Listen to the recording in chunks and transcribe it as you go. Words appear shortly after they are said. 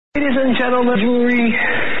Ladies and gentlemen, jury,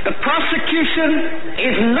 the prosecution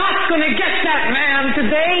is not going to get that man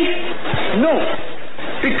today. No,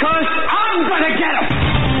 because I'm going to get him.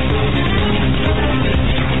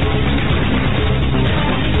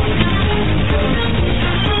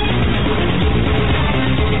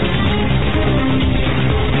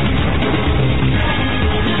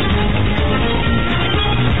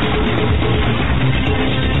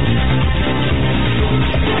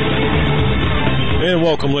 And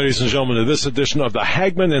welcome, ladies and gentlemen, to this edition of the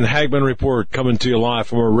Hagmann and Hagmann Report, coming to you live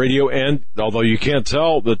from our radio and, although you can't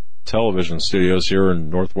tell, the television studios here in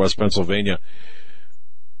Northwest Pennsylvania.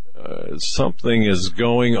 Something is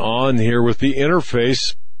going on here with the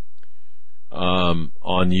interface on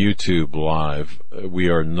YouTube Live. We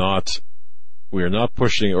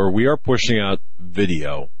are pushing out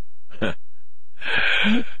video.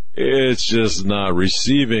 It's just not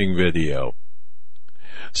receiving video.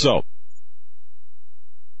 So,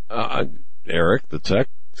 Eric, the tech,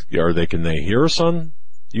 can they hear us on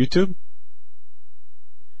YouTube?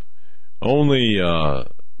 Only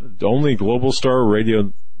Global Star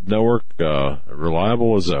Radio Network,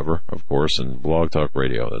 reliable as ever, of course, and Blog Talk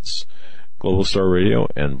Radio. That's Global Star Radio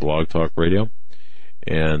and Blog Talk Radio.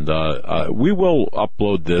 And, we will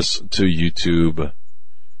upload this to YouTube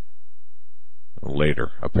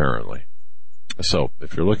later, apparently. So,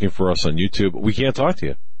 if you're looking for us on YouTube, we can't talk to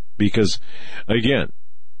you because, again,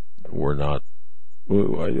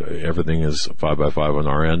 everything is 5x5 on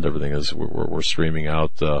our end. Everything is, we're streaming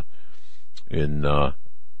out, in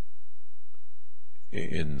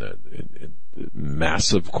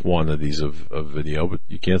massive quantities of video, but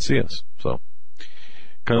you can't see us. So,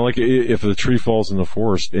 kind of like if a tree falls in the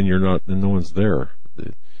forest and no one's there,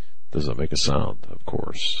 it doesn't make a sound, of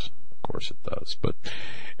course. Of course it does. But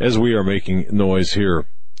as we are making noise here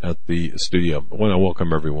at the studio, I want to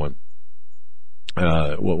welcome everyone.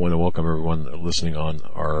 Want to welcome everyone listening on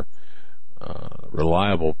our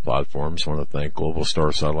reliable platforms. I want to thank Global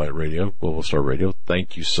Star Satellite Radio, Global Star Radio.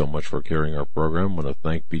 Thank you so much for carrying our program. I want to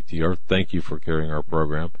thank BTR. Thank you for carrying our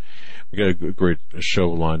program. We got a great show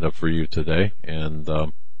lined up for you today, and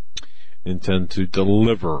intend to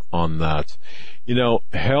deliver on that. You know,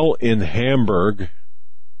 hell in Hamburg,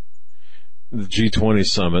 the G20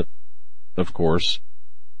 summit, of course.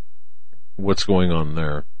 What's going on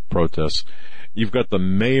there? Protests. You've got the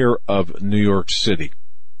mayor of New York City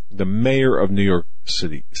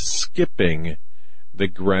skipping the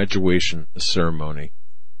graduation ceremony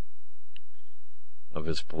of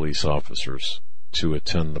his police officers to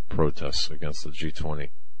attend the protests against the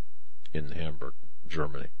G20 in Hamburg,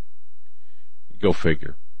 Germany. Go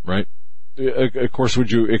figure, right? Of course,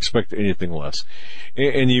 would you expect anything less?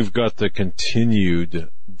 And you've got the continued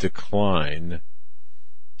decline,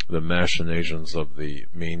 the machinations of the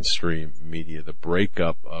mainstream media, the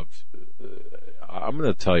breakup of, I'm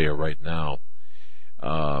going to tell you right now,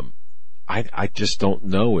 I just don't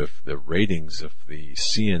know if the ratings of the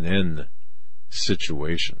CNN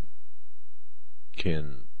situation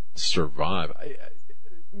can survive. I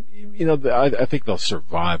think they'll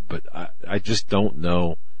survive, but I just don't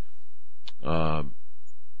know.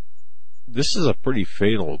 This is a pretty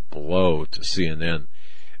fatal blow to CNN.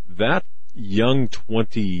 That young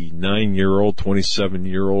 29-year-old,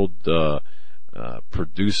 27-year-old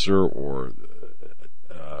producer, or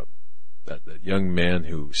that young man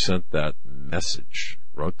who sent that message,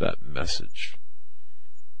 wrote that message.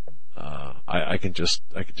 I could just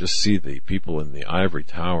see the people in the ivory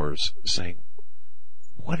towers saying,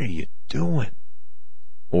 "What are you doing?"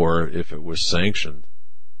 Or if it was sanctioned,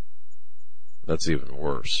 that's even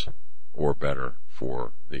worse or better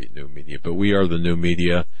for the new media. But we are the new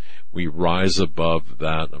media. We rise above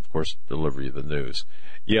that, of course, deliver you the news.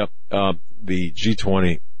 Yep, the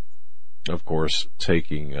G20, of course,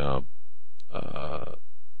 taking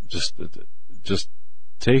just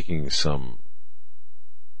taking some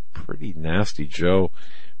pretty nasty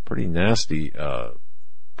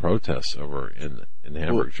protests over in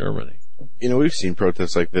Hamburg, Germany. You know, we've seen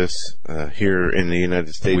protests like this here in the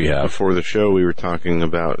United States. We have. Before the show, we were talking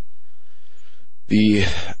about the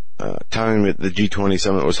time at the G20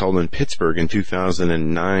 summit was held in Pittsburgh in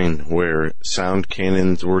 2009, where sound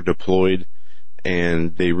cannons were deployed,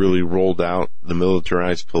 and they really rolled out the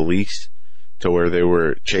militarized police to where they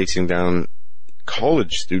were chasing down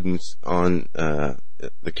college students on the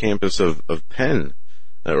campus of Penn,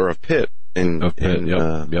 or of Pitt.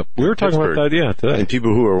 Yep. We were talking about that, today. And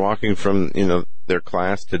people who were walking from, their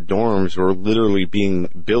class to dorms were literally being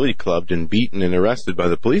billy clubbed and beaten and arrested by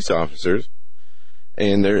the police officers.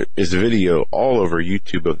 And there is a video all over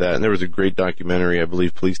YouTube of that. And there was a great documentary, I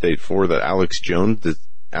believe, Police State 4, that Alex Jones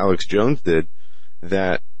did,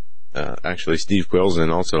 that actually Steve Quayle's in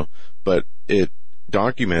also, but it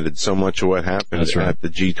documented so much of what happened at the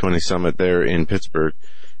G20 summit there in Pittsburgh.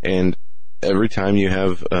 And every time you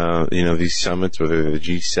have, these summits, whether they're the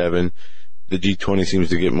G7, the G20 seems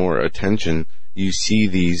to get more attention. You see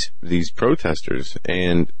these protesters,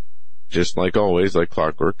 and just like always, like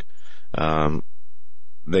clockwork,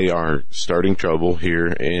 they are starting trouble here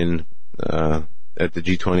in, at the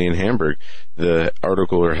G20 in Hamburg. The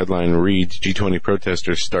article or headline reads, G20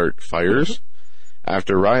 protesters start fires.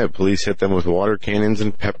 After riot, police hit them with water cannons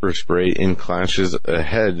and pepper spray in clashes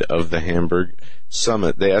ahead of the Hamburg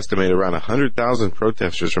summit. They estimate around 100,000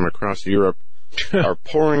 protesters from across Europe are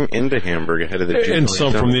pouring into Hamburg ahead of the G20 and some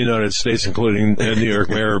summit. from the United States, including New York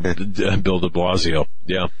Mayor Bill de Blasio.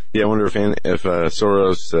 Yeah. Yeah, I wonder if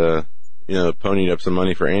Soros, ponied up some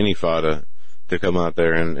money for Antifa to come out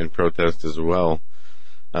there and protest as well.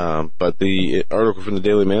 But the article from the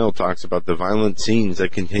Daily Mail talks about the violent scenes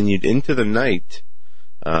that continued into the night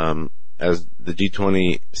as the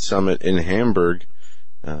G20 summit in Hamburg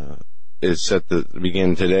is set to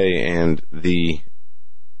begin today, and the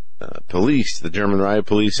police, the German riot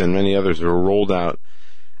police, and many others were rolled out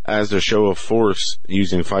as a show of force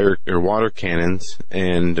using fire or water cannons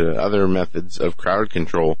and other methods of crowd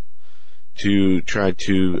control to try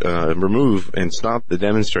to remove and stop the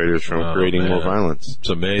demonstrators from creating more violence. It's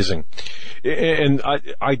amazing. And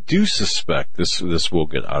I do suspect this will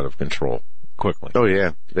get out of control quickly. Oh,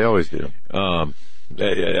 yeah. They always do.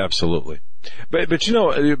 Absolutely. But back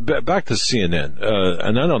to CNN,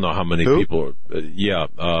 and I don't know how many people,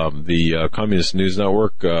 the Communist News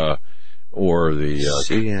Network, or the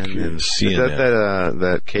CNN. CNN. Is that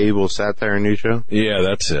that cable satire news show? Yeah,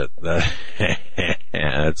 that's it.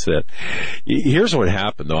 That's it. Here's what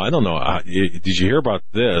happened, though. I don't know. Did you hear about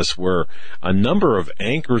this? Where a number of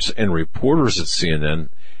anchors and reporters at CNN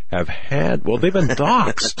have had, they've been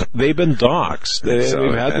doxxed. They've been doxxed.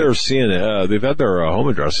 They've had their CNN, they've had their home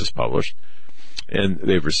addresses published, and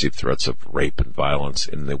they've received threats of rape and violence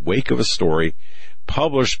in the wake of a story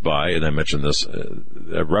published by, and I mentioned this,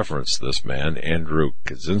 I referenced this man, Andrew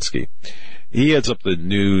Kaczynski. He heads up the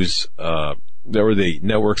news, or the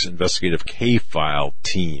network's investigative K-File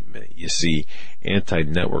team. You see,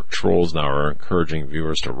 anti-network trolls now are encouraging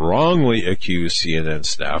viewers to wrongly accuse CNN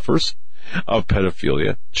staffers of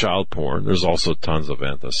pedophilia, child porn. There's also tons of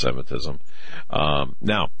anti-Semitism.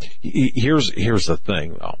 Now, here's the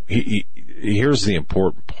thing, though. Here's the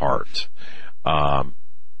important part. All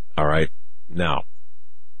right. Now,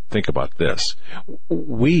 think about this.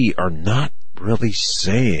 We are not really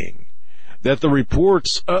saying that the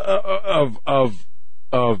reports of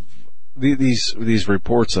these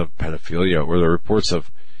reports of pedophilia, or the reports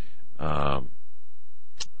of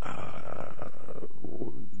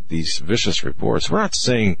these vicious reports, we're not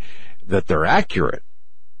saying that they're accurate.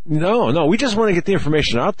 No, we just want to get the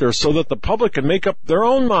information out there so that the public can make up their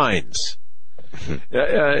own minds.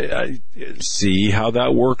 See how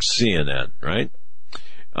that works, CNN, right?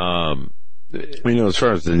 As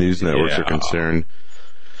far as the news networks are concerned,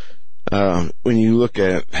 when you look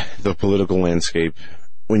at the political landscape,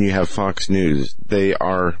 when you have Fox News, they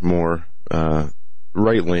are more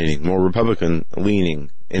right-leaning, more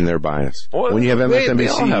Republican-leaning in their bias. Well, when you have MSNBC, they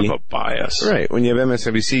all have a bias, right? When you have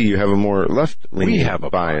MSNBC, you have a more left-leaning. We have a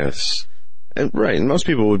bias. And most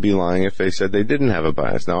people would be lying if they said they didn't have a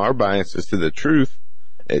bias. Now, our bias is to the truth,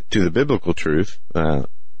 to the biblical truth. Not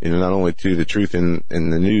only to the truth in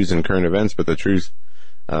the news and current events, but the truth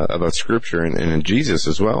about Scripture and in Jesus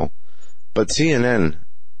as well. But CNN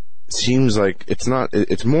seems like it's not.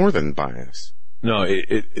 It's more than bias. No,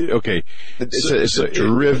 okay. It's a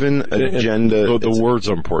driven agenda. The words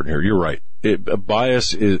are important here. You're right. A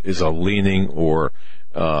bias is a leaning or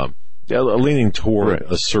a leaning toward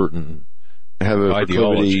a certain have a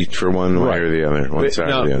proclivity for one way or the other, one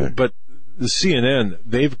side or the other. But the CNN,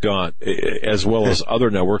 they've got, as well as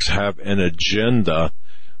other networks, have an agenda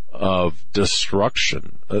of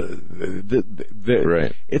destruction.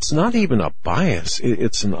 Right. It's not even a bias.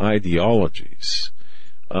 It's an ideologies.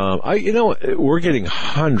 We're getting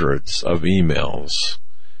hundreds of emails.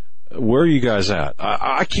 Where are you guys at?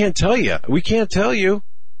 I can't tell you. We can't tell you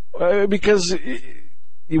because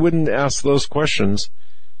you wouldn't ask those questions.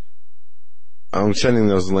 I'm sending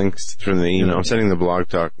those links from the email. I'm sending the Blog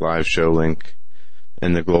Talk live show link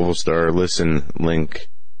and the Global Star Listen link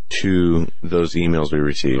to those emails we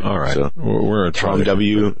received. All right. So we're going to try Tom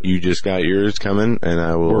W., you just got yours coming, and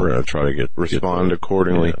I will we're going to try to respond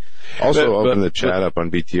accordingly. Yeah. Also, open the chat up on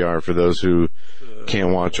BTR for those who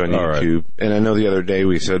can't watch on YouTube. Right. And I know the other day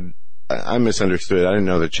we said, I misunderstood. I didn't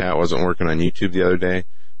know the chat wasn't working on YouTube the other day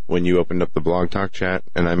when you opened up the Blog Talk chat,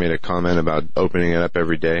 and I made a comment about opening it up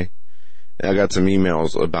every day. I got some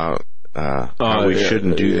emails about how we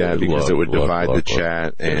shouldn't do that because it would divide the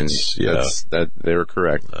chat, and they were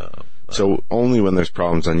correct. So only when there's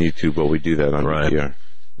problems on YouTube will we do that on VPR.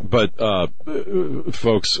 But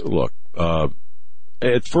folks, look.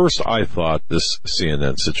 At first, I thought this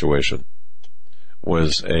CNN situation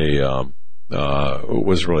was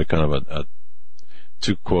was really kind of a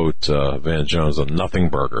to quote Van Jones, a nothing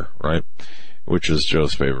burger, right? Which is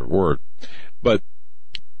Joe's favorite word. But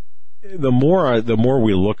the more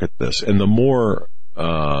we look at this, and the more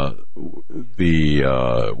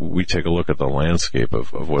we take a look at the landscape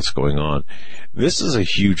of what's going on, this is a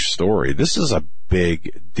huge story. This is a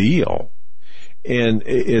big deal, and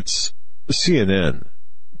it's CNN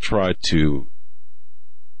tried to.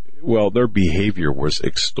 Well, their behavior was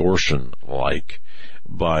extortion-like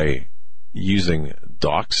by using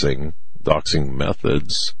doxing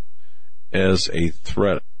methods as a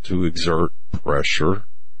threat to exert pressure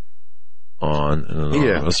on an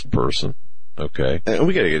anonymous person. Okay. And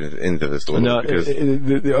we got to get into this a little because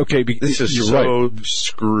this is so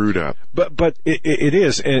screwed up. But it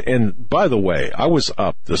is. And by the way, I was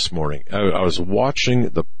up this morning. I was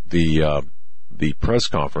watching the press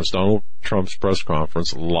conference, Donald Trump's press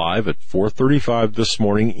conference, live at 4:35 this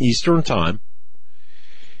morning Eastern Time.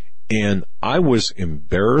 And I was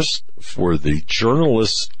embarrassed for the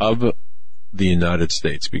journalists of the United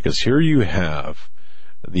States, because here you have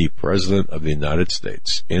the President of the United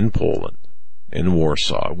States in Poland, in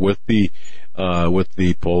Warsaw, with the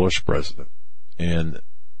Polish president, and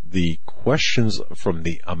the questions from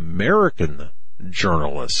the American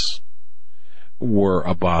journalists were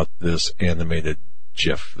about this animated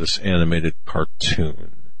GIF, this animated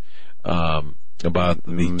cartoon, about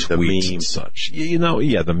the tweets and such.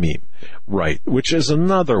 The meme. Right. Which is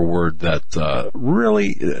another word that,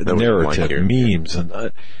 really, narrative, memes,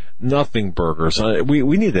 and, nothing burgers. We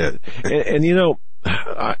need to, and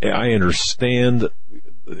I understand,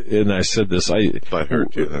 and I said this,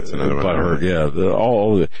 Butthurt too, that's another one. Butthurt,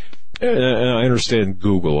 yeah. And I understand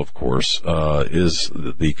Google, of course, is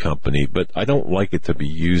the company, but I don't like it to be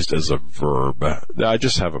used as a verb. I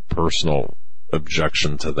just have a personal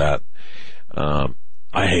objection to that.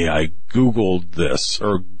 I Googled this,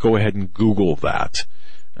 or go ahead and Google that.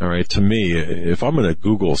 All right. To me, if I'm going to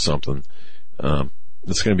Google something,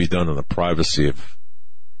 it's going to be done in the privacy of,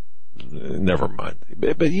 never mind.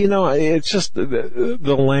 But it's just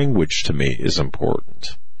the language to me is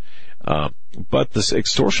important. But this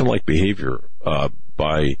extortion-like behavior,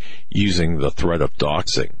 by using the threat of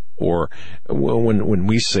doxing, or when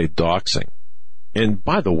we say doxing, and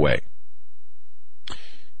by the way,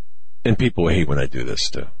 and people hate when I do this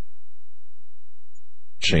too.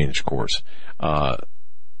 Change course.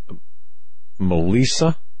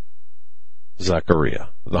 Melissa Zachariah,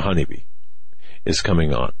 the honeybee, is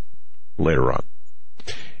coming on later on.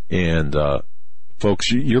 And,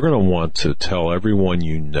 folks, you're going to want to tell everyone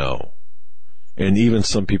you know, and even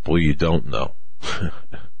some people you don't know,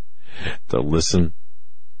 to listen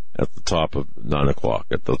at the top of 9 o'clock,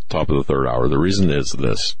 at the top of the third hour. The reason is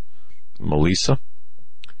this. Melissa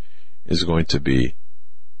is going to be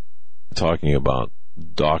talking about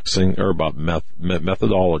doxing, or about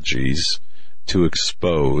methodologies to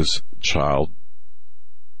expose child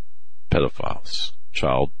pedophiles,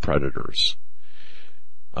 child predators.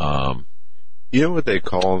 You know what they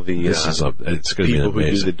call the it's going to be people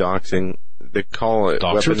amazing. Who do the doxing? They call it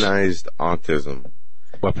weaponized autism.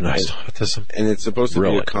 Weaponized autism? And it's supposed to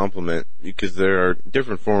be a compliment, because there are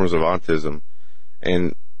different forms of autism,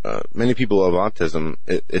 and many people have autism.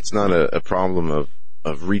 It's not a problem of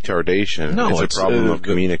retardation. No, it's a problem of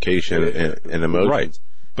communication and emotions. Right.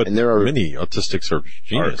 But and there are many autistics are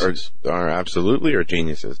geniuses. Are absolutely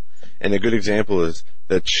geniuses. And a good example is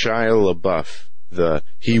that Shia LaBeouf,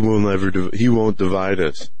 he won't divide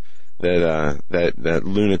us. That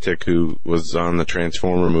lunatic who was on the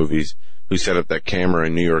Transformer movies, who set up that camera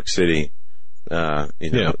in New York City.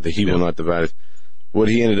 He will not divide us. What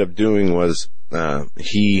he ended up doing was,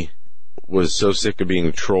 he was so sick of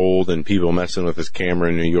being trolled and people messing with his camera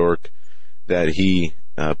in New York that he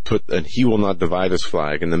put a "He will not divide us"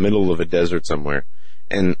 flag in the middle of a desert somewhere.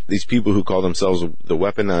 And these people who call themselves the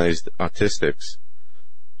weaponized autistics,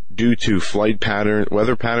 due to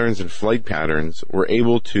weather patterns and flight patterns, were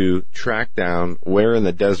able to track down where in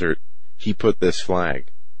the desert he put this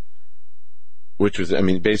flag, which was,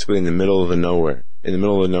 basically in the middle of nowhere.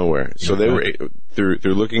 So they were, through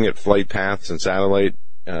looking at flight paths and satellite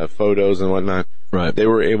photos and whatnot, right, they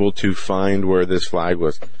were able to find where this flag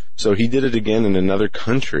was. So he did it again in another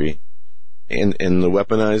country, and the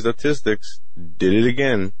weaponized autistics did it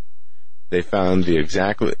again. They found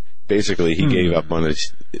basically he gave up on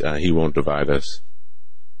he won't divide us.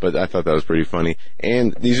 But I thought that was pretty funny.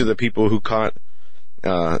 And these are the people who caught,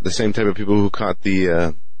 the same type of people who caught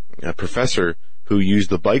the professor who used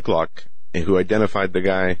the bike lock and who identified the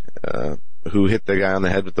guy who hit the guy on the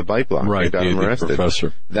head with the bike lock. Right, and got him arrested.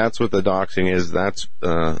 Professor. That's what the doxing is. That's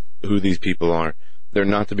who these people are. They're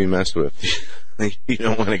not to be messed with. You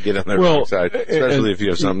don't want to get on their backside, especially if you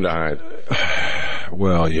have something to hide.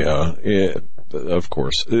 Well, yeah, of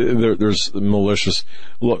course. There's malicious.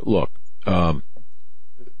 Look,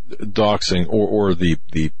 doxing or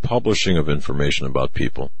the publishing of information about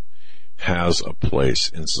people has a place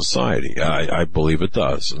in society. I believe it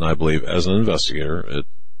does, and I believe as an investigator,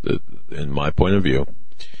 in my point of view,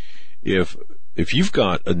 if you've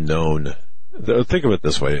got a known, think of it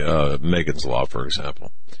this way, Megan's Law, for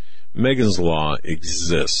example. Megan's Law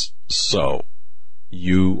exists so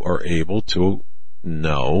you are able to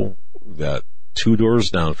know that 2 doors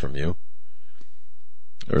down from you,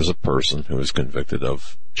 there's a person who is convicted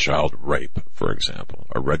of child rape, for example,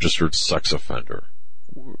 a registered sex offender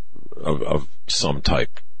of some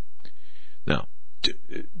type. Now,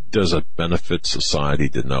 does it benefit society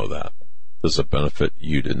to know that? Does it benefit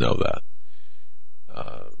you to know that?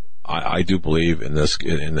 I do believe in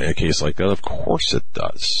a case like that, of course it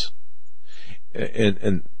does.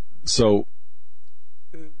 And so,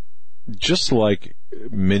 just like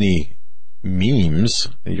many memes,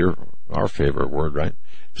 our favorite word, right?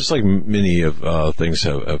 Just like many of things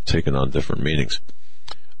have taken on different meanings.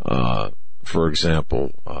 For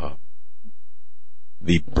example,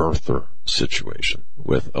 the birther situation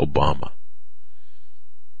with Obama.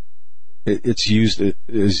 It's used,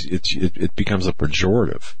 it becomes a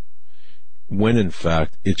pejorative, when in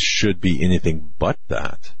fact it should be anything but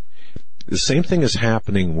that. The same thing is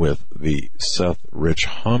happening with the Seth Rich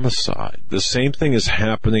homicide. The same thing is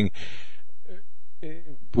happening,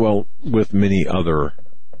 well, with many other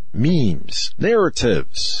memes,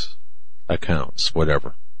 narratives, accounts,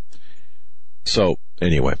 whatever. So,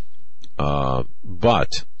 anyway,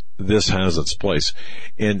 but this has its place.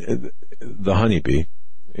 And the honeybee,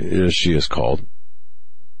 as she is called,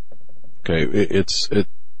 okay,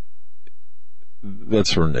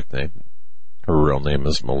 that's her nickname. Her real name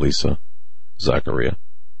is Melissa Zachariah.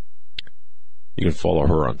 You can follow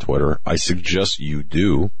her on Twitter. I suggest you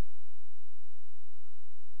do.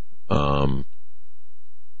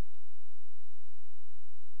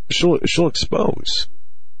 She'll expose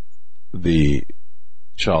the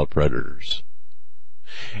child predators,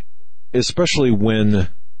 especially when,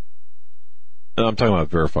 and I'm talking about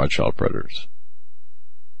verified child predators,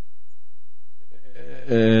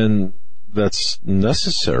 and that's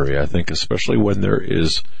necessary, I think, especially when there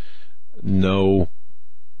is no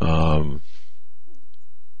other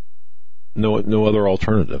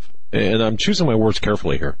alternative. And I'm choosing my words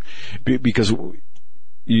carefully here, because when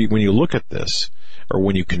you look at this, or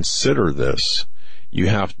when you consider this, you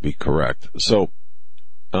have to be correct. So,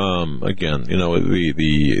 again,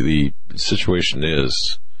 the situation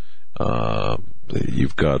is,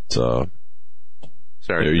 you've got, sorry,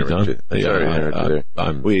 are you done?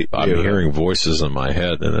 I'm hearing voices in my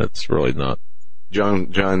head, and it's really not.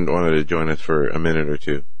 John wanted to join us for a minute or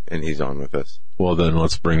two, and he's on with us. Well, then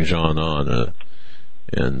let's bring John on,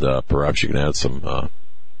 and perhaps you can add some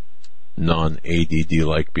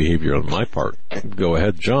non-ADD-like behavior on my part. Go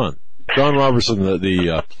ahead, John. John Robertson,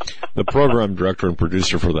 the program director and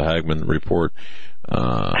producer for the Hagmann Report.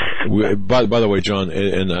 By the way, John,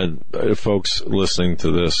 and folks listening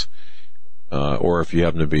to this, or if you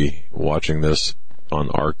happen to be watching this on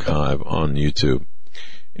archive on YouTube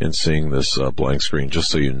and seeing this blank screen, just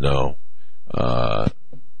so you know,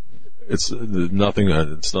 it's nothing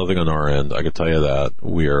on our end. I can tell you that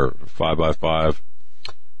we are 5x5,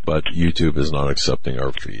 but YouTube is not accepting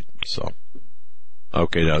our feed. So,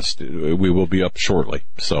 okay, we will be up shortly.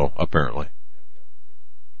 So apparently,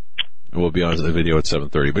 we'll be on the video at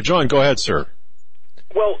 7:30. But John, go ahead, sir.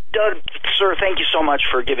 Well, Doug, sir, thank you so much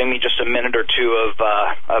for giving me just a minute or two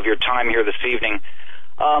of your time here this evening.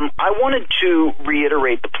 I wanted to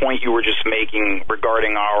reiterate the point you were just making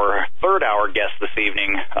regarding our third hour guest this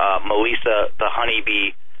evening, Melissa the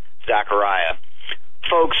Honeybee Zachariah.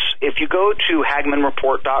 Folks, if you go to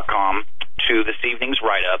HagmannReport.com to this evening's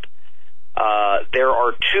write-up, there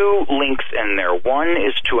are two links in there. One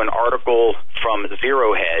is to an article from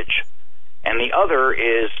Zero Hedge, and the other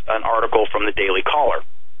is an article from the Daily Caller.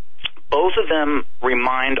 Both of them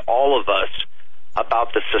remind all of us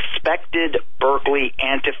about the suspected Berkeley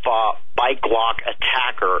Antifa bike lock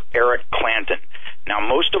attacker, Eric Clanton. Now,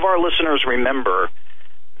 most of our listeners remember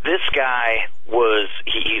this guy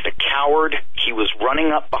he's a coward. He was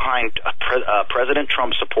running up behind President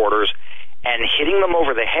Trump supporters, and hitting them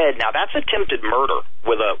over the head. Now that's attempted murder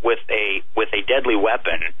with a deadly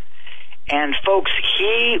weapon. And folks,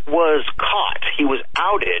 he was caught. He was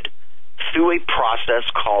outed through a process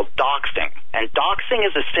called doxing. And doxing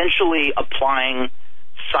is essentially applying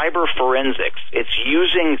cyber forensics. It's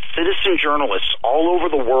using citizen journalists all over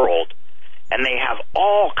the world, and they have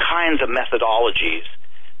all kinds of methodologies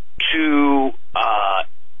to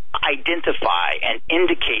identify and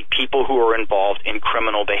indicate people who are involved in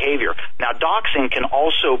criminal behavior. Now, doxing can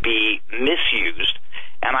also be misused,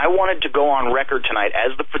 and I wanted to go on record tonight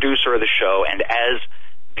as the producer of the show and as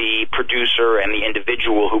the producer and the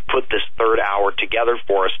individual who put this third hour together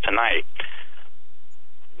for us tonight.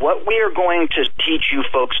 What we are going to teach you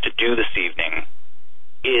folks to do this evening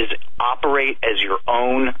is operate as your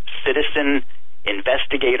own citizen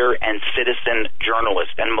investigator and citizen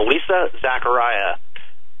journalist. And Melissa Zachariah,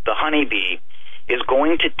 the honeybee, is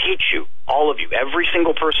going to teach you, all of you, every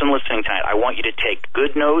single person listening tonight. I want you to take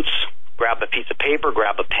good notes, grab a piece of paper,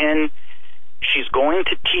 grab a pen. She's going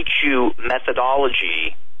to teach you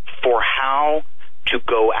methodology for how to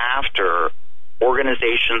go after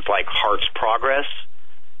organizations like Heart's Progress.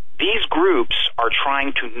 These groups are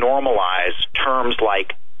trying to normalize terms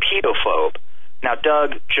like pedophobe. Now,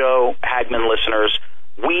 Doug, Joe, Hagmann listeners,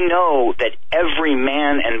 we know that every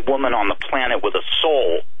man and woman on the planet with a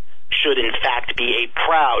soul should in fact be a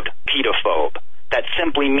proud pedophobe. That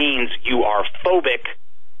simply means you are phobic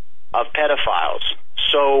of pedophiles.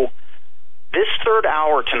 So this third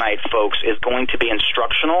hour tonight, folks, is going to be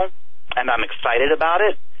instructional, and I'm excited about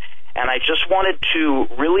it. And I just wanted to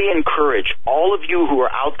really encourage all of you who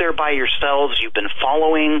are out there by yourselves. You've been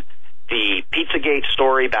following the Pizzagate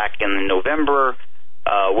story back in November,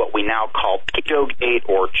 what we now call Pizzagate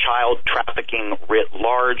or child trafficking writ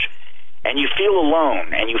large, and you feel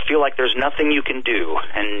alone, and you feel like there's nothing you can do,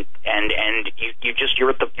 and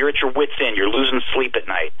you're at your wit's end. You're losing sleep at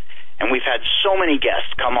night. And we've had so many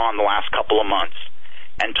guests come on the last couple of months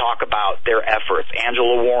and talk about their efforts.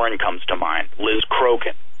 Angela Warren comes to mind, Liz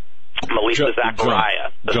Crokin, Melissa Zachariah,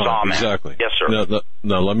 the Saw Man. Exactly. Yes, sir.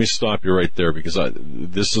 Now, let me stop you right there, because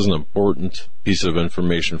this is an important piece of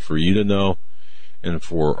information for you to know and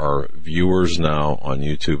for our viewers now on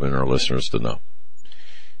YouTube and our listeners to know.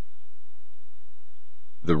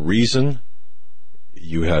 The reason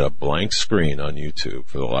you had a blank screen on YouTube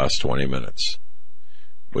for the last 20 minutes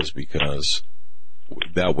was because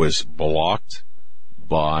that was blocked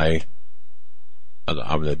by,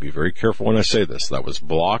 I'm going to be very careful when I say this, that was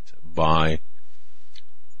blocked by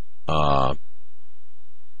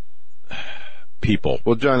people.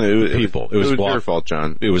 Well, John, it was blocked. Your fault,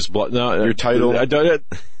 John. It was blocked. No, your title.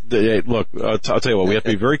 Look, I'll tell you what, we have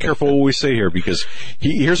to be very careful what we say here, because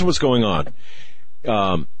here's what's going on.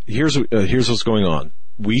 Here's what's going on.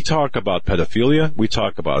 We talk about pedophilia, we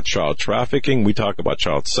talk about child trafficking, we talk about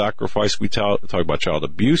child sacrifice, we talk about child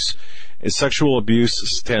abuse, sexual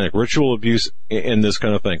abuse, satanic ritual abuse, and this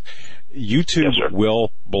kind of thing. YouTube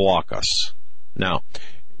will block us. Now,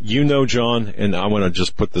 you know, John, and I want to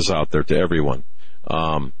just put this out there to everyone.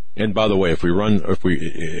 And by the way, if we run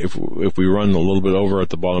a little bit over at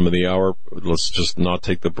the bottom of the hour, let's just not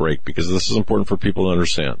take the break, because this is important for people to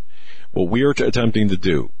understand. What we are attempting to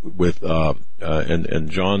do with, and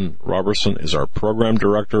John Robertson is our program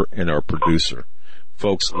director and our producer.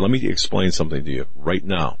 Folks, let me explain something to you right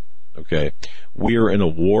now, okay? We are in a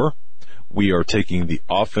war. We are taking the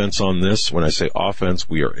offense on this. When I say offense,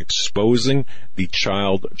 we are exposing the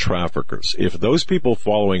child traffickers. If those people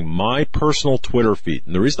following my personal Twitter feed,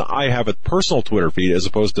 and the reason I have a personal Twitter feed as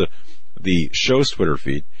opposed to the show's Twitter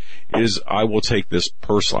feed, is I will take the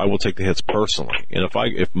hits personally. And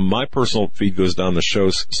if my personal feed goes down, the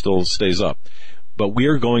show still stays up. But we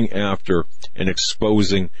are going after and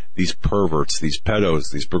exposing these perverts, these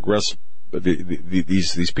pedos, these progressive,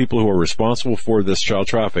 these people who are responsible for this child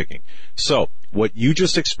trafficking. So, what you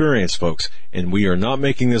just experienced, folks, and we are not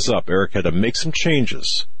making this up, Eric had to make some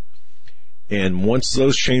changes. And once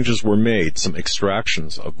those changes were made, some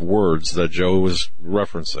extractions of words that Joe was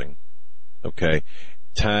referencing, okay,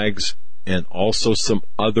 tags, and also some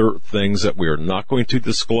other things that we are not going to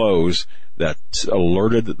disclose that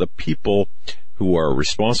alerted the people who are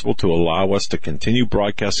responsible to allow us to continue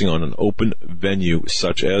broadcasting on an open venue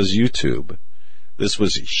such as YouTube. This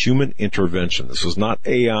was human intervention. This was not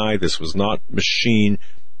AI. This was not machine.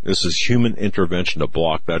 This is human intervention to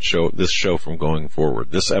block this show from going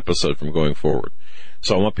forward, this episode from going forward.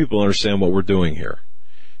 So I want people to understand what we're doing here.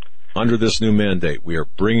 Under this new mandate, we are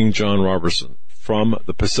bringing John Robertson from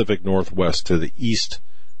the Pacific Northwest to the east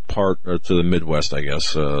part, or to the Midwest, I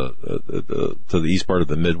guess, to the east part of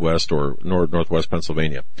the Midwest or northwest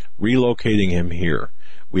Pennsylvania, relocating him here.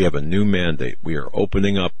 We have a new mandate. We are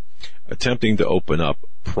attempting to open up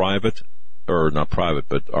private, or not private,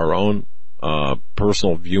 but our own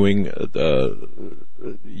personal viewing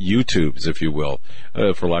YouTubes, if you will,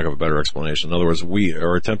 for lack of a better explanation. In other words, we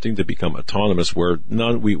are attempting to become autonomous where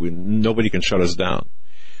nobody can shut us down.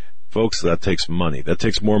 Folks, that takes money. That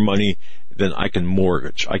takes more money than I can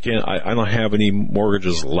mortgage. I don't have any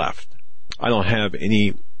mortgages left. I don't have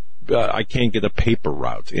any, I can't get a paper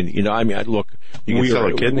route. And, look, you can sell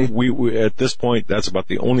a kidney? We at this point, that's about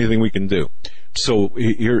the only thing we can do. So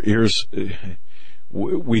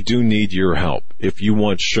we do need your help. If you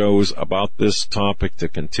want shows about this topic to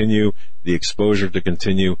continue, the exposure to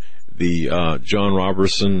continue, the John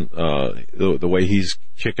Robertson, the way he's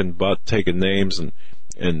kicking butt, taking names and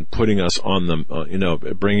putting us on them,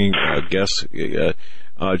 bringing guests.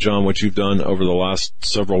 John, what you've done over the last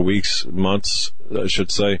several weeks, months, I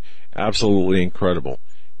should say, absolutely incredible.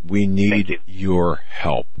 We need your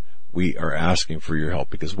help. We are asking for your help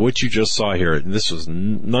because what you just saw here, and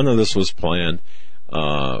none of this was planned.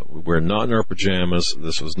 We're not in our pajamas.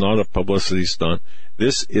 This was not a publicity stunt.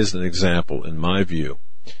 This is an example, in my view,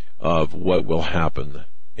 of what will happen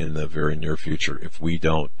in the very near future if we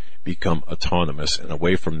don't become autonomous and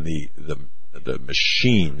away from the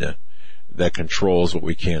machine that controls what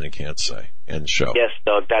we can and can't say and show. Yes,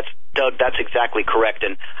 Doug, that's exactly correct.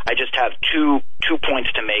 And I just have two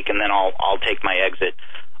points to make, and then I'll take my exit.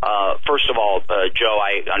 First of all, Joe,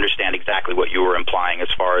 I understand exactly what you were implying as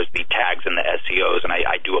far as the tags and the SEOs, and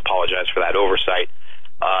I do apologize for that oversight.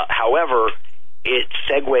 However, it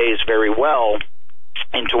segues very well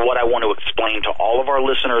into what I want to explain to all of our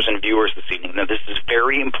listeners and viewers this evening. Now, this is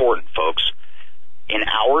very important, folks. In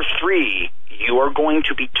hour 3, you are going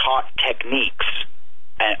to be taught techniques.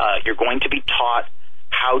 You're going to be taught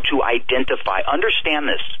how to identify. Understand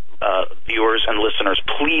this, viewers and listeners.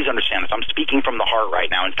 Please understand this. I'm speaking from the heart right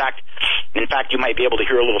now. In fact, you might be able to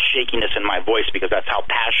hear a little shakiness in my voice because that's how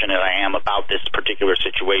passionate I am about this particular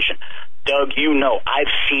situation. Doug,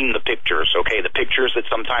 I've seen the pictures, okay? The pictures that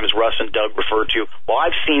sometimes Russ and Doug refer to. Well,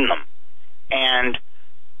 I've seen them. And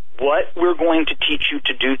what we're going to teach you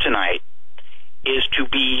to do tonight is to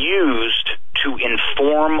be used to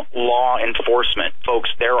inform law enforcement. Folks,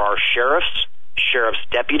 there are sheriff's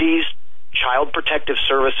deputies, child protective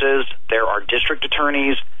services, there are district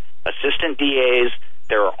attorneys, assistant DAs,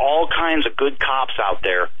 there are all kinds of good cops out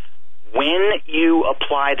there. When you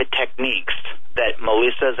apply the techniques that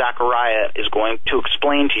Melissa Zachariah is going to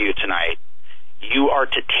explain to you tonight, you are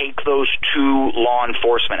to take those to law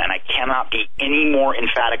enforcement, and I cannot be any more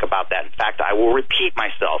emphatic about that. In fact, I will repeat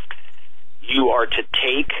myself. You are to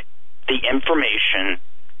take the information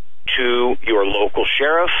to your local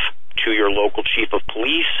sheriff, to your local chief of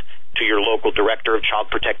police, to your local director of child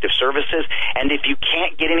protective services, and if you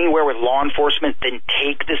can't get anywhere with law enforcement, then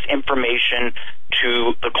take this information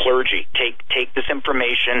to the clergy. Take this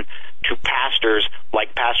information to pastors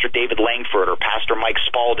like Pastor David Langford or Pastor Mike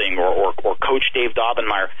Spalding or Coach Dave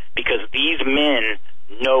Daubenmire, because these men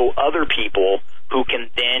know other people who can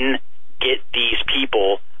then get these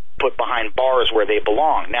people put behind bars where they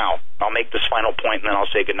belong. Now, I'll make this final point and then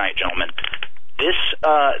I'll say goodnight, gentlemen. This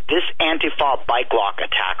Antifa bike lock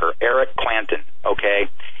attacker, Eric Clanton, okay,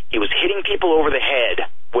 he was hitting people over the head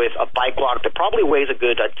with a bike lock that probably weighs a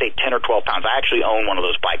good, I'd say, 10 or 12 pounds. I actually own one of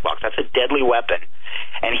those bike locks. That's a deadly weapon.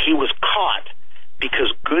 And he was caught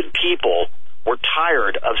because good people were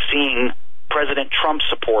tired of seeing President Trump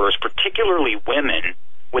supporters, particularly women,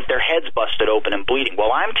 with their heads busted open and bleeding.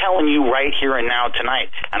 Well, I'm telling you right here and now tonight,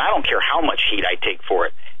 and I don't care how much heat I take for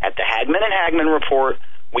it, at the Hagmann and Hagmann report,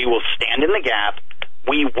 we will stand in the gap.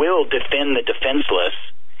 We will defend the defenseless.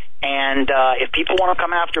 And if people want to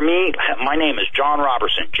come after me, my name is John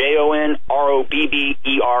Robertson, JONROBBERSON.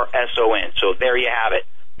 So there you have it.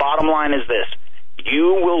 Bottom line is this.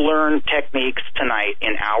 You will learn techniques tonight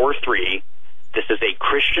in hour 3. This is a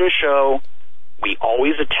Christian show. We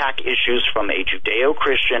always attack issues from a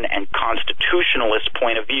Judeo-Christian and constitutionalist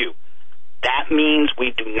point of view. That means we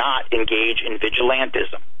do not engage in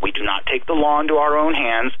vigilantism. We do not take the law into our own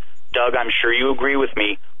hands. Doug, I'm sure you agree with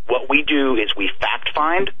me. What we do is we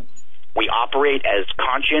fact-find, we operate as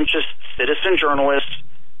conscientious citizen journalists,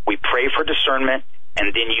 we pray for discernment,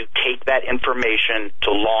 and then you take that information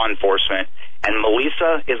to law enforcement. And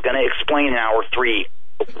Melissa is going to explain in hour 3.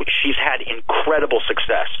 She's had incredible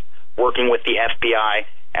success working with the FBI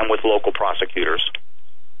and with local prosecutors.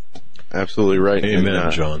 Absolutely right. Amen,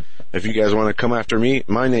 and, John. If you guys want to come after me,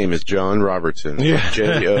 my name is John Robertson. Yeah.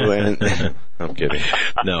 Jon. I'm kidding.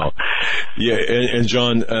 No. Yeah, and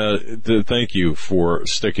John, thank you for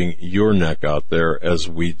sticking your neck out there as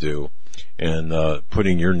we do. and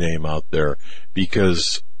putting your name out there,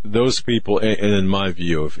 because those people, and in my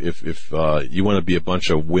view, if you want to be a bunch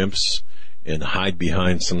of wimps and hide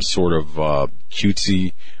behind some sort of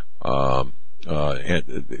cutesy,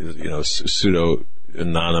 pseudo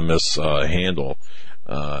anonymous handle,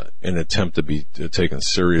 and attempt to be taken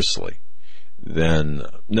seriously, then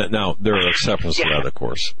now there are exceptions to that, of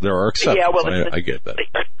course. There are exceptions. Yeah, well, I get that.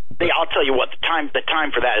 I'll tell you what, the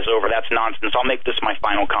time for that is over. That's nonsense. I'll make this my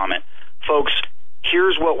final comment. Folks,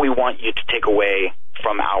 here's what we want you to take away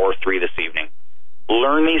from hour 3 this evening.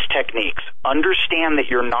 Learn these techniques. Understand that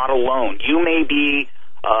you're not alone. You may be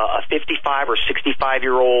a 55 or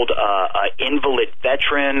 65-year-old invalid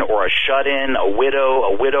veteran or a shut-in, a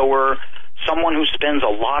widow, a widower, someone who spends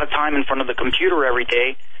a lot of time in front of the computer every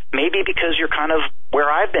day, maybe because you're kind of where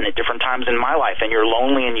I've been at different times in my life, and you're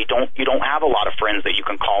lonely and you don't have a lot of friends that you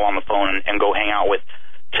can call on the phone and go hang out with.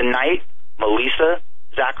 Tonight, Melissa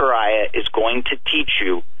Zachariah is going to teach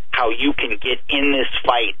you how you can get in this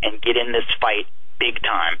fight and get in this fight big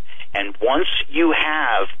time. And once you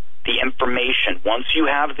have the information, once you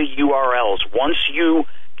have the URLs, once you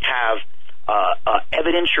have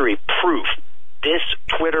evidentiary proof, this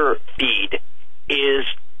Twitter feed is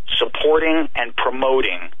supporting and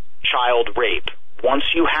promoting child rape. Once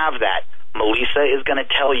you have that, Melissa is going to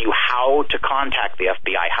tell you how to contact the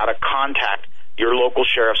FBI, how to contact your local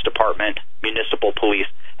sheriff's department, municipal police,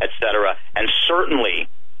 etc. And certainly,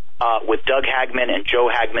 with Doug Hagmann and Joe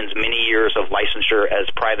Hagmann's many years of licensure as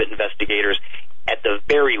private investigators, at the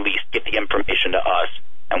very least, get the information to us,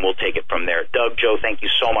 and we'll take it from there. Doug, Joe, thank you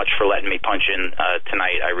so much for letting me punch in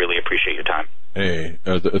tonight. I really appreciate your time. Hey,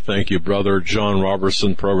 thank you, brother. John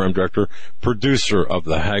Robertson, program director, producer of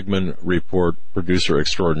the Hagmann Report, producer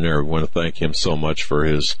extraordinaire. We want to thank him so much for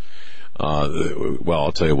his, well,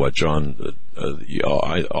 I'll tell you what, John,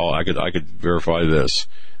 I could verify this.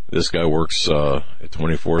 This guy works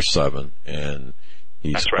 24/7, and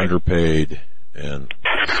he's underpaid and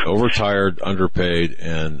overtired, underpaid,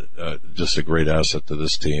 and just a great asset to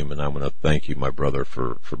this team. And I want to thank you, my brother,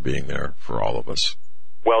 for being there for all of us.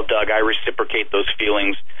 Well, Doug, I reciprocate those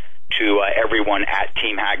feelings to everyone at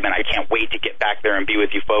Team Hagmann. I can't wait to get back there and be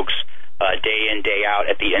with you folks day in, day out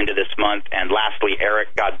at the end of this month. And lastly,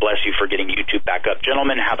 Eric, God bless you for getting YouTube back up.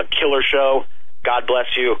 Gentlemen, have a killer show. God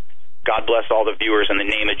bless you. God bless all the viewers in the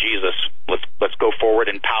name of Jesus. Let's go forward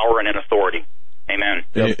in power and in authority. Amen.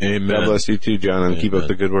 Amen. God bless you too, John, and keep up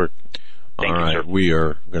the good work. All right, we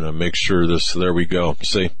are going to make sure this. There we go.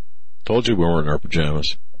 See, told you we weren't in our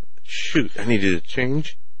pajamas. Shoot, I needed to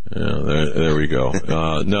change. Yeah, there we go.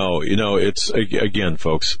 No, it's again,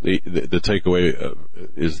 folks. The takeaway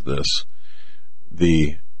is this: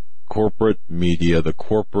 the corporate media, the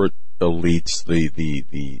corporate elites,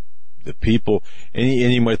 the people,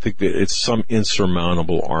 and you might think that it's some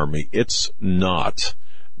insurmountable army. It's not.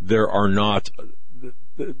 There are not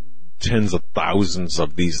tens of thousands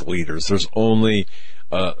of these leaders. There's only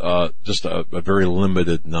just a very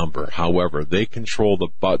limited number. However, they control the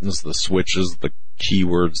buttons, the switches, the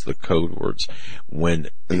keywords, the code words. And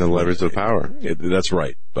the levers of power. That's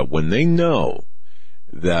right. But when they know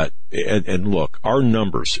that, and look, our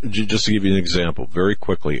numbers, just to give you an example very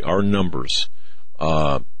quickly, our numbers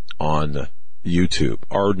on YouTube,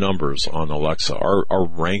 our numbers on Alexa, our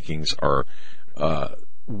rankings are,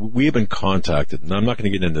 we have been contacted, and I'm not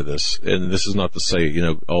going to get into this, and this is not to say,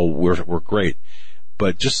 we're great,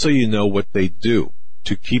 but just so you know what they do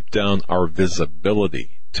to keep down our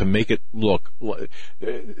visibility, to make it look,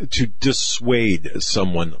 to dissuade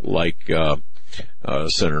someone like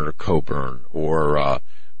Senator Coburn, or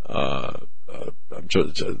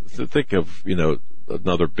think of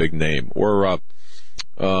another big name, or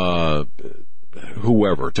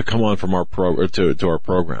whoever, to come on from our to our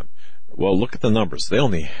program. Well, look at the numbers. They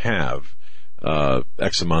only have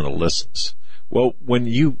X amount of listens. Well, when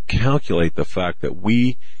you calculate the fact that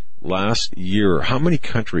we last year, how many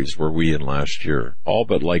countries were we in last year? All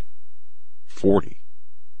but like 40.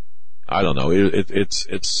 I don't know.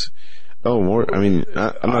 It's more. I mean,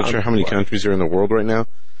 I'm not sure how many countries are in the world right now,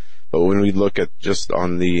 but when we look at just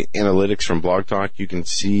on the analytics from Blog Talk, you can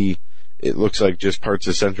see it looks like just parts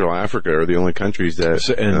of Central Africa are the only countries that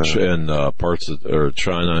and parts of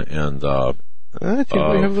China and I think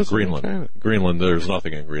we have Greenland. China. Greenland, there's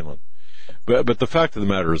nothing in Greenland. But the fact of the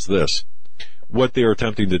matter is this: what they are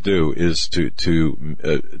attempting to do is to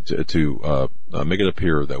make it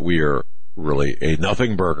appear that we are really a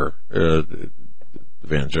nothing burger,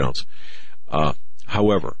 Van Jones.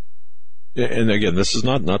 However, and again, this is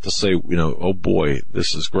not to say oh boy,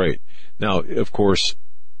 this is great. Now, of course,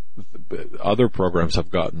 other programs have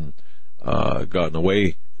gotten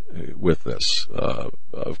away with this.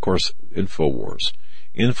 Of course, InfoWars.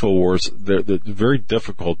 They're very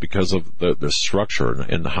difficult because of the structure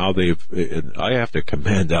and how and I have to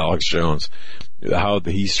commend Alex Jones, how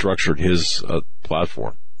he structured his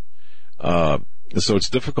platform. So it's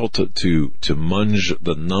difficult to munge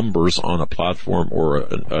the numbers on a platform or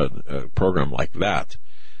a program like that.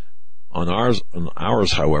 On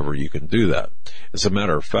ours, however, you can do that. As a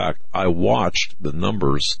matter of fact, I watched the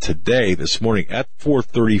numbers this morning at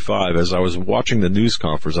 4:35 as I was watching the news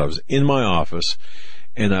conference. I was in my office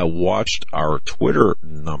and I watched our Twitter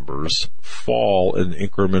numbers fall in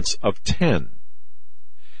increments of 10.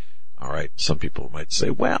 All right. Some people might say,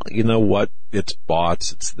 well, you know what? It's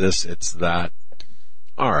bots. It's this, it's that.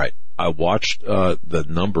 All right. I watched the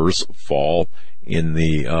numbers fall in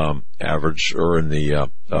the average or in the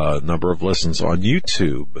number of listens on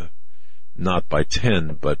YouTube, not by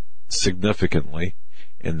 10, but significantly,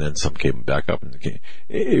 and then some came back up.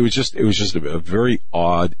 It was just a very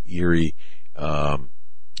odd, eerie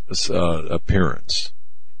appearance.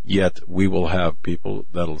 Yet we will have people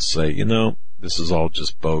that'll say, this is all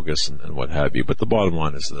just bogus and what have you. But the bottom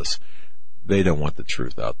line is this: they don't want the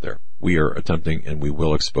truth out there. We are attempting, and we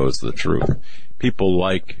will expose the truth. People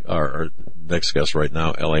like our next guest right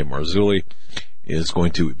now, L.A. Marzulli, is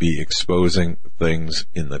going to be exposing things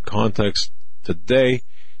in the context today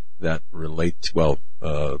that relate to,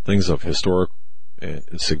 things of historic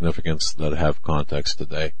significance that have context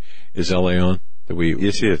today. Is L.A. on?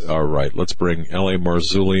 Yes, he is. All right, let's bring L.A.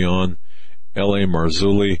 Marzulli on. L.A.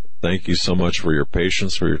 Marzulli, thank you so much for your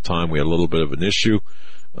patience, for your time. We had a little bit of an issue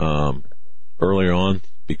earlier on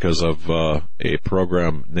because of a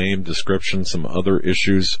program name, description, some other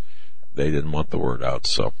issues. They didn't want the word out,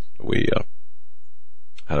 so we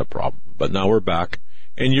had a problem. But now we're back,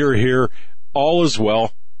 and you're here. All is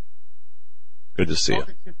well. Good to see you.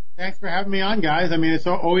 Thanks for having me on, guys. I mean, it's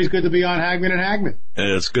always good to be on Hagmann and Hagmann.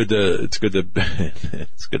 And it's good to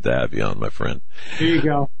have you on, my friend. There you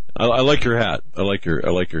go. I like your hat. I like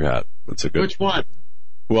your hat. It's a good. Which one?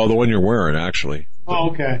 Well, the one you're wearing, actually. Oh,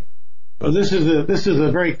 okay. Well, this is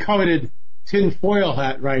a very coveted tinfoil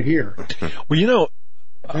hat right here. Well,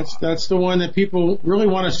 that's the one that people really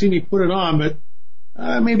want to see me put it on, but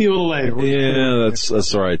maybe a little later. Yeah,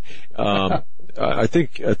 that's all right. I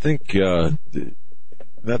think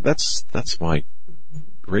that's my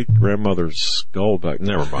great grandmother's skull back.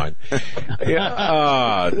 Never mind.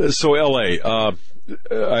 So L.A.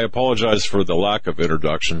 I apologize for the lack of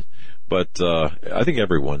introduction, but I think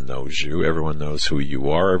everyone knows you. Everyone knows who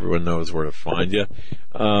you are. Everyone knows where to find you.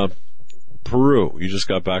 Peru. You just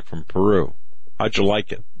got back from Peru. How'd you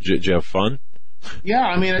like it? Did you have fun? Yeah,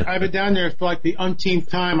 I mean, I've been down there for like the umpteenth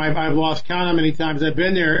time. I've lost count how many times I've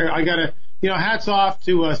been there. I gotta, hats off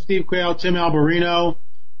to Steve Quayle, Tim Alberino.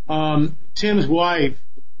 Tim's wife,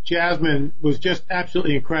 Jasmine, was just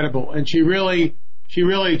absolutely incredible, and she really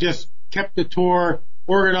just kept the tour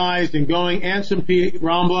organized and going. Anson P.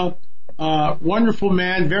 Rambla, wonderful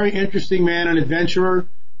man, very interesting man, an adventurer,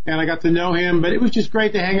 and I got to know him. But it was just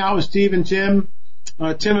great to hang out with Steve and Tim.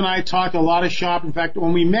 Tim and I talked a lot of shop. In fact,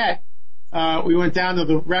 when we met, we went down to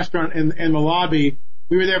the restaurant in the lobby.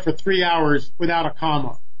 We were there for 3 hours without a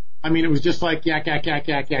comma. I mean, it was just like yak, yak, yak,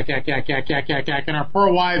 yak, yak, yak, yak, yak, yak, yak, yak. And our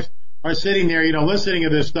poor wives are sitting there, listening to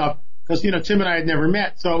this stuff because, Tim and I had never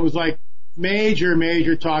met. So it was like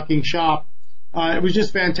major talking shop. It was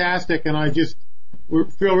just fantastic. And I just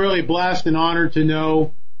feel really blessed and honored to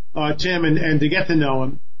know, Tim and to get to know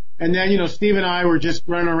him. And then, Steve and I were just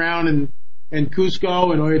running around in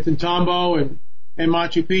Cusco and Ollantaytambo and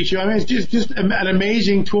Machu Picchu. I mean, it's just an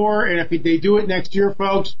amazing tour. And if they do it next year,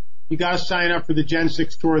 folks, you got to sign up for the Gen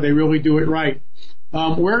 6 tour. They really do it right.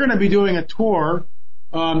 We're going to be doing a tour,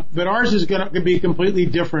 but ours is going to be completely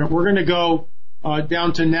different. We're going to go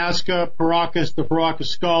down to Nazca, Paracas, the Paracas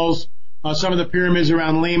Skulls, some of the pyramids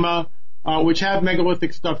around Lima, which have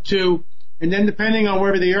megalithic stuff too. And then depending on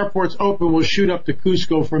wherever the airport's open, we'll shoot up to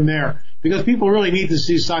Cusco from there. Because people really need to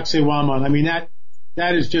see Sacsayhuaman. I mean, that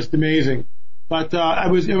is just amazing. But it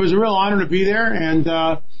was a real honor to be there. And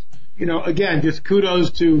again, just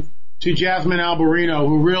kudos to Jasmine Alberino,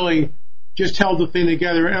 who really just held the thing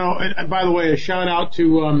together. And by the way, a shout out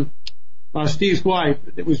to Steve's wife.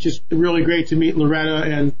 It was just really great to meet Loretta.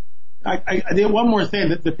 And I did one more thing.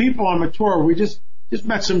 That the people on the tour, we just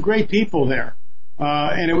met some great people there.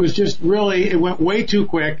 And it was just really, it went way too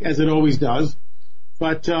quick, as it always does.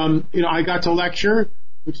 But I got to lecture,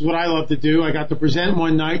 which is what I love to do. I got to present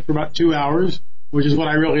one night for about 2 hours, which is what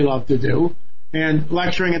I really love to do. And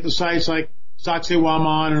lecturing at the sites like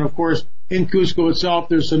Sacsayhuaman, and of course in Cusco itself,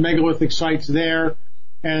 there's some megalithic sites there.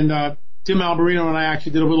 And Tim Alberino and I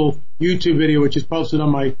actually did a little YouTube video, which is posted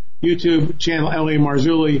on my YouTube channel, L.A.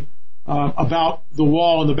 Marzulli, about the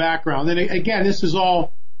wall in the background. And again, this is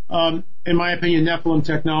all, in my opinion, Nephilim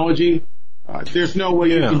technology. There's no way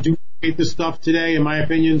you can duplicate this stuff today, in my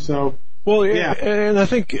opinion. So, well, yeah. And I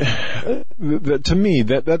think that to me,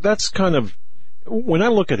 that's kind of, when I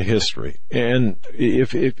look at history, and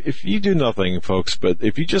if you do nothing, folks, but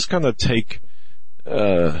if you just kind of take,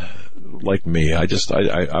 like me, I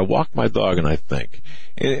walk my dog and I think.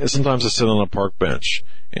 And sometimes I sit on a park bench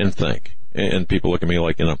and think. And people look at me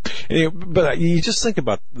like, but you just think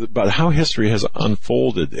about how history has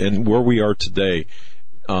unfolded and where we are today.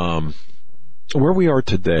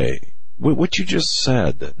 What you just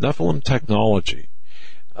said, Nephilim technology.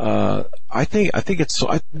 I think it's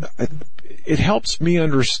it helps me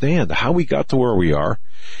understand how we got to where we are.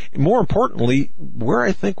 More importantly, where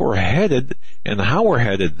I think we're headed and how we're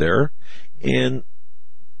headed there. And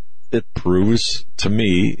it proves to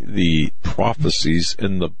me the prophecies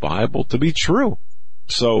in the Bible to be true.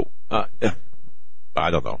 So, I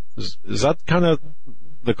don't know. Is that kind of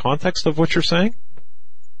the context of what you're saying?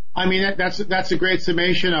 I mean, that's a great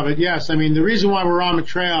summation of it. Yes. I mean, the reason why we're on the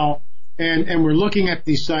trail and we're looking at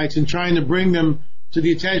these sites and trying to bring them to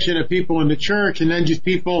the attention of people in the church, and then just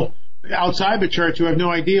people outside the church who have no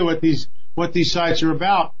idea what these sites are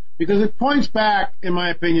about, because it points back, in my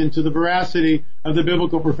opinion, to the veracity of the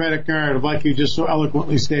biblical prophetic narrative, like you just so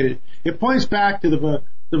eloquently stated. It points back to the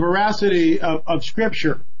veracity of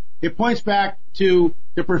Scripture. It points back to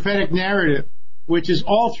the prophetic narrative, which is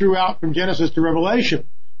all throughout from Genesis to Revelation.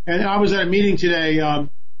 And I was at a meeting today down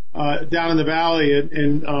in the valley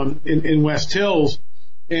in West Hills,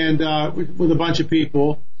 and with a bunch of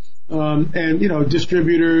people, and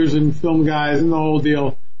distributors and film guys and the whole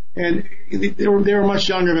deal. And they were much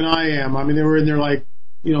younger than I am. I mean, they were in their late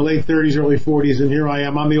 30s, early 40s, and here I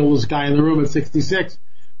am. I'm the oldest guy in the room at 66.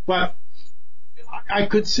 But I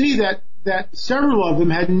could see that several of them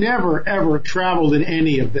had never ever traveled in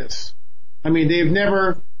any of this. I mean, they've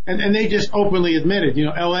never, and they just openly admitted,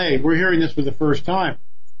 L.A., we're hearing this for the first time.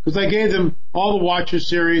 Because I gave them all the Watcher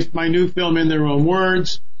series, my new film In Their Own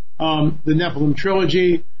Words, the Nephilim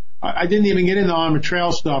trilogy. I didn't even get into on the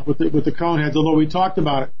trail stuff with the Coneheads, although we talked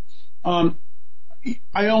about it.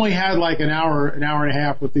 I only had like an hour and a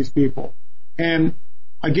half with these people, and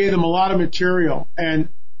I gave them a lot of material, and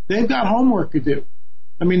they've got homework to do.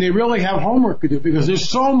 I mean, they really have homework to do, because there's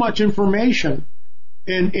so much information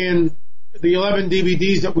in the 11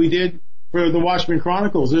 DVDs that we did for the Watchmen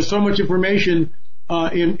Chronicles. There's so much information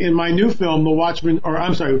in my new film, the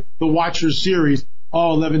Watcher series,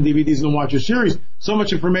 all 11 DVDs in the Watcher series. So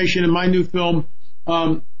much information in my new film,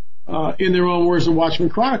 In Their Own Words, the Watchmen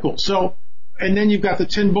Chronicles. So, and then you've got the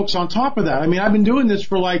 10 books on top of that. I mean, I've been doing this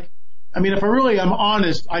for if I really am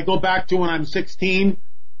honest, I go back to when I'm 16,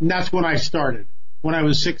 and that's when I started. When I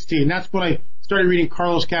was 16, that's when I started reading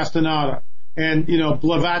Carlos Castaneda and,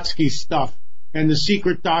 Blavatsky's stuff and the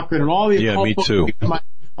Secret Doctrine and all the occult books. Me too.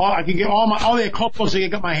 I can get all the occult books I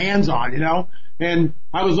can get my hands on, and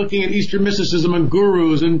I was looking at Eastern mysticism and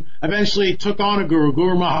gurus, and eventually took on a Guru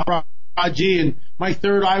Maharaji, and my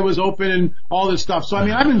third eye was open and all this stuff. So I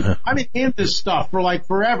mean, I've been in this stuff for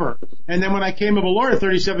forever. And then when I came of a lawyer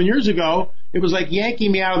 37 years ago, it was like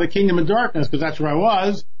yanking me out of the kingdom of darkness, because that's where I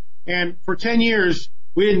was. And for 10 years,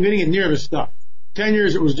 we didn't get near this stuff. 10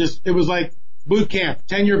 years, it was like boot camp,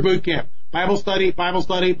 10-year boot camp. Bible study,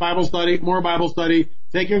 more Bible study.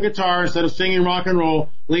 Take your guitar, instead of singing rock and roll,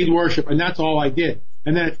 lead worship. And that's all I did.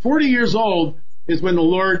 And then at 40 years old is when the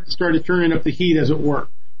Lord started turning up the heat, as it were.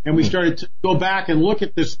 And we started to go back and look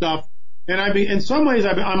at this stuff. And in some ways,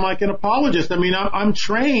 I'm like an apologist. I mean, I'm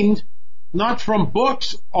trained not from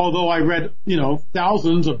books, although I read,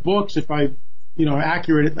 thousands of books, if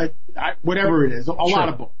accurate, whatever it is, a lot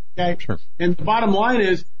of books. Okay. Sure. And the bottom line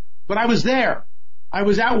is, but I was there. I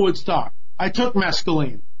was at Woodstock. I took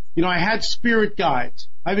mescaline. I had spirit guides.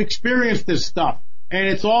 I've experienced this stuff, and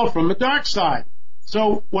it's all from the dark side.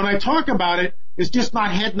 So when I talk about it, it's just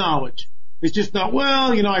not head knowledge. It's just not,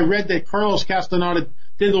 I read that Carlos Castaneda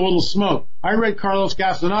did a little smoke. I read Carlos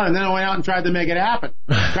Castaneda, and then I went out and tried to make it happen.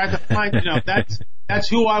 Tried to find, that's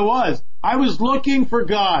who I was. I was looking for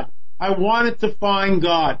God. I wanted to find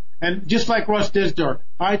God. And just like Russ Dizdar,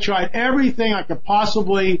 I tried everything I could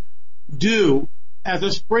possibly do as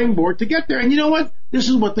a springboard to get there. And you know what? This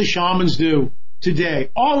is what the shamans do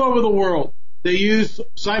today all over the world. They use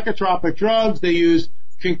psychotropic drugs. They use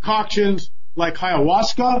concoctions like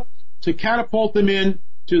ayahuasca to catapult them in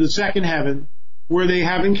to the second heaven, where they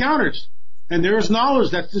have encounters. And there is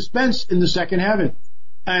knowledge that's dispensed in the second heaven.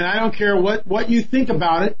 And I don't care what you think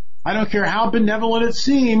about it. I don't care how benevolent it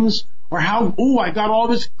seems. or how, I got all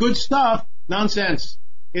this good stuff. Nonsense.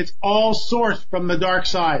 It's all sourced from the dark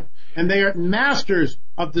side. And they are masters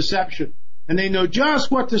of deception. And they know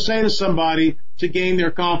just what to say to somebody to gain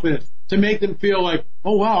their confidence, to make them feel like,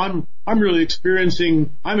 oh wow, I'm really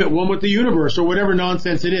experiencing, I'm at one with the universe, or whatever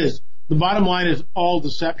nonsense it is. The bottom line is all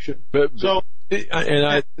deception.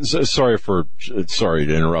 Sorry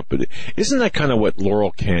to interrupt, but isn't that kind of what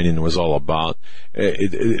Laurel Canyon was all about?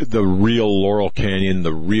 The real Laurel Canyon,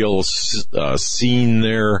 the real scene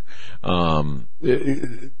there,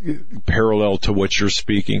 parallel to what you're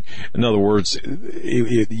speaking. In other words,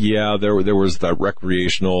 there was that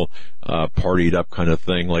recreational, partied up kind of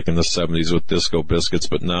thing, like in the 70s with Disco Biscuits,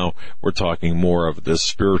 but now we're talking more of this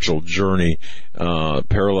spiritual journey,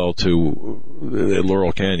 parallel to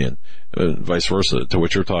Laurel Canyon. Vice versa to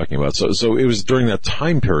what you're talking about. So it was during that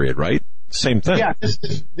time period, right? Same thing. Yeah, this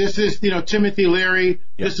is Timothy Leary.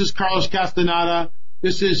 Yeah. This is Carlos Castaneda.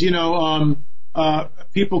 This is,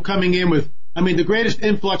 people coming in with, the greatest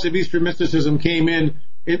influx of Eastern mysticism came in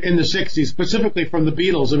the 60s, specifically from the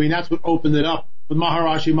Beatles. That's what opened it up with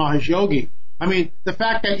Maharishi Mahesh Yogi. The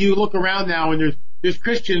fact that you look around now and there's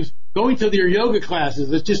Christians going to their yoga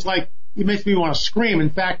classes, it's just like, it makes me want to scream. In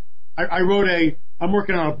fact, I'm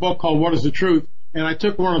working on a book called What is the Truth, and I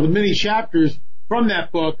took one of the mini chapters from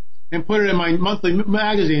that book and put it in my monthly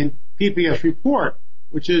magazine, PPS Report,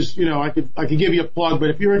 which is, I could give you a plug,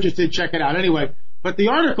 but if you're interested, check it out anyway. But the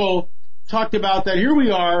article talked about that here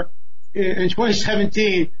we are in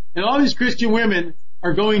 2017, and all these Christian women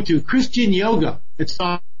are going to Christian yoga. It's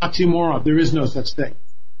an oxymoron. There is no such thing.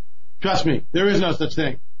 Trust me, there is no such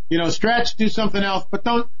thing. Stretch, do something else, but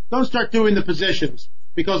don't start doing the positions.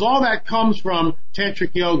 Because all that comes from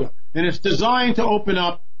tantric yoga, and it's designed to open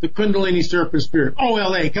up the Kundalini serpent spirit.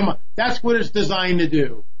 OLA, come on. That's what it's designed to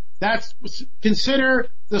do. Consider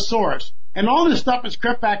the source. And all this stuff has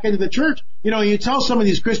crept back into the church. You tell some of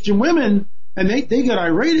these Christian women, and they get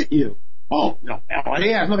irate at you. Oh, no,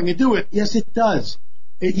 LA has nothing to do with it. Yes, it does.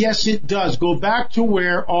 Yes, it does. Go back to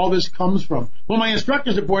where all this comes from. Well, my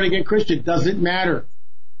instructor's a born-again Christian. Doesn't matter.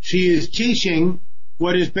 She is teaching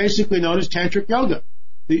what is basically known as tantric yoga.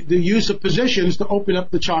 The use of positions to open up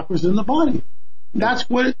the chakras in the body. That's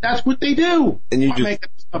what they do. And you just making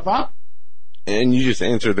stuff up. And you just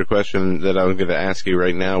answered the question that I was going to ask you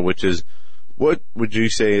right now, which is, what would you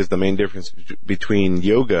say is the main difference between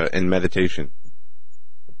yoga and meditation?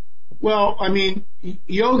 Well,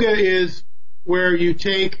 yoga is where you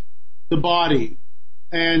take the body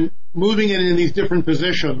and moving it in these different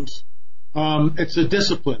positions. It's a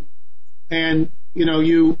discipline, and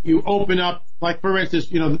you open up. Like, for instance,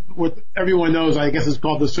 what everyone knows, I guess it's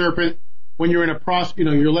called the serpent. When you're in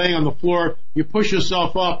you're laying on the floor, you push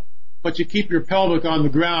yourself up, but you keep your pelvic on the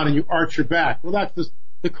ground and you arch your back. Well, that's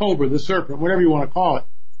the cobra, the serpent, whatever you want to call it.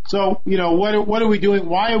 So, what are we doing?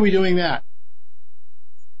 Why are we doing that?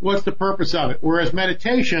 What's the purpose of it? Whereas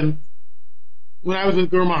meditation, when I was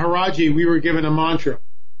with Guru Maharaji, we were given a mantra,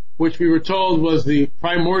 which we were told was the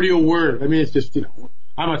primordial word. It's just,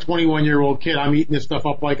 I'm a 21-year-old kid. I'm eating this stuff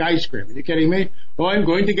up like ice cream. Are you kidding me? Oh, I'm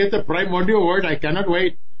going to get the primordial word. I cannot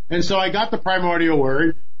wait. And so I got the primordial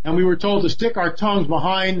word, and we were told to stick our tongues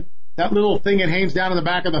behind that little thing that hangs down in the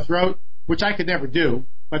back of the throat, which I could never do.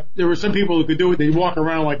 But there were some people who could do it. They'd walk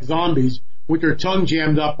around like zombies with their tongue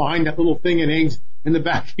jammed up behind that little thing that hangs in the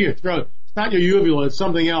back of your throat. It's not your uvula. It's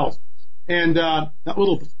something else. And that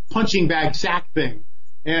little punching bag sack thing.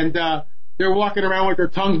 And they're walking around with their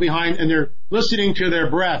tongues behind, and they're listening to their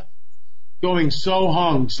breath, going so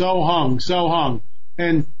hung, so hung, so hung.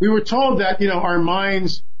 And we were told that, our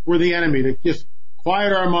minds were the enemy, to just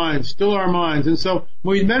quiet our minds, still our minds. And so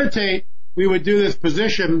when we'd meditate, we would do this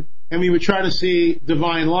position, and we would try to see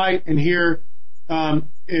divine light and hear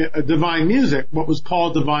divine music, what was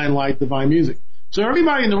called divine light, divine music. So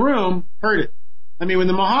everybody in the room heard it. When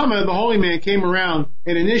the Muhammad, the holy man, came around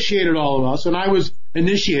and initiated all of us, and I was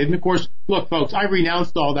initiated, and of course, look, folks, I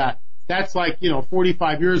renounced all that. That's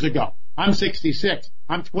 45 years ago. I'm 66.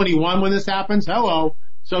 I'm 21 when this happens. Hello.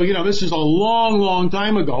 So, this is a long, long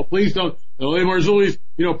time ago. Please don't, L.A. Marzulli's,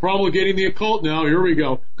 promulgating the occult now. Here we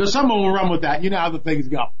go. Because someone will run with that. You know how the things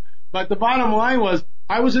go. But the bottom line was,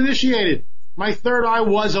 I was initiated. My third eye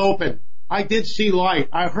was open. I did see light.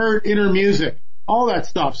 I heard inner music. All that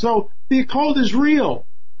stuff. So, the occult is real.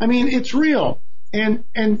 It's real. And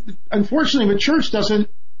unfortunately, the church doesn't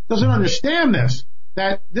understand this.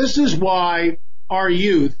 That this is why our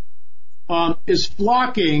youth is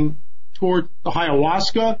flocking toward the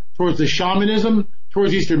ayahuasca, towards the shamanism,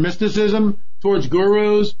 towards Eastern mysticism, towards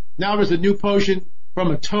gurus. Now there's a new potion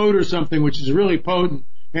from a toad or something, which is really potent,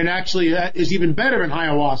 and actually is even better than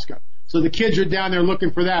ayahuasca. So the kids are down there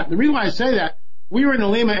looking for that. The reason why I say that, we were in the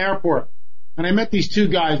Lima airport, and I met these two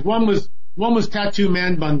guys. One was tattoo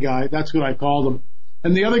man bun guy. That's what I called him.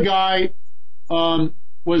 And the other guy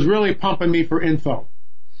was really pumping me for info.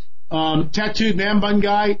 Tattooed man bun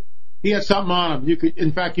guy, he had something on him. You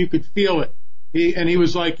could feel it. He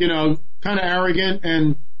was like, kind of arrogant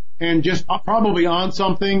and just probably on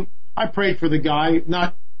something. I prayed for the guy,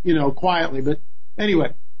 not, quietly, but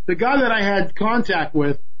anyway, the guy that I had contact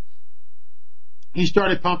with, he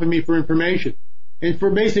started pumping me for information. And for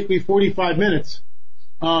basically 45 minutes,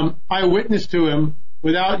 I witnessed to him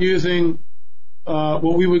without using,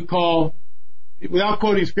 what we would call, without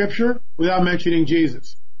quoting scripture, without mentioning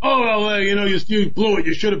Jesus. Oh, well, you blew it.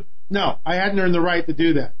 You should have. No, I hadn't earned the right to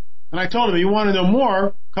do that. And I told him, you want to know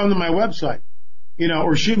more, come to my website,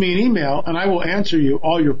 or shoot me an email, and I will answer you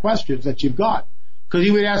all your questions that you've got. Because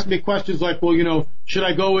he would ask me questions like, well, should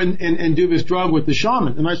I go and do this drug with the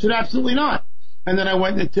shaman? And I said, absolutely not. And then I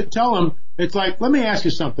went to tell him, it's like, let me ask you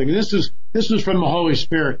something. And this was from the Holy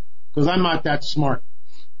Spirit, because I'm not that smart.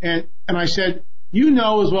 And I said, you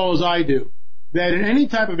know as well as I do that in any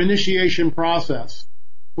type of initiation process,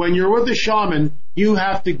 when you're with a shaman, you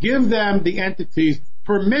have to give them, the entities,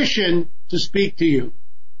 permission to speak to you.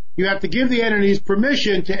 You have to give the entities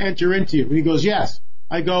permission to enter into you. And he goes, yes.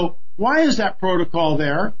 I go, why is that protocol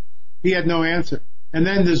there? He had no answer. And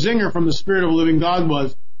then the zinger from the Spirit of the Living God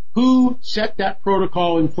was, who set that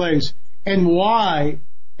protocol in place, and why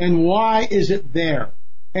is it there?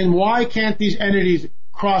 And why can't these entities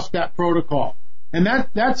cross that protocol? And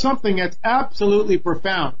that's something that's absolutely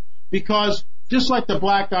profound, because just like the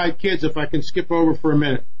black-eyed kids, if I can skip over for a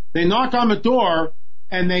minute, they knock on the door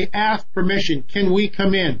and they ask permission. Can we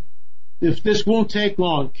come in? If this won't take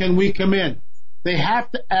long, can we come in? They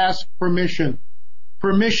have to ask permission.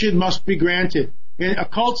 Permission must be granted. In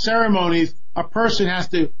occult ceremonies, a person has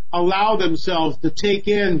to allow themselves to take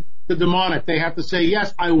in the demonic. They have to say,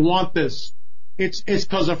 yes, I want this. It's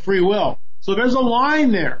because of free will. So there's a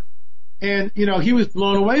line there. And, he was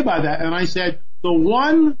blown away by that. And I said, the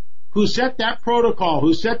one who set that protocol,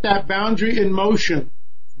 who set that boundary in motion,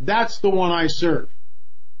 that's the one I serve.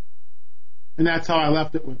 And that's how I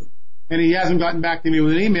left it with him. And he hasn't gotten back to me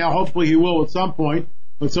with an email. Hopefully he will at some point,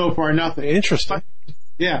 but so far nothing. Interesting.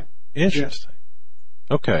 Yeah. Interesting.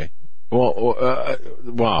 Yeah. Okay. Well,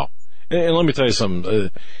 wow. And let me tell you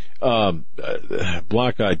something.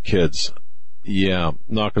 Black-eyed kids. Yeah.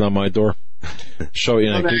 Knocking on my door. Show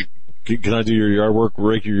you. Can I do your yard work?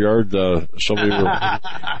 Rake your yard? Shovel your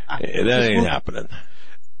that ain't happening.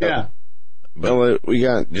 Yeah. Well, we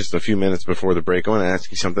got just a few minutes before the break. I want to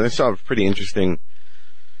ask you something. I saw a pretty interesting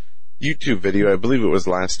YouTube video. I believe it was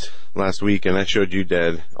last week, and I showed you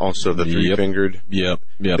dead. Also, the three-fingered. Yep.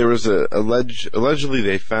 There was allegedly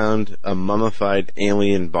they found a mummified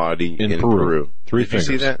alien body in Peru. Three Did fingers.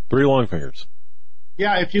 You see that? 3 long fingers.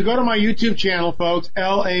 Yeah, if you go to my YouTube channel, folks,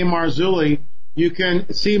 L.A. Marzulli, you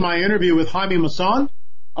can see my interview with Jaime Masson,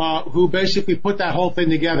 who basically put that whole thing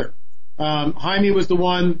together. Jaime was the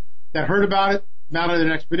one that heard about it, mounted an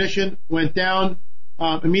expedition, went down.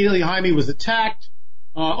 Immediately Jaime was attacked.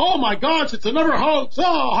 Oh my gosh, it's another hoax.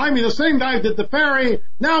 Oh, Jaime, the same guy did the ferry.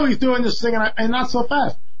 Now he's doing this thing, and not so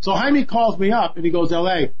fast. So Jaime calls me up and he goes,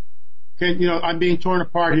 L.A., I'm being torn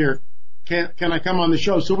apart here. Can I come on the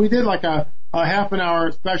show? So we did like a half an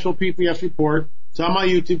hour special PPS report. It's on my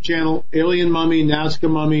YouTube channel, Alien Mummy, Nazca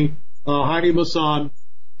Mummy, Jaime Masson.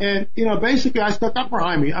 And, basically I stuck up for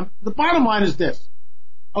Jaime. The bottom line is this.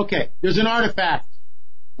 Okay, there's an artifact.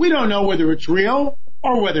 We don't know whether it's real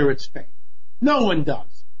or whether it's fake. No one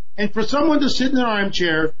does. And for someone to sit in an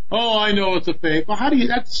armchair, oh, I know it's a fake. Well,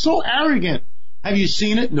 that's so arrogant. Have you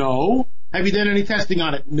seen it? No. Have you done any testing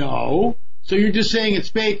on it? No. So you're just saying it's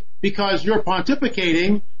fake because you're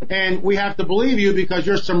pontificating and we have to believe you because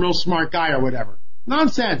you're some real smart guy or whatever.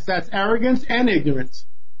 Nonsense. That's arrogance and ignorance.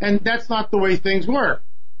 And that's not the way things work.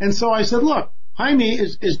 And so I said, look, Jaime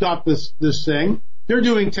is got this thing. They're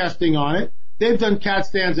doing testing on it. They've done CAT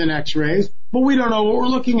scans and x-rays, but we don't know what we're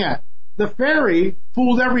looking at. The fairy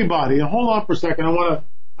fooled everybody. And hold on for a second.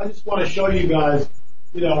 I just want to show you guys,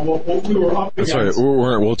 what we were up against. That's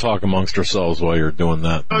right. We'll talk amongst ourselves while you're doing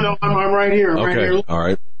that. No, I'm right here. Okay. Right here. All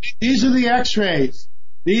right. These are the x-rays.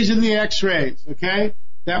 Okay,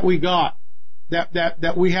 that we got,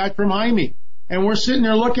 that we had from Jaime. And we're sitting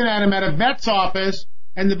there looking at him at a vet's office,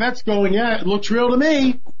 and the vet's going, yeah, it looks real to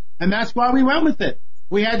me. And that's why we went with it.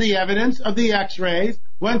 We had the evidence of the x-rays,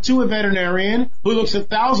 went to a veterinarian who looks at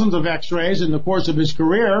thousands of x-rays in the course of his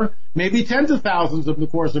career, maybe tens of thousands in the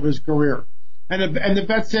course of his career. And the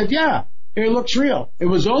vet said, yeah, it looks real. It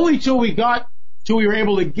was only till we were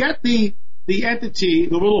able to get the the entity,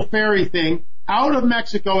 the little fairy thing, out of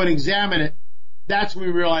Mexico and examine it, that's when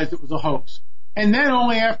we realized it was a hoax. And then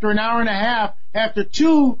only after an hour and a half, after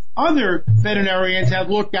 2 other veterinarians had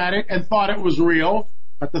looked at it and thought it was real,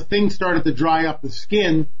 but the thing started to dry up, the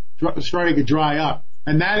skin started to dry up.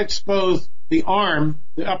 And that exposed the arm,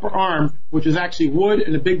 the upper arm, which is actually wood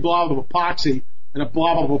and a big blob of epoxy, and a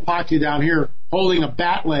blob of epoxy down here holding a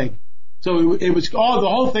bat leg. So it was all, the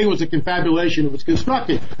whole thing was a confabulation. It was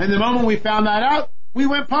constructed. And the moment we found that out, we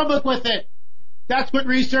went public with it. That's what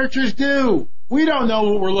researchers do. We don't know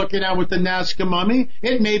what we're looking at with the Nazca mummy.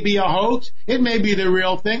 It may be a hoax. It may be the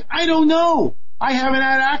real thing. I don't know. I haven't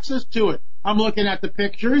had access to it. I'm looking at the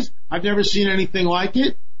pictures. I've never seen anything like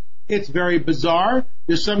it. It's very bizarre.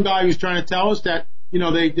 There's some guy who's trying to tell us that, you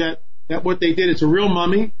know, that what they did, it's a real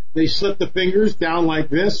mummy. They slipped the fingers down like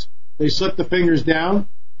this. They slipped the fingers down,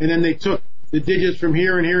 and then they took the digits from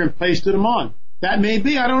here and here and pasted them on. That may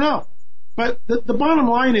be, I don't know. But the bottom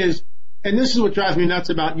line is, and this is what drives me nuts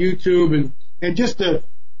about YouTube and just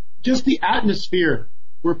the atmosphere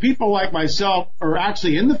where people like myself are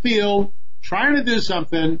actually in the field trying to do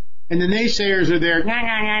something, and the naysayers are there.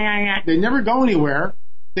 They never go anywhere.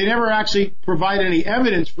 They never actually provide any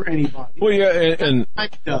evidence for anybody. Well, yeah, and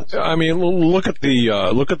I mean, look at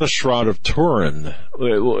the Shroud of Turin,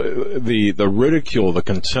 the ridicule, the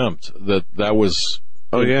contempt that was.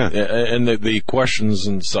 Oh yeah, and the questions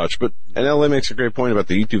and such. But and LA makes a great point about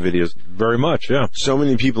the YouTube videos. Very much, yeah. So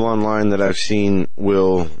many people online that I've seen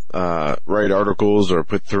will write articles or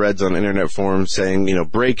put threads on internet forums saying, you know,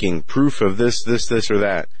 breaking proof of this or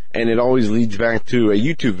that. And it always leads back to a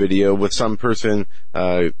YouTube video with some person,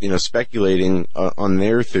 speculating on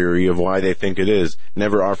their theory of why they think it is,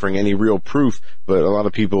 never offering any real proof. But a lot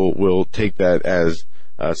of people will take that as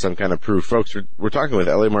some kind of proof. Folks, we're talking with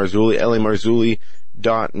L.A. Marzulli.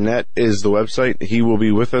 LAMarzulli.net is the website. He will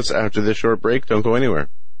be with us after this short break. Don't go anywhere.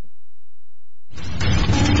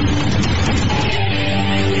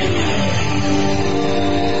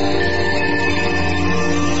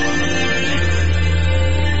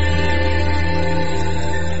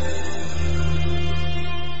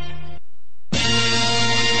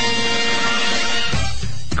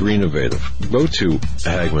 Greennovative. Go to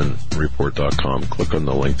HagmannReport.com. Click on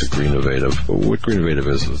the link to Greennovative. What Greennovative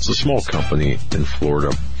is, it's a small company in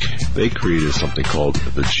Florida. They created something called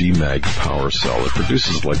the GMAG Power Cell. It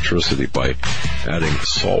produces electricity by adding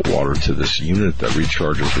salt water to this unit that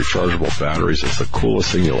recharges rechargeable batteries. It's the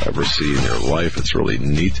coolest thing you'll ever see in your life. It's really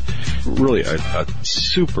neat. Really a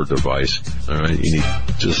super device. All right, you need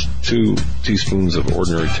just 2 teaspoons of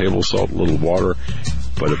ordinary table salt, a little water.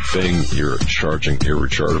 But bang, you're charging your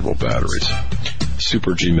rechargeable batteries.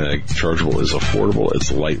 Super GMAG chargeable is affordable.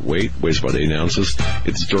 It's lightweight, weighs about 8 ounces.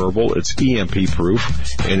 It's durable. It's EMP proof,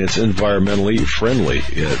 and it's environmentally friendly.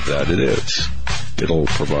 That it is. It'll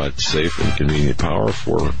provide safe and convenient power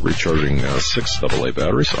for recharging 6 AA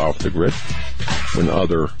batteries off the grid when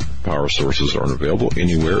other power sources aren't available,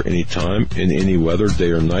 anywhere, anytime, in any weather,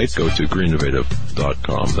 day or night. Go to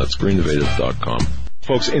greennovative.com. That's greennovative.com.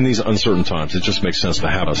 Folks, in these uncertain times, it just makes sense to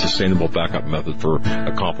have a sustainable backup method for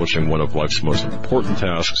accomplishing one of life's most important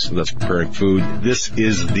tasks, and that's preparing food. This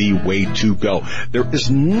is the way to go. There is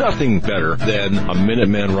nothing better than a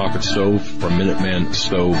Minuteman rocket stove from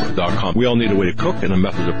MinutemanStove.com. We all need a way to cook and a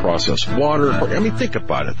method to process water. I mean, think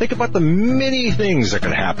about it. Think about the many things that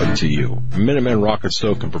could happen to you. Minuteman rocket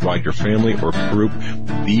stove can provide your family or group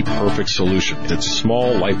the perfect solution. It's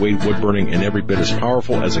small, lightweight, wood-burning, and every bit as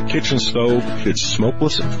powerful as a kitchen stove. It's smokeless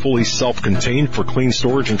and fully self-contained for clean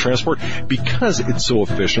storage and transport. Because it's so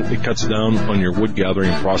efficient, it cuts down on your wood gathering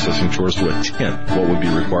and processing chores to a tenth what would be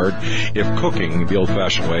required if cooking the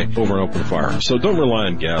old-fashioned way over an open fire. So don't rely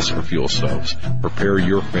on gas or fuel stoves. Prepare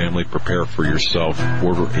your family, prepare for yourself.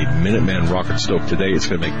 Order a Minuteman rocket stove today. It's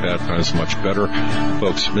going to make bad times much better.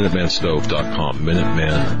 Folks, MinutemanStove.com.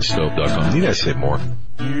 MinutemanStove.com. Need I say more?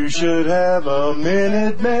 You should have a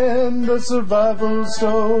Minuteman, the survival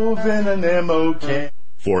stove in an ammo can.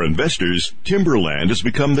 For investors, timberland has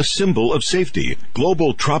become the symbol of safety.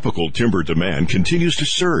 Global tropical timber demand continues to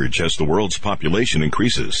surge as the world's population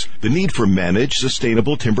increases. The need for managed,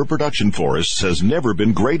 sustainable timber production forests has never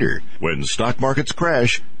been greater. When stock markets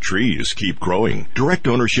crash, trees keep growing. Direct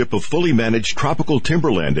ownership of fully managed tropical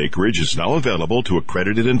timberland acreage is now available to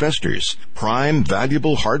accredited investors. Prime,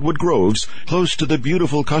 valuable hardwood groves close to the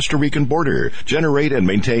beautiful Costa Rican border generate and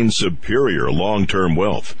maintain superior long-term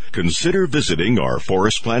wealth. Consider visiting our forest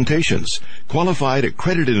forest plantations. Qualified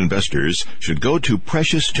accredited investors should go to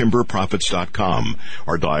PreciousTimberProfits.com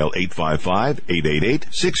or dial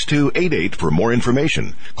 855-888-6288 for more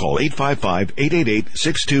information. Call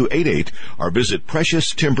 855-888-6288 or visit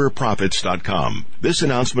PreciousTimberProfits.com. This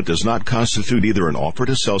announcement does not constitute either an offer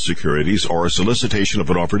to sell securities or a solicitation of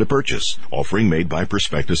an offer to purchase. Offering made by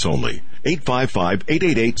prospectus only.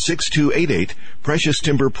 855-888-6288,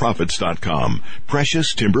 PreciousTimberProfits.com.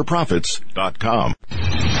 PreciousTimberProfits.com.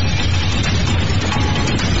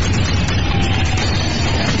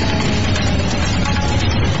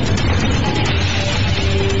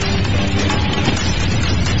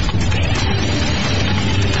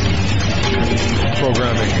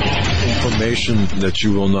 Programming information that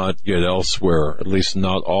you will not get elsewhere, at least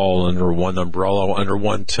not all under one umbrella, under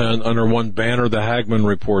one tent, under one banner, the Hagmann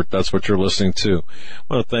Report. That's what you're listening to.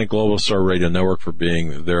 I want to thank Global Star Radio Network for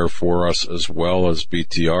being there for us, as well as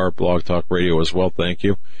BTR, Blog Talk Radio as well. Thank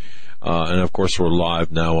you. And of course, we're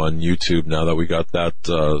live now on YouTube now that we got that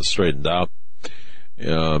straightened out.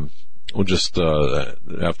 We'll just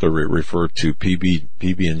have to refer to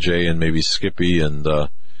PB&J and maybe Skippy and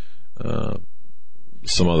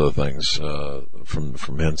some other things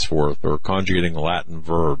from henceforth, or conjugating Latin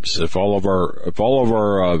verbs. If all of our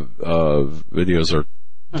videos are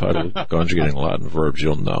titled Conjugating Latin Verbs,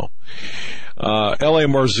 you'll know. L.A.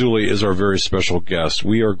 Marzulli is our very special guest.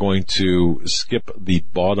 We are going to skip the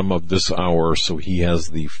bottom of this hour, so he has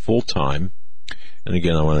the full time. And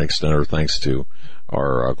again, I want to extend our thanks to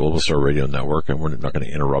our Global Star Radio Network, and we're not going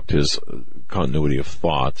to interrupt his continuity of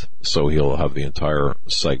thought, so he'll have the entire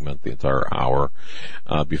segment, the entire hour.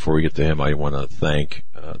 Before we get to him, I want to thank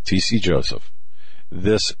T.C. Joseph.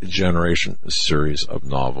 This Generation series of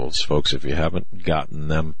novels, folks, if you haven't gotten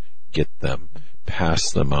them, get them.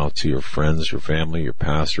 Pass them out to your friends, your family, your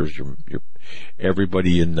pastors, your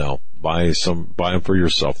everybody you know. Buy them for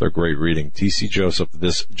yourself. They're great reading. T.C. Joseph,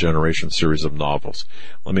 This Generation series of novels.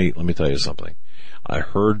 Let me tell you something. I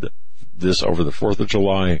heard this over the 4th of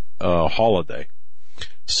July holiday.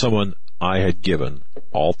 Someone I had given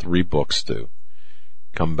all 3 books to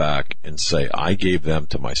come back and say, I gave them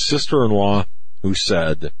to my sister-in-law, who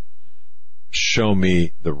said, show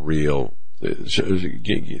me the real,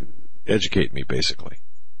 educate me, basically.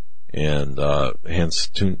 And hence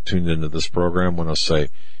tuned into this program when I say,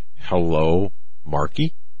 hello,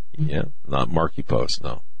 Marky? Yeah, not Marky Post,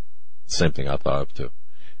 no. Same thing I thought of, too.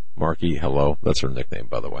 Marky, hello. That's her nickname,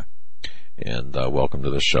 by the way. And welcome to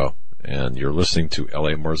the show. And you're listening to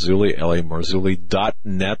L.A. Marzulli,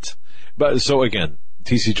 lamarzulli.net. But so again,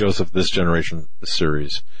 T.C. Joseph, This Generation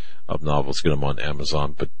series of novels. Get them on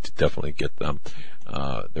Amazon, but definitely get them.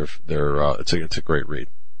 It's a great read.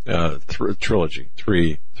 Trilogy,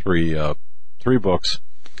 three books,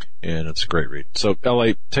 and it's a great read. So,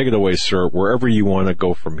 L.A., take it away, sir. Wherever you want to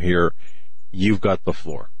go from here, you've got the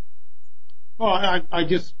floor. Well, I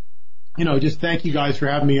just thank you guys for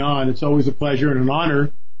having me on. It's always a pleasure and an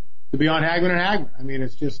honor to be on Hagmann and Hagmann. I mean,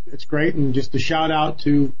 it's great. And just a shout out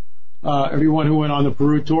to everyone who went on the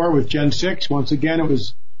Peru tour with Gen 6. Once again, it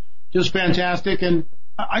was just fantastic. And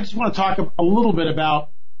I just want to talk a little bit about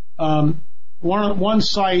one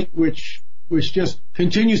site which just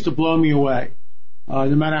continues to blow me away, no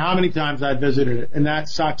matter how many times I visited it, and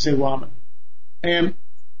that's Sacsayhuaman. And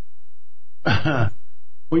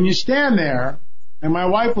when you stand there, and my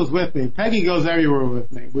wife was with me, Peggy goes everywhere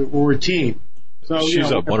with me. We're a team. So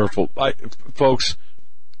she's a wonderful, folks.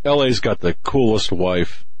 LA's got the coolest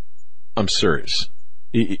wife. I'm serious.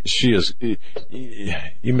 She is. You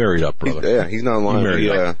married up, brother. He's not lying.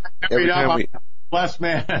 Married up. Blessed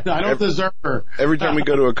man. I don't deserve her. Every time we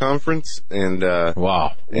go to a conference, and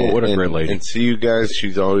wow, what a great lady! And see you guys,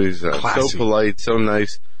 she's always so polite, so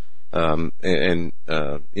nice.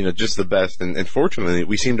 Just the best. And fortunately,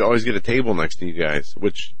 we seem to always get a table next to you guys,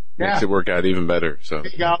 which makes it work out even better. So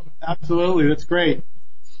yeah, absolutely. That's great.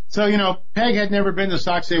 So, Peg had never been to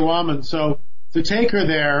Sacsayhuaman, so to take her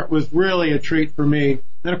there was really a treat for me.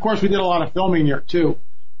 And of course, we did a lot of filming there too.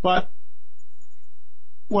 But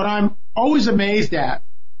what I'm always amazed at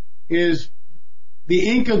is the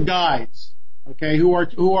Inca guides, okay,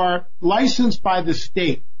 who are licensed by the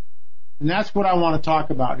state. And that's what I want to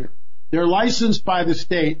talk about here. They're licensed by the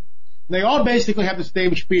state. They all basically have the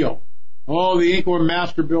same spiel. Oh, the Inca were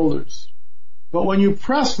master builders. But when you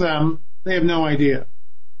press them, they have no idea.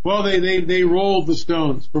 Well, they rolled the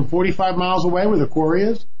stones from 45 miles away where the quarry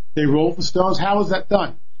is. They rolled the stones. How was that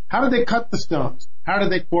done? How did they cut the stones? How did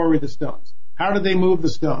they quarry the stones? How did they move the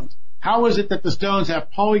stones? How is it that the stones have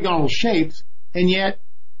polygonal shapes and yet,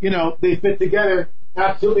 they fit together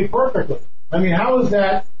absolutely perfectly? I mean, how is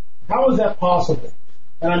that possible?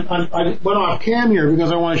 And I went off cam here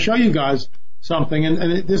because I want to show you guys something.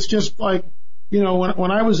 And it's just like, you know,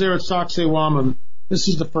 when I was there at Sacsayhuaman, this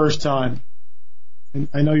is the first time. And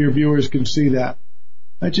I know your viewers can see that.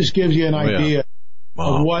 That just gives you an idea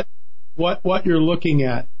of what you're looking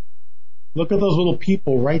at. Look at those little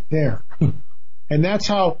people right there. And that's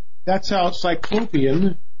how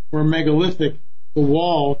cyclopean or megalithic the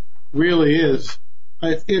wall really is.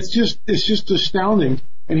 It's just astounding.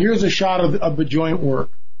 And here's a shot of the joint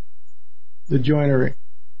work, the joinery.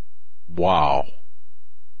 Wow.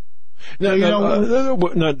 Now,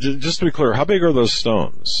 just to be clear, how big are those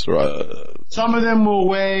stones? Some of them will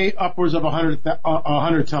weigh upwards of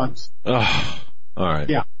 100 tons. All right.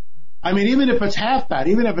 Yeah. I mean, even if it's half that,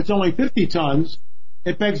 even if it's only 50 tons,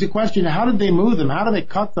 it begs the question, how did they move them? How do they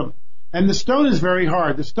cut them? And the stone is very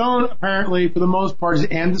hard. The stone, apparently, for the most part, is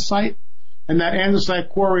andesite. And that andesite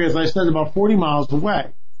quarry, as I said, is about 40 miles away,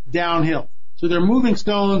 downhill. So they're moving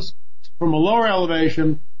stones from a lower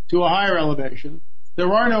elevation to a higher elevation.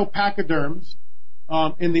 There are no pachyderms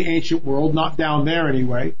in the ancient world, not down there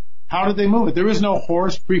anyway. How did they move it? There is no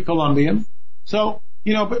horse pre-Columbian. So,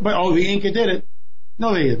 you know, but the Inca did it.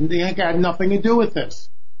 No, they didn't. The Inca had nothing to do with this.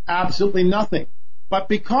 Absolutely nothing. But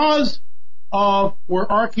because of where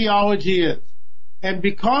archaeology is, and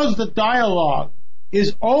because the dialogue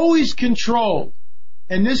is always controlled,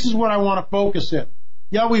 and this is what I want to focus in.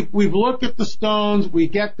 Yeah, we've looked at the stones, we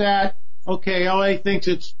get that. Okay, LA thinks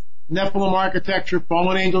it's Nephilim architecture,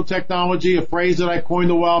 fallen angel technology, a phrase that I coined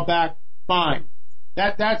a while back. Fine.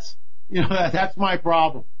 That's my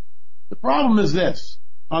problem. The problem is this,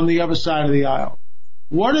 on the other side of the aisle.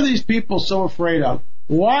 What are these people so afraid of?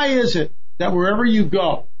 Why is it that wherever you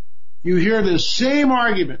go, you hear the same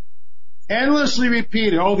argument, endlessly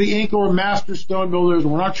repeated? Oh, the Inca were master stone builders.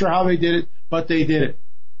 We're not sure how they did it, but they did it.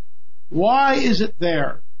 Why is it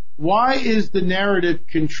there? Why is the narrative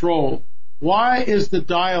controlled? Why is the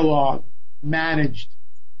dialogue managed?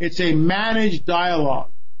 It's a managed dialogue.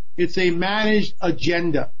 It's a managed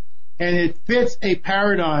agenda. And it fits a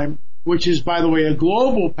paradigm, which is, by the way, a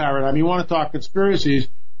global paradigm. You want to talk conspiracies,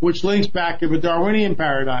 which links back to the Darwinian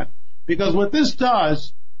paradigm. Because what this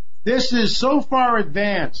does, this is so far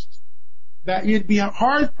advanced that you'd be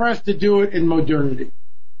hard-pressed to do it in modernity.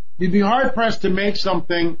 You'd be hard-pressed to make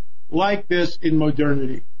something like this in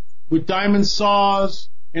modernity. With diamond saws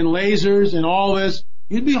and lasers and all this,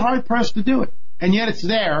 you'd be hard-pressed to do it. And yet it's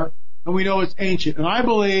there, and we know it's ancient. And I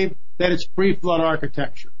believe that it's pre-flood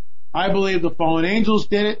architecture. I believe the fallen angels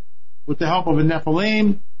did it with the help of a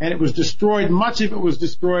Nephilim, and it was destroyed. Much of it was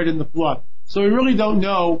destroyed in the flood. So we really don't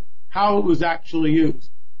know how it was actually used.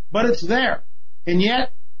 But it's there. And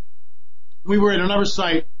yet, we were at another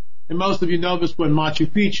site, and most of you know this one, Machu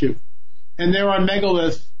Picchu. And there are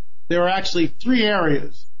megaliths. There are actually 3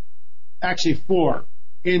 areas, actually 4,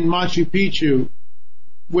 in Machu Picchu,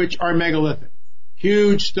 which are megalithic.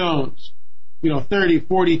 Huge stones, 30,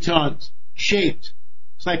 40 tons, shaped,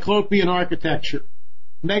 cyclopean architecture,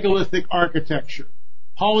 megalithic architecture,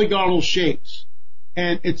 polygonal shapes.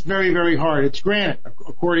 And it's very, very hard. It's granite,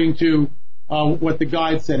 according to what the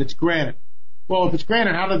guide said. It's granite. Well, if it's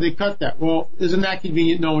granite, how did they cut that? Well, isn't that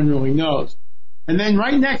convenient? No one really knows. And then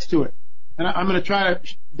right next to it, and I'm going to try to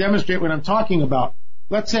demonstrate what I'm talking about.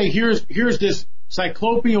 Let's say here's this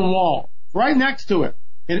cyclopean wall. Right next to it,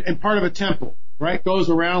 in part of a temple, right? Goes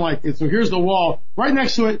around like this. So here's the wall. Right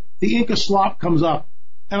next to it, the Inca slop comes up.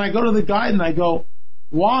 And I go to the guide and I go,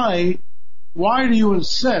 why do you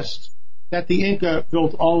insist that the Inca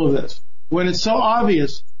built all of this when it's so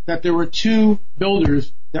obvious that there were 2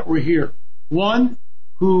 builders that were here? One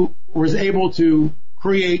who was able to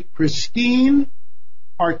create pristine,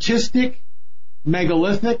 artistic,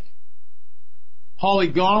 megalithic,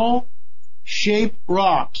 polygonal, shaped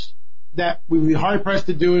rocks that we would be hard-pressed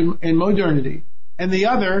to do in modernity. And the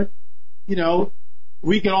other,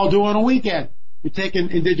 we can all do on a weekend. You're taking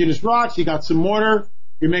indigenous rocks, you got some mortar,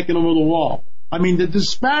 you're making a little wall. I mean, the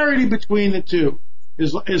disparity between the two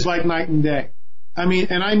is like night and day. I mean,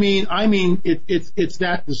 it's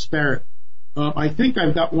that disparate. I think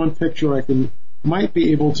I've got one picture might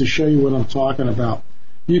be able to show you what I'm talking about.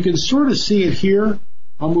 You can sort of see it here.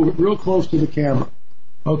 I'll move it real close to the camera.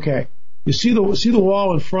 Okay. You see the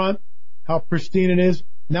wall in front? How pristine it is?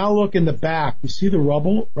 Now look in the back. You see the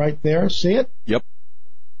rubble right there? See it? Yep.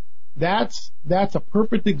 That's a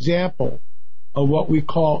perfect example of what we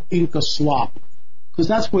call Inca slop. Because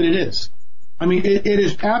that's what it is. I mean, it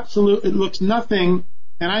is absolute, it looks nothing,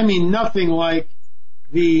 and I mean nothing like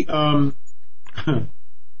the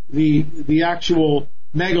actual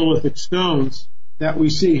megalithic stones that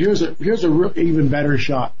we see. Here's a real, even better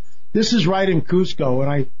shot. This is right in Cusco,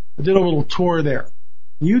 and I did a little tour there.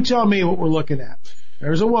 You tell me what we're looking at.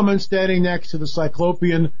 There's a woman standing next to the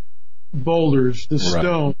Cyclopean boulders, the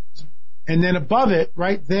stones, and then above it,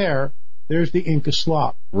 right there, there's the Inca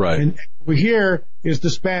slop. Right. And over here is the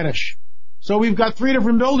Spanish. So we've got 3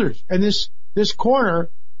 different builders, and this corner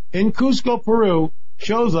in Cusco, Peru,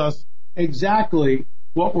 shows us exactly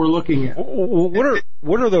what we're looking at.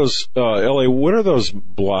 What are those, LA, what are those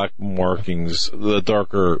black markings, the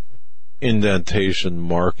darker indentation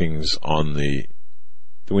markings on the,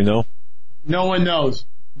 do we know? No one knows.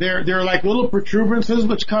 They're like little protuberances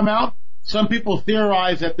which come out. Some people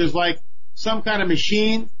theorize that there's like some kind of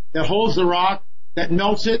machine that holds the rock, that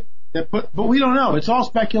melts it, but we don't know. It's all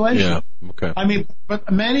speculation. Yeah, okay. I mean,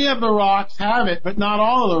 but many of the rocks have it, but not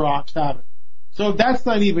all of the rocks have it. So that's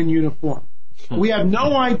not even uniform. We have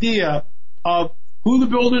no idea of who the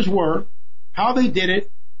builders were, how they did it,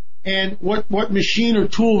 and what machine or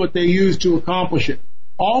tool that they used to accomplish it.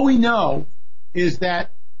 All we know is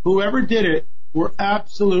that whoever did it were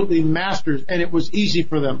absolutely masters, and it was easy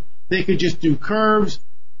for them. They could just do curves.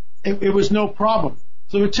 It was no problem.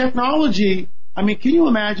 So the technology, I mean, can you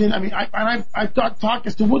imagine? I mean, I've talked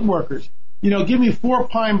to woodworkers. You know, give me 4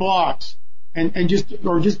 pine blocks and just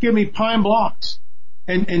give me pine blocks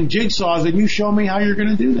and jigsaws, and you show me how you're going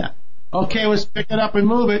to do that. Okay, let's pick it up and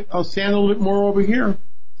move it. I'll stand a little bit more over here.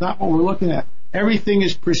 It's not what we're looking at. Everything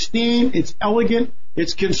is pristine. It's elegant.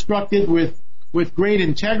 It's constructed with great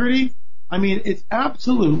integrity. I mean, it's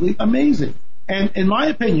absolutely amazing. And in my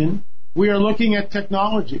opinion, we are looking at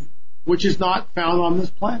technology which is not found on this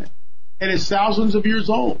planet. And it's thousands of years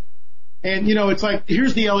old. And, you know, it's like,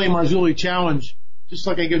 here's the L.A. Marzulli challenge. Just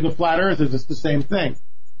like I give the flat earthers, it's the same thing.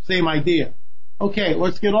 Same idea. Okay,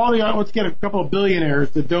 let's get a couple of billionaires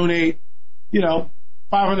to donate, you know,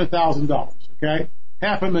 $500,000, okay?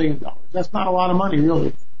 $500,000. That's not a lot of money,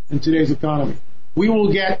 really, in today's economy. We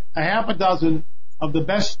will get a half a dozen of the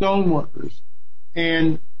best stone workers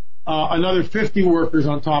and another 50 workers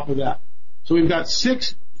on top of that. So we've got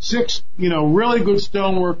six, you know, really good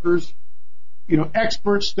stone workers, you know,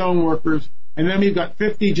 expert stone workers, and then we've got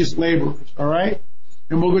 50 just laborers, all right?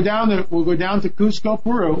 And we'll go down to Cusco,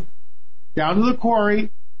 Peru, down to the quarry,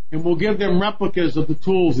 and we'll give them replicas of the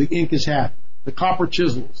tools the Incas had, the copper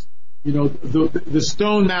chisels, you know, the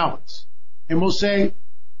stone mallets. And we'll say,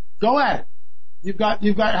 go at it. You've got,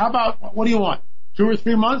 how about, what do you want? 2 or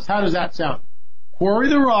 3 months? How does that sound? Quarry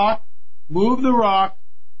the rock, move the rock,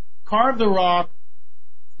 carve the rock,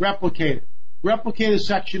 replicate it. Replicate a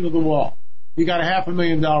section of the wall. You got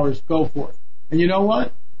 $500,000, go for it. And you know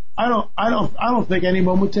what? I don't think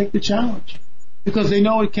anyone would take the challenge because they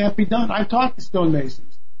know it can't be done. I've talked to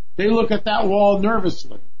stonemasons. They look at that wall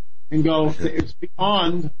nervously and go, it's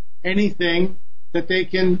beyond anything that they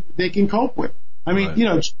can cope with. I mean, you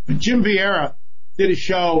know, Jim Vieira did a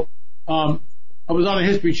show, I was on the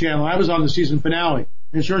History Channel. I was on the season finale,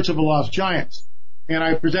 In Search of the Lost Giants. And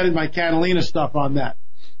I presented my Catalina stuff on that,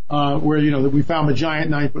 where, you know, that we found a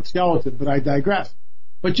giant 9-foot skeleton, but I digress.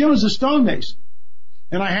 But Jim was a stonemason.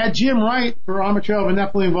 And I had Jim write for On the Trail of a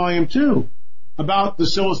Nephilim Volume 2 about the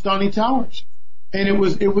Silistani Towers. And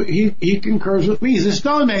he concurs with me. He's a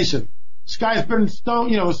stonemason. This guy's been a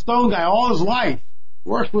stone guy all his life.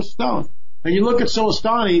 Works with stone. And you look at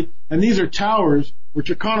Silistani, and these are towers which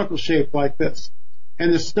are conical shaped like this.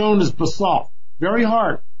 And the stone is basalt. Very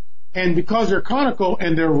hard. And because they're conical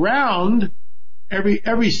and they're round,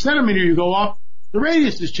 every centimeter you go up, the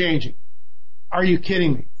radius is changing. Are you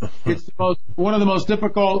kidding me? It's one of the most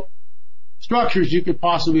difficult structures you could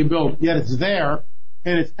possibly build. Yet it's there,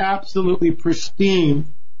 and it's absolutely pristine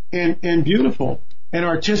and beautiful and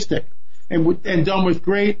artistic and done with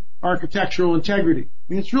great architectural integrity. I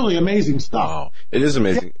mean, it's really amazing stuff. Wow. It is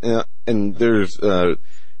amazing. And there's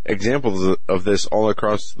examples of this all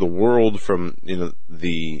across the world, from, you know,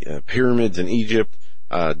 the pyramids in Egypt,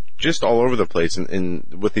 just all over the place and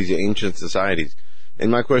with these ancient societies. And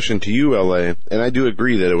my question to you, LA, and I do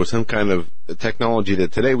agree that it was some kind of technology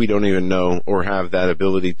that today we don't even know or have that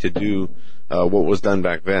ability to do what was done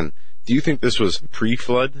back then. Do you think this was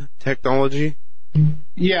pre-flood technology?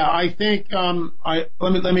 Yeah, I think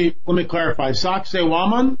let me clarify.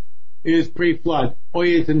 Sacsayhuaman is pre-flood.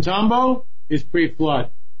 Ollantaytambo is pre-flood.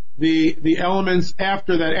 The elements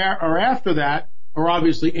after that are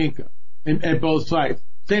obviously Inca at both sites.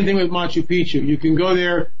 Same thing with Machu Picchu. You can go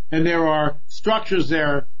there, and there are structures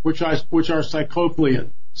there which are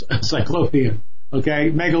cyclopean, okay,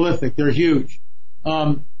 megalithic. They're huge.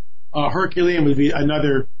 Herculean would be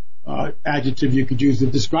another adjective you could use to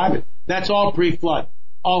describe it. That's all pre-flood.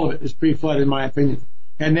 All of it is pre-flood, in my opinion.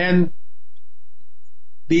 And then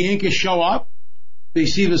the Incas show up. They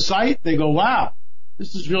see the site. They go, "Wow,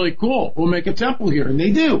 this is really cool. We'll make a temple here. And they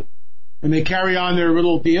do. And they carry on their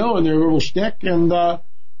little deal and their little shtick. And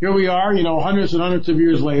here we are, hundreds and hundreds of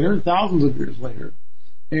years later, thousands of years later.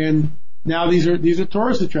 And now these are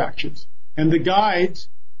tourist attractions. And the guides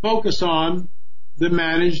focus on the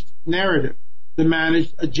managed narrative, the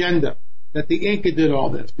managed agenda, that the Inca did all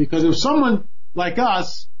this. Because if someone like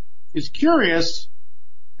us is curious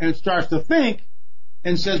and starts to think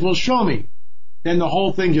and says, well, show me, then the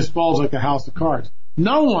whole thing just falls like a house of cards.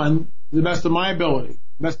 No one, to the best of my ability,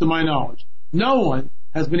 best of my knowledge, no one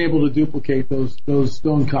has been able to duplicate those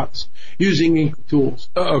stone cuts using Inca tools.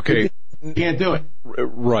 Okay. You can't do it.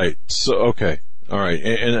 Right. So, okay. All right.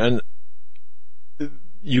 And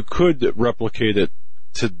you could replicate it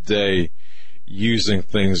today using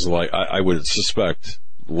things like, I would suspect,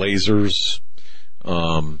 lasers,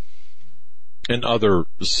 and other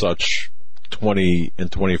such 20 and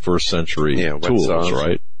 21st century tools,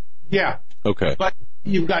 right? Yeah. Okay. But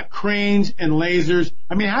you've got cranes and lasers.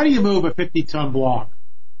 I mean, how do you move a 50-ton block?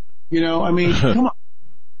 Come on.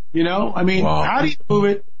 Wow. How do you move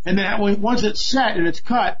it? And then once it's set and it's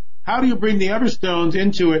cut, how do you bring the other stones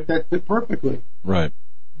into it that fit perfectly? Right.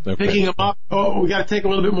 Okay. Picking them up, we got to take a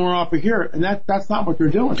little bit more off of here. And that's not what they're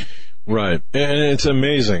doing. Right. And it's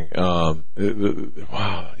amazing. Wow.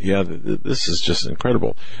 Yeah, this is just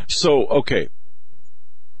incredible. So, okay.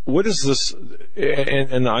 What is this?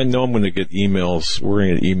 And I know I'm going to get emails. We're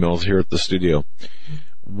going to get emails here at the studio.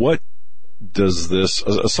 What does this,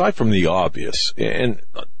 aside from the obvious,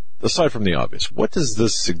 what does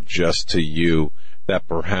this suggest to you that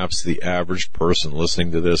perhaps the average person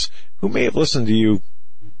listening to this, who may have listened to you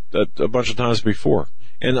a bunch of times before,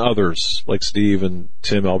 and others like Steve and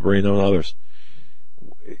Tim Alberino and others,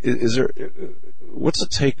 what's the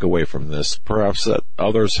takeaway from this, perhaps that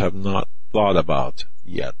others have not thought about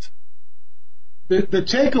yet? The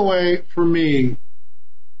takeaway for me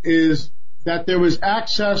is that there was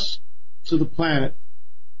access to the planet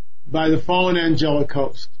by the fallen angelic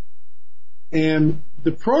host. And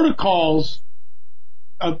the protocols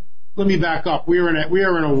of, let me back up. We are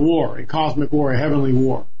in a war, a cosmic war, a heavenly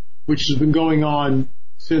war, which has been going on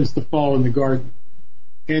since the fall in the garden.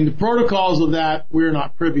 And the protocols of that we're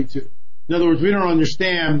not privy to. In other words, we don't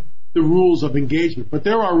understand the rules of engagement, but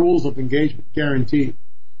there are rules of engagement, guaranteed.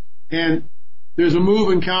 And there's a move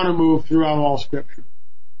and counter move throughout all Scripture.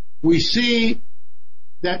 We see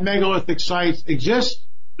that megalithic sites exist,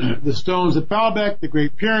 the stones at Baalbek, the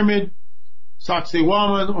Great Pyramid,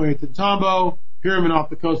 Sacsayhuaman, Ollantaytambo, pyramid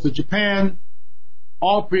off the coast of Japan,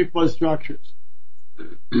 all pre-flood structures.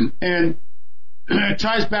 And it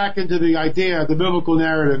ties back into the idea, the biblical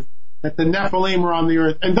narrative, that the Nephilim were on the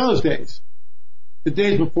earth in those days, the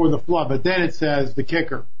days before the flood. But then it says, the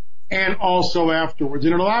kicker, and also afterwards.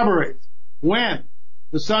 And it elaborates, when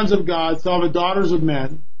the sons of God saw the daughters of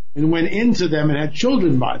men and went into them and had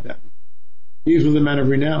children by them. These were the men of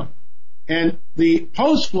renown. And the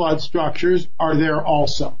post-flood structures are there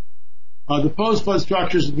also. The post-flood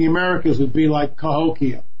structures in the Americas would be like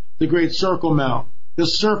Cahokia, the Great Circle Mound, the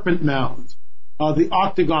Serpent Mound, the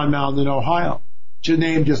Octagon Mound in Ohio, to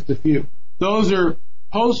name just a few. Those are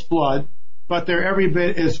post-flood, but they're every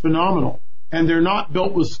bit as phenomenal. And they're not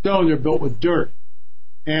built with stone, they're built with dirt.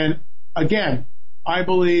 And again, I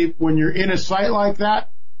believe when you're in a site like that,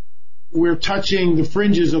 we're touching the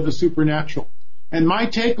fringes of the supernatural. And my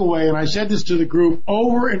takeaway, and I said this to the group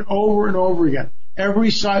over and over and over again,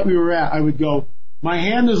 every site we were at, I would go, my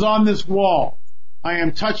hand is on this wall. I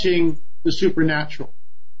am touching the supernatural.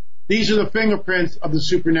 These are the fingerprints of the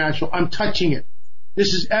supernatural. I'm touching it.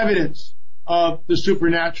 This is evidence of the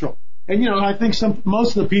supernatural. And I think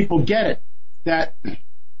most of the people get it,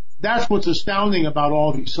 that's what's astounding about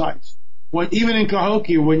all these sites. Even in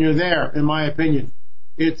Cahokia, when you're there, in my opinion,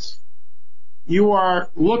 you are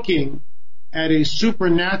looking at a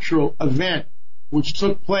supernatural event which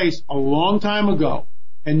took place a long time ago,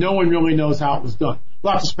 and no one really knows how it was done.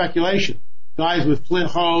 Lots of speculation. Guys with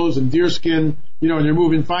flint hoes and deerskin, and they're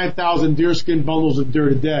moving 5,000 deerskin bundles of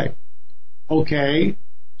dirt a day. Okay,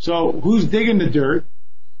 so who's digging the dirt?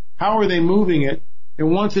 How are they moving it?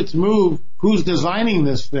 And once it's moved, who's designing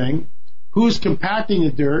this thing? Who's compacting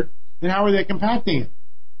the dirt? And how are they compacting it?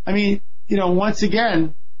 I mean, once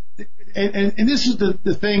again, and this is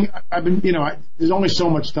the thing I've been, there's only so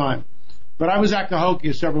much time. But I was at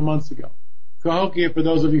Cahokia several months ago. Cahokia, for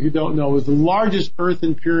those of you who don't know, is the largest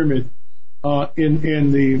earthen pyramid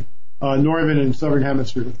in the northern and southern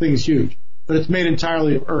hemisphere. The thing is huge, but it's made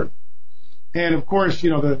entirely of earth. And of course,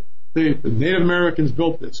 the Native Americans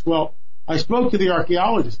built this. Well, I spoke to the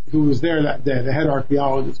archaeologist who was there that day, the head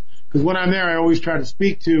archaeologist, because when I'm there, I always try to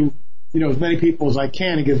speak to, as many people as I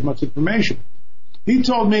can and get as much information. He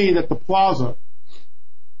told me that the plaza,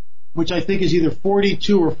 which I think is either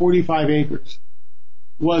 42 or 45 acres,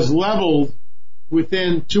 was leveled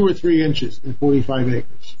within 2 or 3 inches in 45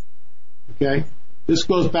 acres. Okay? This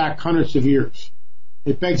goes back hundreds of years.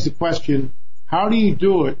 It begs the question, how do you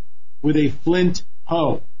do it with a flint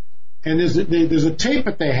hoe? And there's a tape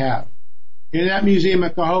that they have in that museum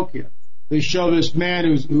at Cahokia. They show this man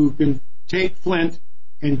who can take flint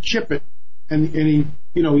and chip it, and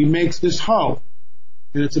he makes this hoe.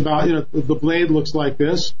 And it's about, the blade looks like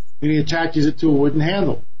this, and he attaches it to a wooden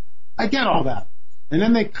handle. I get all that. And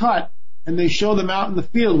then they cut, and they show them out in the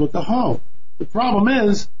field with the hoe. The problem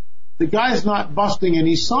is, the guy's not busting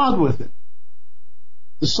any sod with it.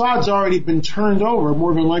 The sod's already been turned over,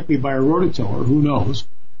 more than likely by a rototiller, who knows,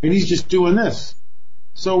 and he's just doing this.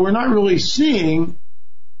 So we're not really seeing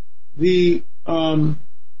the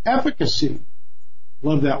efficacy,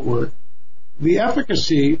 love that word, the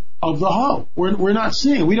efficacy of the hoe. We're not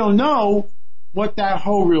seeing. We don't know what that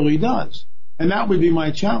hoe really does. And that would be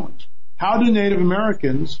my challenge. How do Native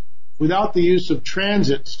Americans, without the use of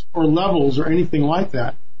transits or levels or anything like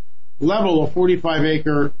that, level a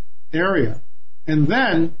 45-acre area and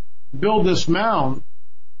then build this mound,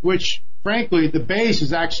 which, frankly, the base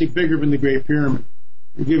is actually bigger than the Great Pyramid.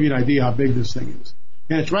 To give you an idea how big this thing is.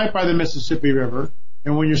 And it's right by the Mississippi River.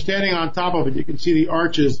 And when you're standing on top of it, you can see the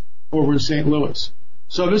arches over in St. Louis.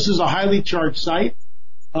 So this is a highly charged site.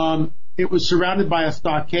 It was surrounded by a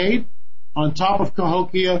stockade. On top of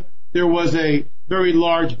Cahokia, there was a very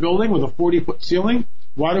large building with a 40-foot ceiling.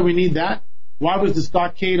 Why do we need that? Why was the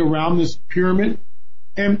stockade around this pyramid?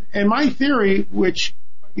 And my theory, which,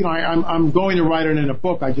 I'm going to write it in a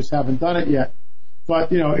book, I just haven't done it yet,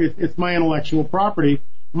 but, it's my intellectual property.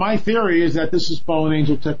 My theory is that this is fallen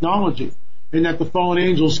angel technology, and that the fallen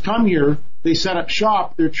angels come here, they set up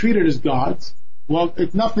shop, they're treated as gods. Well,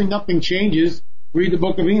 if nothing changes, read the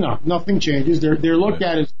book of Enoch. Nothing changes. They're looked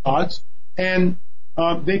at as gods, and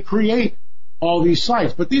they create all these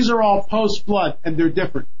sites. But these are all post-flood, and they're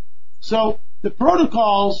different. So the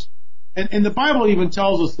protocols, and the Bible even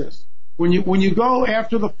tells us this. When you go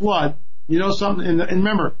after the flood, something, and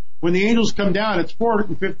remember, when the angels come down, it's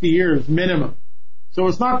 450 years minimum. So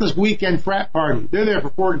it's not this weekend frat party. They're there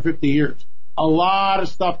for 450 years. A lot of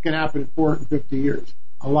stuff can happen in 450 years.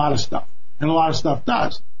 A lot of stuff. And a lot of stuff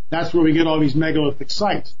does. That's where we get all these megalithic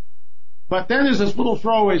sites. But then there's this little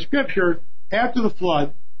throwaway scripture. After the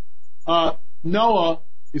flood, Noah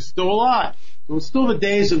is still alive. So it's still the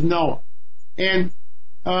days of Noah. And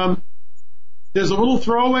there's a little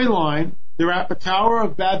throwaway line. They're at the Tower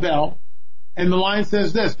of Babel. And the line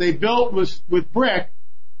says this: they built with brick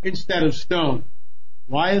instead of stone.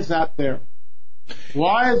 Why is that there?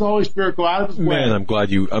 Why does the Holy Spirit go out of his way? Man, I'm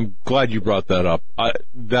glad you brought that up.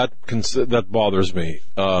 That bothers me.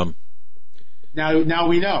 Now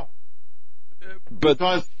we know. But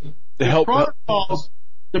because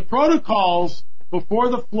the protocols before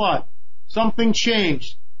the flood, something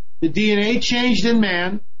changed. The DNA changed in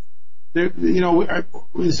man.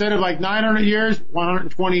 Instead of like 900 years,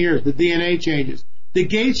 120 years, the DNA changes. The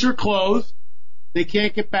gates are closed. They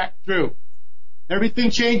can't get back through. Everything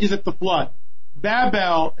changes at the flood.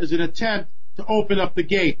 Babel is an attempt to open up the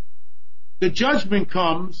gate. The judgment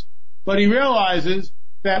comes, but he realizes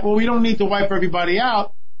that, we don't need to wipe everybody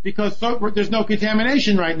out because there's no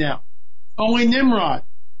contamination right now. Only Nimrod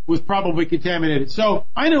was probably contaminated. So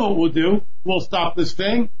I know what we'll do. We'll stop this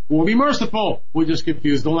thing. We'll be merciful. We'll just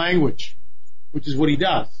confuse the language, which is what he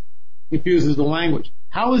does. Confuses the language.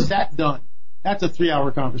 How is that done? That's a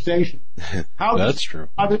 3-hour conversation. That's true.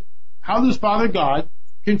 How does Father God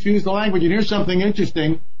confuse the language? And here's something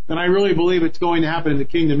interesting, and I really believe it's going to happen in the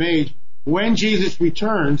kingdom age. When Jesus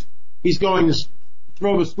returns, he's going to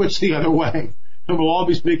throw the switch the other way, and we'll all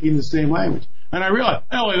be speaking the same language. And I realize,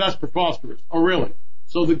 that's preposterous. Oh, really?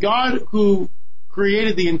 So the God who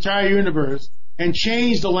created the entire universe and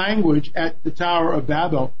changed the language at the Tower of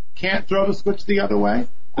Babel can't throw the switch the other way?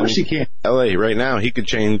 Of course he can. LA, right now, he could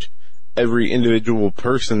change every individual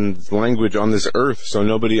person's language on this earth so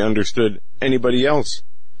nobody understood anybody else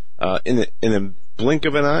in a blink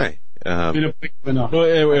of an eye. In a blink of an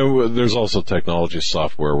eye. Well, there's also technology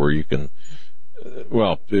software where you can,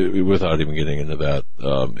 without even getting into that,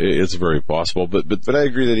 it's very possible. But I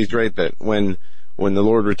agree that he's right, that when the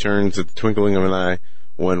Lord returns at the twinkling of an eye,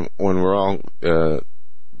 when we're all, the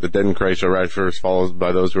dead in Christ shall rise first, followed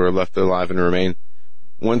by those who are left alive and remain.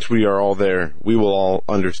 Once we are all there, we will all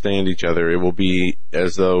understand each other. It will be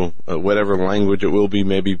as though whatever language it will be,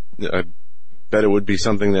 maybe I bet it would be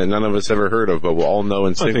something that none of us ever heard of, but we'll all know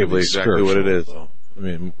instinctively exactly what it is. Though.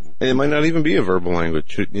 It might not even be a verbal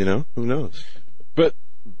language, who knows? But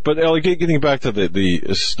But Ellie, getting back to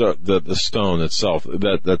the stone itself,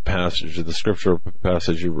 that passage, the scripture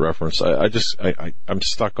passage you referenced, I'm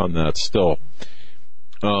stuck on that still.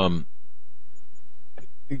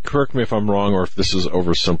 Correct me if I'm wrong, or if this is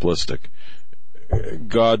oversimplistic.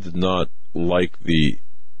 God did not like the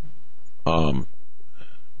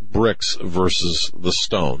bricks versus the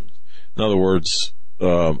stone. In other words,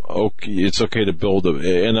 it's okay to build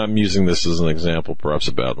and I'm using this as an example, perhaps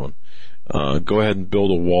a bad one. Go ahead and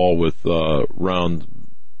build a wall with round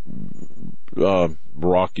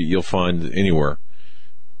rocky you'll find anywhere,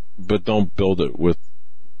 but don't build it with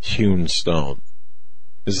hewn stone.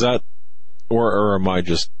 Is that, or am I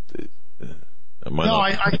just?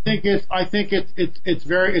 I think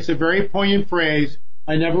it's a very poignant phrase.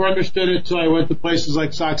 I never understood it until I went to places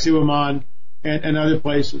like Sacsayhuaman and other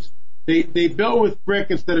places. They built with brick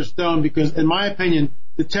instead of stone because, in my opinion,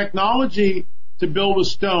 the technology to build with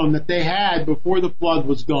stone that they had before the flood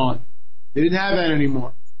was gone. They didn't have that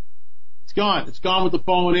anymore. It's gone. It's gone with the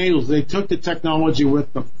fallen angels. They took the technology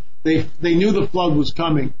with them. They knew the flood was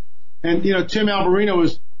coming. And, Tim Alberino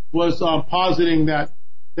was positing that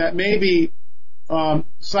maybe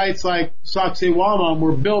sites like Sacsayhuaman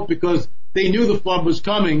were built because they knew the flood was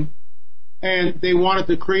coming and they wanted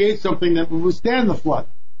to create something that would withstand the flood.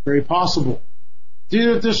 Very possible.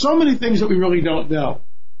 There's so many things that we really don't know.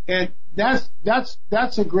 And that's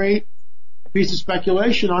a great piece of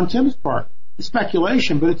speculation on Tim's part. It's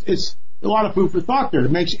speculation, but it's a lot of food for thought there.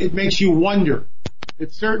 It makes you wonder.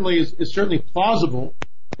 It's certainly plausible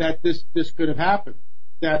that this could have happened.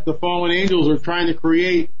 That the fallen angels are trying to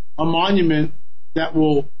create a monument that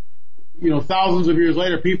will, thousands of years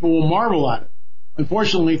later, people will marvel at it.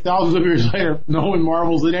 Unfortunately, thousands of years later, no one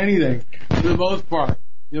marvels at anything for the most part.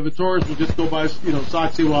 The tourists will just go by,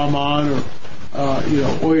 Sacsayhuaman or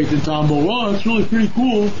Ollantaytambo. Well, it's really pretty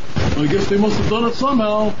cool. I guess they must have done it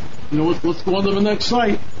somehow. Let's go on to the next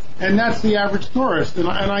site. And that's the average tourist, and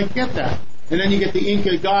I get that. And then you get the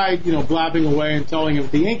Inca guide, blabbing away and telling him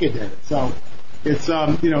the Inca did it. So it's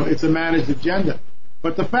it's a managed agenda.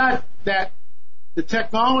 But the fact that the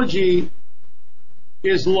technology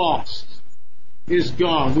is lost, is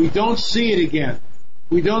gone. We don't see it again.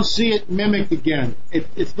 We don't see it mimicked again.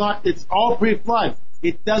 It's all pre-flood.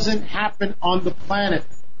 It doesn't happen on the planet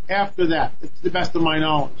after that. It's the best of my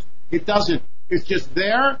knowledge. It doesn't. It's just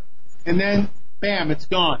there, and then, bam, it's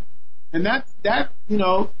gone. And that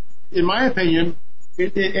in my opinion,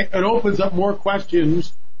 it opens up more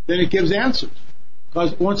questions than it gives answers.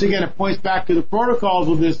 Because, once again, it points back to the protocols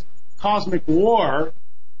of this cosmic war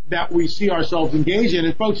that we see ourselves engaged in.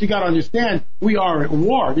 And, folks, you got to understand, we are at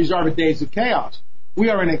war. These are the days of chaos. We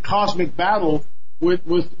are in a cosmic battle with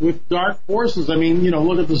dark forces. I mean,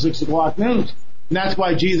 look at the 6 o'clock news. And that's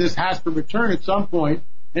why Jesus has to return at some point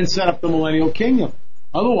and set up the millennial kingdom.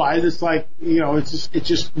 Otherwise, it's like, it's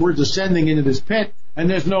just we're descending into this pit and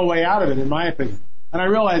there's no way out of it, in my opinion. And I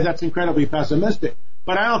realize that's incredibly pessimistic,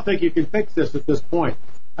 but I don't think you can fix this at this point.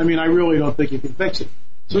 I mean, I really don't think you can fix it.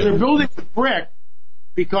 So they're building with brick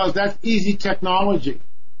because that's easy technology.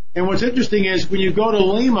 And what's interesting is when you go to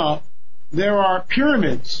Lima, there are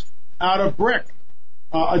pyramids out of brick,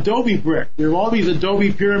 adobe brick. There are all these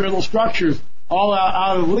adobe pyramidal structures all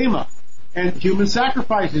out of Lima, and human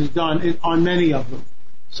sacrifices done on many of them.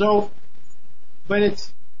 So, but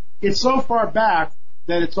it's so far back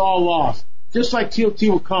that it's all lost. Just like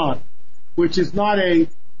Teotihuacan, which is not a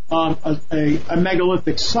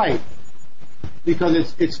megalithic site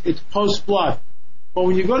because it's post flood. But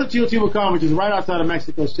when you go to Teotihuacan, which is right outside of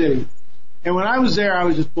Mexico City, and when I was there, I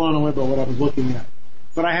was just blown away by what I was looking at.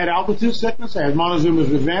 But I had altitude sickness. I had Montezuma's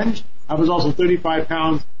revenge. I was also 35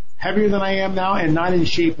 pounds heavier than I am now and not in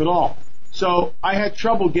shape at all. So I had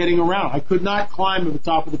trouble getting around. I could not climb to the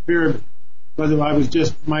top of the pyramid because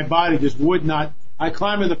my body just would not. I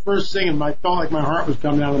climbed to the first thing and I felt like my heart was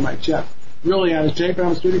coming out of my chest. Really out of shape. I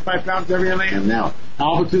was 35 pounds heavier than I am now.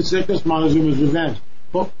 Altitude sickness, Montezuma's revenge.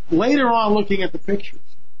 But later on, looking at the pictures,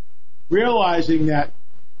 realizing that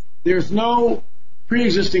there's no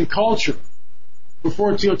pre-existing culture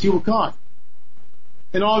before Teotihuacan.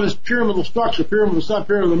 And all this pyramidal structure, pyramid of the sun,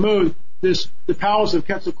 pyramid of the moon, the palace of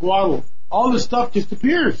Quetzalcoatl, all this stuff just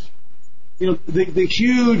appears. The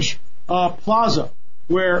huge plaza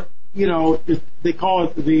where, they call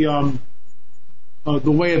it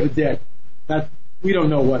the Way of the Dead. That we don't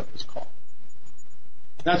know what it's called.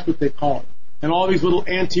 That's what they call it. And all these little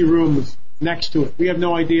ante-rooms next to it. We have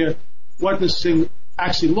no idea what this thing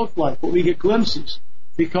actually looked like, but we get glimpses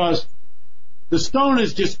because the stone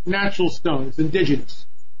is just natural stone. It's indigenous.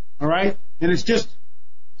 All right? And it's just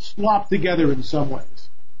slopped together in some ways.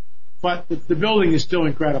 But the building is still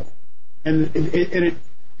incredible. And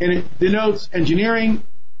and it denotes engineering,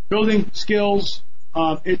 building skills.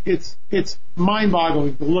 It's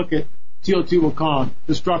mind-boggling to look at Teotihuacan,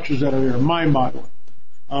 the structures that are there. Mind-boggling.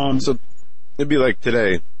 So it'd be like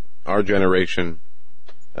today, our generation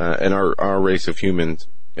and our race of humans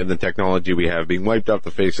and the technology we have being wiped off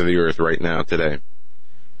the face of the earth right now today.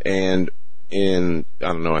 And in,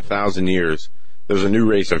 1,000 years, there's a new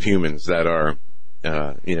race of humans that are,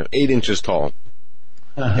 8 inches tall.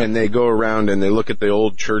 And they go around and they look at the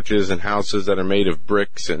old churches and houses that are made of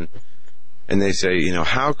bricks and they say,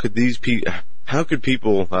 how could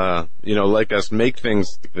people, like us make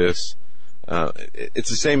things like this? It's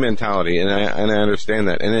the same mentality, and I understand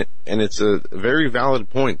that, and it's a very valid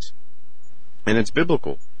point, and it's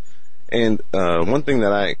biblical. And one thing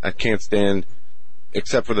that I can't stand,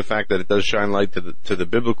 except for the fact that it does shine light to the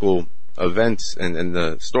biblical events and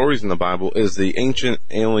the stories in the Bible, is the ancient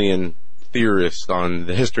alien theorists on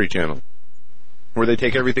the History Channel, where they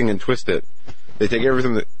take everything and twist it. They take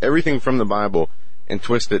everything from the Bible and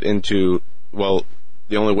twist it into, well,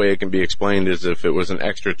 the only way it can be explained is if it was an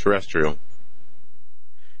extraterrestrial.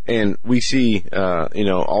 And we see,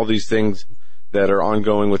 all these things that are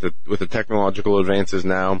ongoing with the technological advances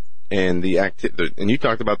now, and and you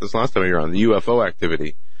talked about this last time you were on, the UFO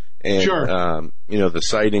activity, and sure. The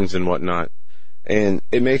sightings and whatnot, and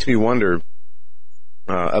it makes me wonder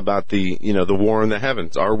about the war in the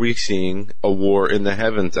heavens. Are we seeing a war in the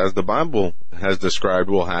heavens as the Bible has described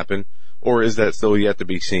will happen, or is that still yet to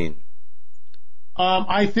be seen?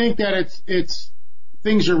 I think that it's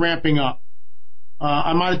things are ramping up.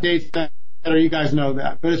 I'm out of dates that you guys know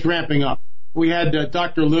that, but it's ramping up. We had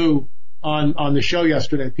Dr. Lou on the show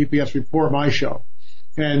yesterday, PPS Report, my show,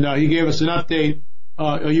 and he gave us an update,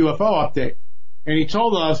 a UFO update, and he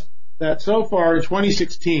told us that so far in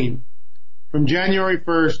 2016, from January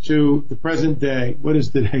 1st to the present day, what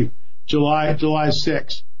is the date? July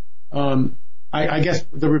 6th. I guess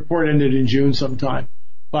the report ended in June sometime,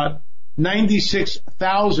 but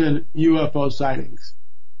 96,000 UFO sightings.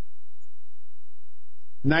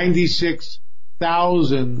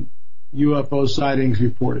 96,000 UFO sightings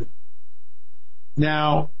reported.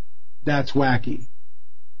 Now, that's wacky.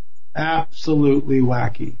 Absolutely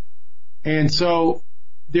wacky. And so,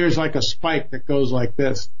 there's like a spike that goes like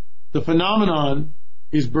this. The phenomenon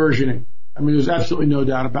is burgeoning. I mean, there's absolutely no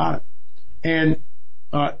doubt about it. And,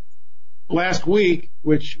 last week,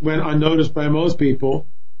 which went unnoticed by most people,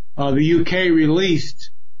 the UK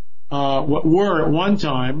released what were at one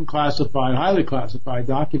time classified, highly classified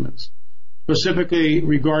documents, specifically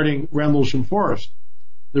regarding Rendlesham Forest.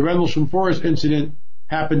 The Rendlesham Forest incident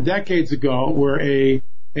happened decades ago, where a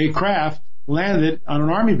craft landed on an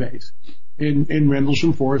army base in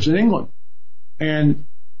Rendlesham Forest in England. And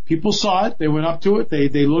people saw it, they went up to it,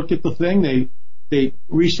 they looked at the thing, they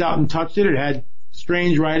reached out and touched it, it had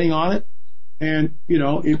strange writing on it, and,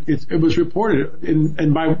 it was reported,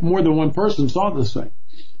 and by more than one person saw this thing.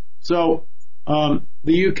 So,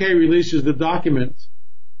 the UK releases the documents.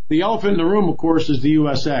 The elephant in the room, of course, is the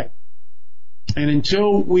USA. And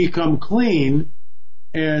until we come clean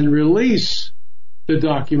and release the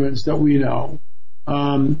documents that we know,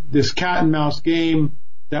 this cat and mouse game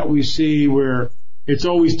that we see where it's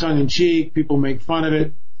always tongue in cheek, people make fun of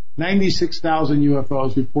it. 96,000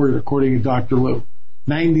 UFOs reported according to Dr. Lou.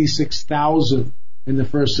 96,000 in the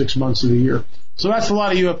first 6 months of the year. So that's a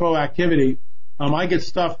lot of UFO activity. I get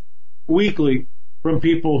stuff weekly from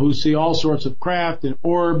people who see all sorts of craft and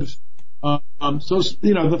orbs. So,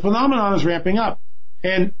 the phenomenon is ramping up.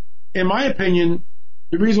 And in my opinion,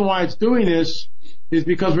 the reason why it's doing this is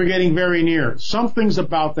because we're getting very near. Something's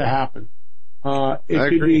about to happen.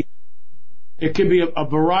 It could be a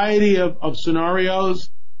variety of scenarios,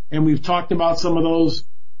 and we've talked about some of those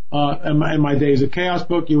in my Days of Chaos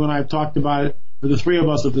book. You and I have talked about it. The three of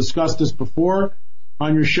us have discussed this before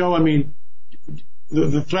on your show. I mean,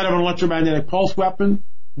 the threat of an electromagnetic pulse weapon,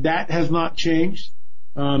 that has not changed.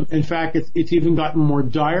 In fact, it's even gotten more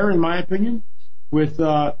dire, in my opinion, with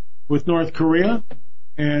North Korea.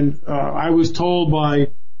 And I was told by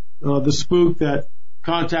the spook that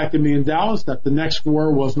contacted me in Dallas that the next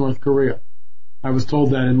war was North Korea. I was told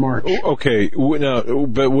that in March. Okay, now,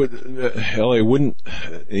 but LA, wouldn't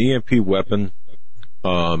an EMP weapon,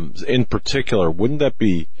 in particular, wouldn't that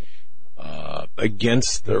be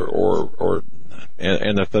against or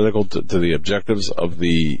antithetical to the objectives of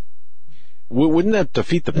the? Wouldn't that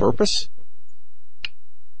defeat the purpose?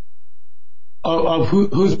 Of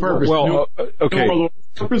whose purpose? Well, okay.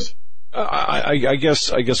 Purpose? I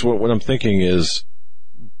guess what I'm thinking is,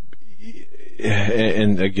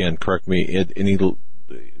 and again, correct me at any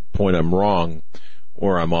point I'm wrong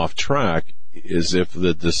or I'm off track, is if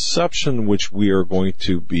the deception which we are going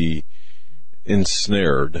to be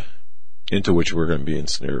ensnared, into which we're going to be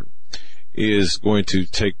ensnared, is going to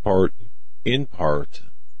take part in part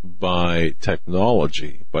by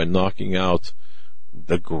technology, by knocking out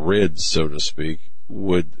the grid, so to speak,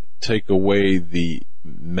 would take away the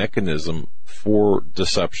mechanism for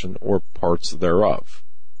deception or parts thereof.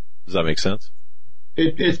 Does that make sense?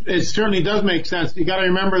 It certainly does make sense. You got to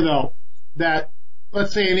remember, though, that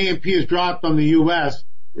let's say an EMP is dropped on the U.S.,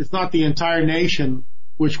 it's not the entire nation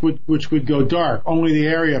which would go dark, only the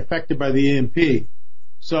area affected by the EMP.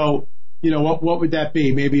 So, what would that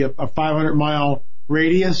be? Maybe a 500-mile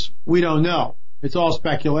radius? We don't know. It's all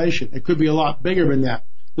speculation. It could be a lot bigger than that.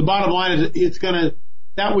 The bottom line is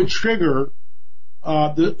that would trigger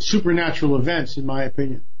the supernatural events, in my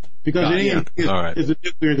opinion. Because an EMP is a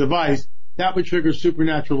nuclear device, that would trigger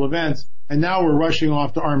supernatural events, and now we're rushing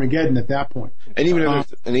off to Armageddon at that point. And even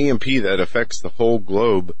if it's an EMP that affects the whole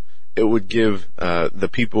globe, it would give the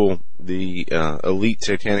people, the elite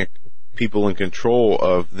satanic people in control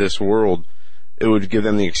of this world, it would give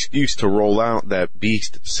them the excuse to roll out that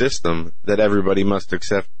beast system that everybody must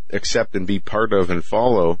accept and be part of and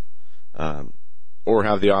follow, or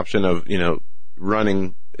have the option of,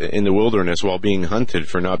 running in the wilderness while being hunted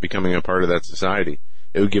for not becoming a part of that society.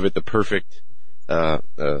 It would give it the perfect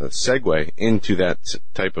segue into that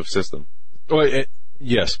type of system. Well,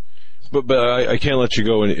 yes, but I can't let you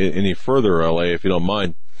go any further, L.A., if you don't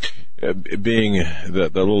mind. Being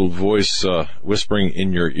that little voice whispering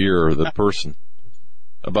in your ear, the person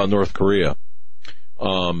about North Korea,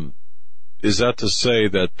 is that to say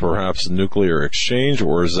that perhaps nuclear exchange,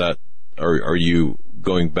 or is that are you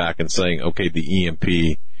going back and saying, okay, the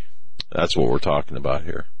EMP, that's what we're talking about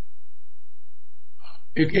here?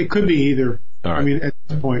 It could be either. All right. I mean, at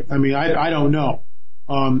this point, I don't know.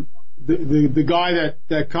 The guy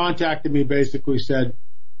that contacted me basically said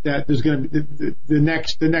that there's going to be the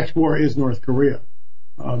next war is North Korea,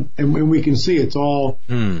 and we can see it's all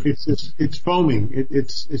it's foaming.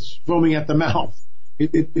 It's foaming at the mouth.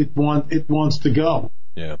 It wants to go.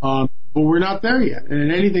 Yeah. But we're not there yet,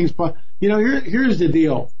 and anything's here's the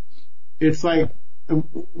deal. It's like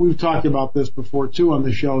we've talked about this before too on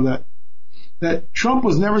the show that Trump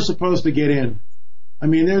was never supposed to get in. I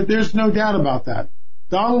mean, there's no doubt about that.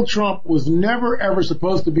 Donald Trump was never ever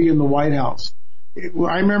supposed to be in the White House.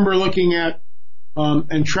 I remember looking at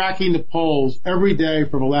and tracking the polls every day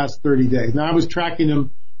for the last 30 days. Now, I was tracking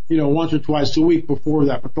them, once or twice a week before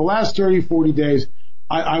that. But the last 30, 40 days,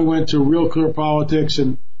 I went to Real Clear Politics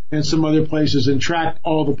and some other places and tracked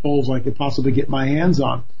all the polls I could possibly get my hands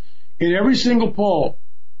on. In every single poll,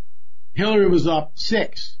 Hillary was up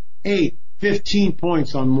 6, 8, 15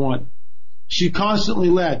 points on one. She constantly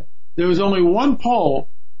led. There was only one poll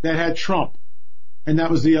that had Trump, and that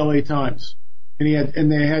was the LA Times.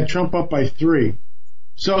 And they had Trump up by 3.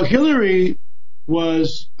 So Hillary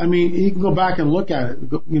was, you can go back and look at it,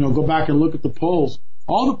 go back and look at the polls.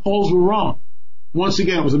 All the polls were wrong. Once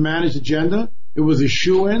again, it was a managed agenda. It was a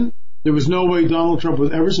shoo-in. There was no way Donald Trump was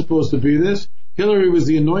ever supposed to be this. Hillary was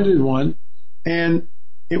the anointed one, and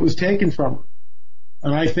it was taken from her.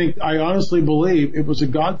 And I honestly believe it was a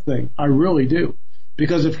God thing. I really do.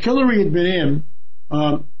 Because if Hillary had been in,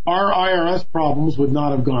 our IRS problems would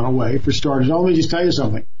not have gone away, for starters. Let me just tell you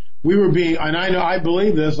something. We were being, and I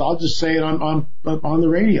believe this, I'll just say it on the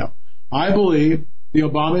radio. I believe the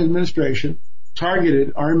Obama administration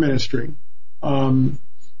targeted our ministry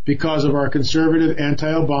because of our conservative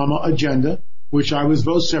anti-Obama agenda, which I was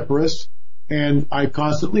vociferous, and I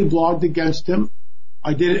constantly blogged against him.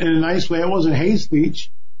 I did it in a nice way. It wasn't hate speech,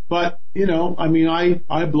 but, I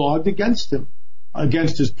blogged against him,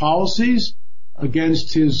 against his policies,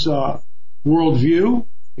 against his worldview,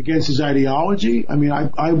 against his ideology. there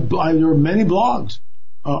were many blogs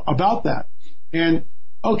about that. And,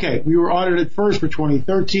 okay, we were audited first for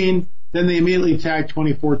 2013, then they immediately tagged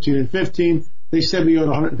 2014 and 15. They said we owed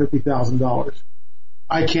 $150,000.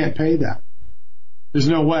 I can't pay that. There's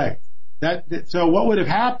no way. So what would have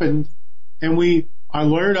happened, and I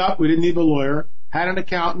lawyered up, we didn't need a lawyer, had an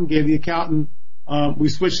accountant, gave the accountant, we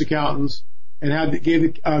switched accountants, and gave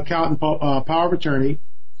the accountant power of attorney,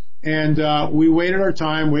 and we waited our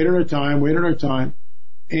time,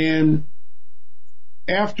 and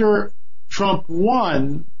after Trump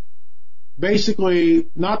won, basically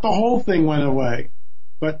not the whole thing went away,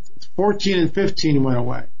 but 14 and 15 went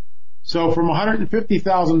away. So from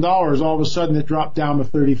 $150,000, all of a sudden it dropped down to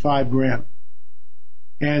 $35,000.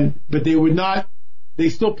 But they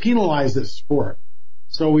still penalize us for it.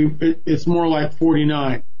 So it's more like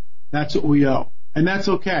 49. That's what we owe. And that's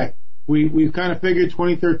okay. We kind of figured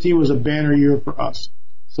 2013 was a banner year for us.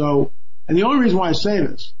 So And the only reason why I say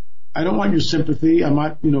this, I don't want your sympathy. I'm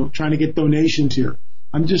not, trying to get donations here.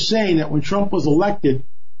 I'm just saying that when Trump was elected,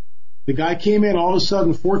 the guy came in, all of a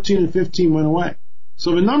sudden 14 and 15 went away.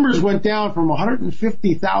 So the numbers went down from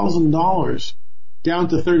 $150,000 down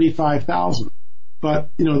to $35,000. But,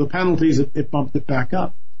 the penalties, it bumped it back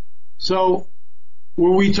up. So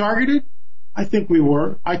were we targeted? I think we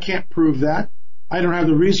were. I can't prove that. I don't have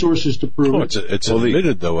the resources to prove it. It's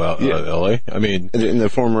admitted, though, L.A. I mean, and the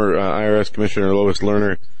former IRS Commissioner Lois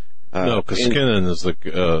Lerner. No, Koskinen is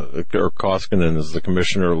Koskinen is the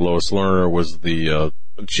commissioner. Lois Lerner was the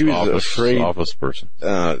she was office person.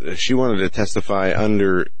 She wanted to testify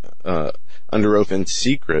under oath in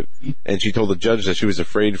secret, and she told the judge that she was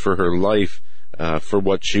afraid for her life for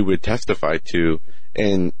what she would testify to.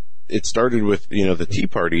 And it started with the Tea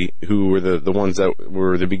Party, who were the ones that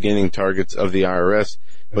were the beginning targets of the IRS.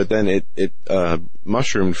 But then it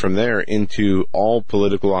mushroomed from there into all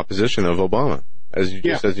political opposition of Obama. As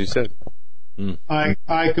you said. I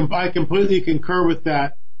completely concur with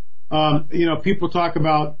that. People talk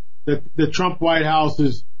about the Trump White House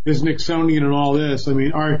is Nixonian and all this. I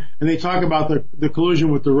mean, and they talk about the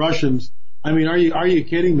collusion with the Russians. I mean, are you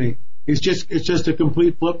kidding me? It's just a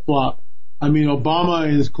complete flip flop. I mean, Obama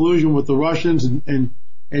and his collusion with the Russians and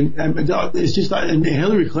it's just, and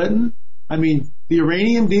Hillary Clinton. I mean, the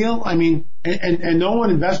uranium deal. I mean, and no one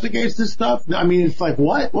investigates this stuff. I mean, it's like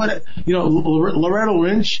what? Loretta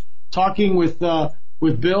Lynch talking with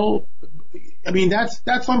Bill. I mean, that's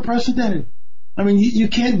unprecedented. I mean, you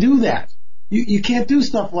can't do that. You can't do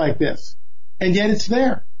stuff like this, and yet it's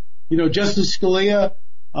there. Justice Scalia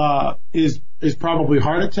is probably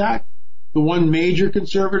heart attack, the one major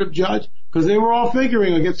conservative judge, because they were all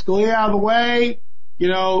figuring, we'll get Scalia out of the way.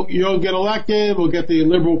 You'll get elected. We'll get the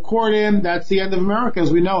liberal court in. That's the end of America as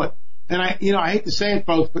we know it. And I hate to say it,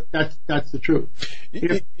 folks, but that's the truth.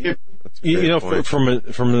 From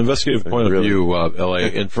an investigative point of view, LA,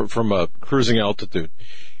 and from a cruising altitude,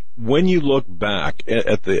 when you look back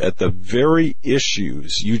at the very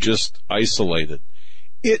issues you just isolated,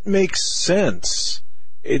 it makes sense.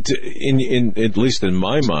 At least in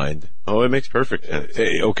my mind. Oh, it makes perfect sense.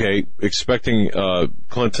 Okay, expecting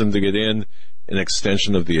Clinton to get in. An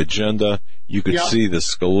extension of the agenda. You could see the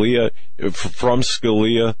Scalia, from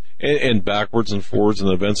Scalia, and backwards and forwards and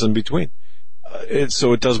events in between.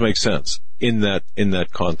 So it does make sense in that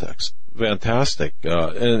context. Fantastic.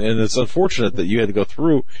 And it's unfortunate that you had to go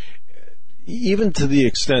through, even to the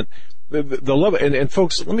extent, the level, and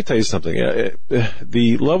folks, let me tell you something.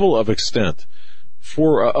 The level of extent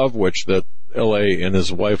of which that L.A. and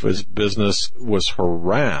his wife's business was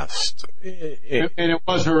harassed. And it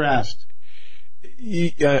was harassed.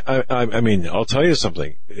 I mean, I'll tell you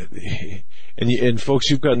something, and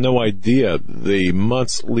folks, you've got no idea the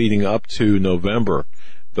months leading up to November,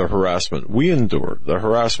 the harassment we endured, the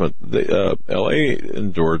harassment the LA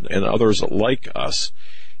endured, and others like us,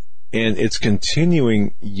 and it's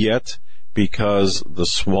continuing yet because the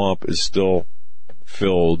swamp is still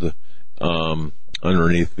filled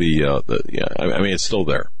underneath I mean, it's still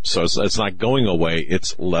there, so it's not going away;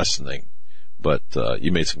 it's lessening. But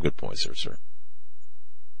you made some good points there, sir.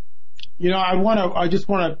 I just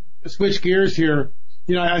want to switch gears here.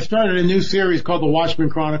 I started a new series called The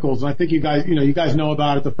Watchmen Chronicles, and I think you guys know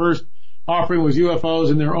about it. The first offering was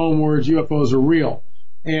UFOs. In their own words, UFOs are real.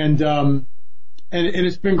 And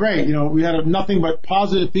it's been great. We had nothing but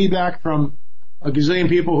positive feedback from a gazillion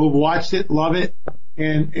people who've watched it, love it,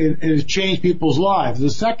 and it has changed people's lives.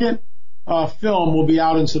 The second film will be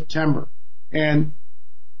out in September. And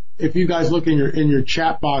if you guys look in your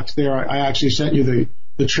chat box there, I actually sent you the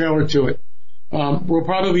trailer to it. We'll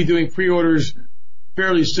probably be doing pre-orders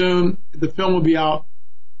fairly soon. The film will be out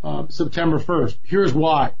September 1st. Here's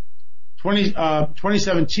why.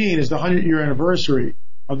 2017 is the 100-year anniversary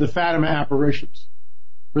of the Fatima apparitions.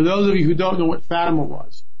 For those of you who don't know what Fatima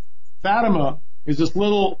was, Fatima is this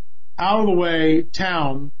little out-of-the-way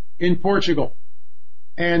town in Portugal.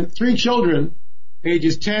 And 3 children,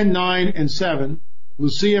 ages 10, 9, and 7,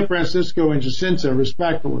 Lucia, Francisco, and Jacinta,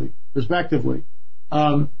 respectively,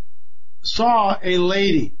 saw a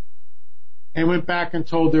lady and went back and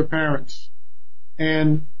told their parents.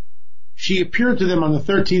 And she appeared to them on the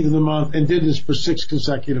 13th of the month and did this for 6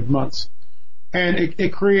 consecutive months. And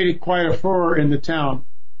it created quite a furor in the town.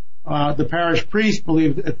 The parish priest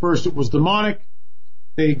believed at first it was demonic.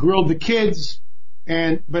 They grilled the kids,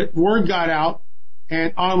 but word got out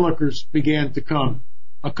and onlookers began to come.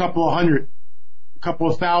 A couple of hundred, a couple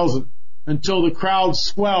of thousand, until the crowd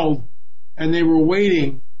swelled and they were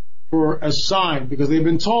waiting for a sign, because they've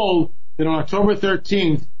been told that on October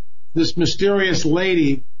 13th, this mysterious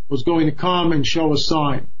lady was going to come and show a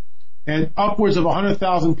sign. And upwards of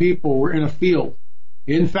 100,000 people were in a field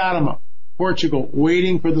in Fatima, Portugal,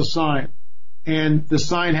 waiting for the sign. And the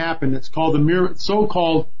sign happened. It's called the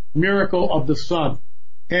so-called miracle of the sun.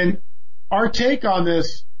 And our take on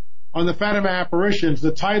this, on the Fatima apparitions,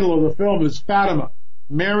 the title of the film is Fatima,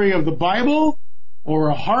 Mary of the Bible or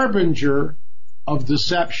a Harbinger of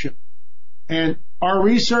Deception. And our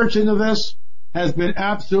research into this has been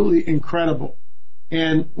absolutely incredible.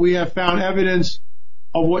 And we have found evidence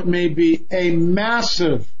of what may be a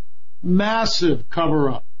massive, massive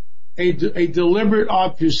cover-up, a deliberate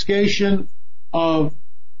obfuscation of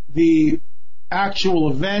the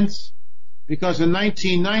actual events, because in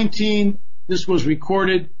 1919, this was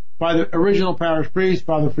recorded by the original parish priest,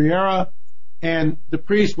 Father Friera, and the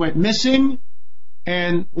priest went missing,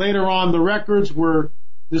 and later on the records were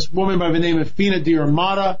this woman by the name of Fina di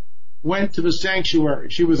Armada went to the sanctuary.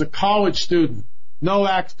 She was a college student, no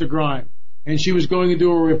axe to grind, and she was going to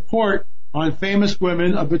do a report on famous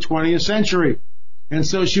women of the 20th century. And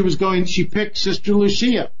so she picked Sister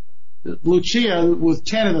Lucia. Lucia was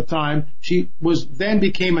 10 at the time. She then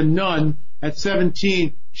became a nun at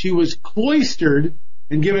 17. She was cloistered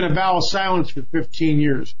and given a vow of silence for 15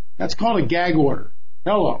 years. That's called a gag order.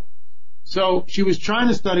 Hello. So she was trying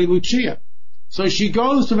to study Lucia. So she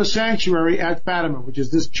goes to the sanctuary at Fatima, which is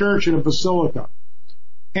this church in a basilica.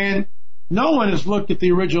 And no one has looked at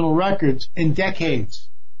the original records in decades.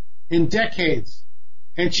 And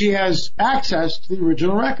she has access to the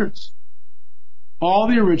original records. All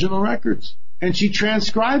the original records. And she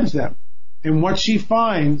transcribes them. And what she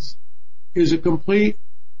finds is a completely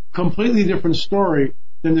different story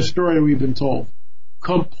than the story we've been told.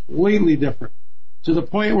 Completely different. To the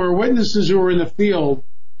point where witnesses who were in the field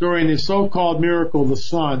during the so-called miracle of the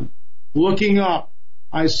sun, looking up,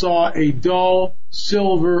 I saw a dull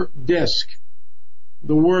silver disc.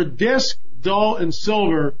 The word disc, dull, and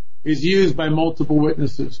silver is used by multiple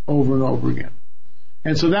witnesses over and over again.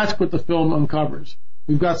 And so that's what the film uncovers.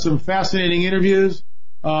 We've got some fascinating interviews.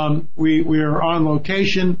 We are on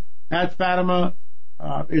location at Fatima.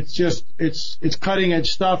 It's cutting edge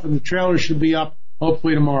stuff, and the trailer should be up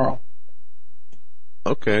hopefully tomorrow.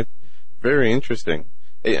 Okay. Very interesting.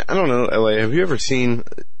 Hey, I don't know, LA, have you ever seen,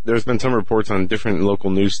 there's been some reports on different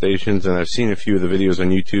local news stations, and I've seen a few of the videos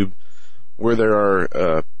on YouTube where there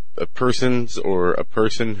are persons or a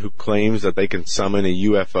person who claims that they can summon a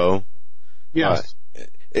UFO. Yes.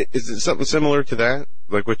 Is it something similar to that,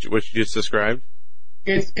 like what you just described?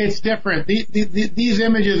 It's different. These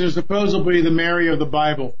images are supposedly the Mary of the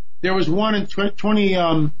Bible. There was one in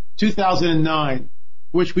 2009,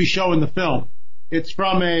 which we show in the film. It's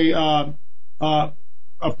from a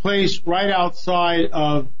place right outside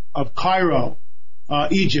of Cairo,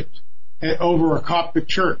 Egypt, over a Coptic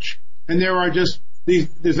church. And there are just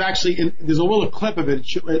there's a little clip of it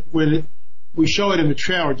we show it in the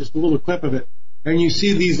trailer, just a little clip of it, and you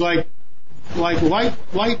see these like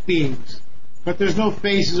light beams, but there's no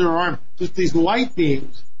faces or arms, just these light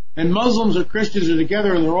beams. And Muslims or Christians are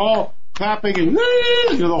together, and they're all clapping and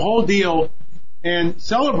the whole deal and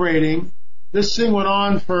celebrating. This thing went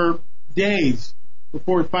on for days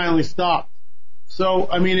before it finally stopped. So,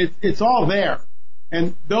 I mean, it's all there.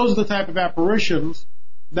 And those are the type of apparitions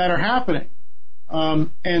that are happening.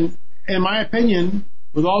 And in my opinion,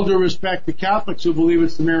 with all due respect to Catholics who believe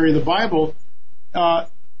it's the Mary of the Bible,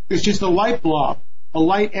 it's just a light blob, a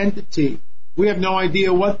light entity. We have no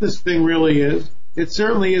idea what this thing really is. It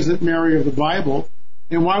certainly isn't Mary of the Bible.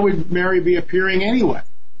 And why would Mary be appearing anyway?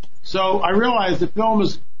 So I realize the film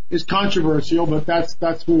is controversial, but that's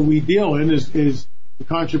what we deal in is the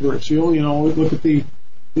controversial. You know, look at the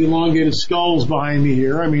elongated skulls behind me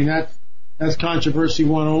here. I mean, that's controversy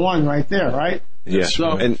 101 right there, right? Yeah.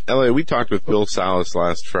 So, and LA, we talked with Bill Salas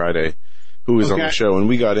last Friday, who was on the show, and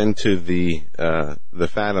we got into the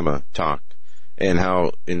Fatima talk and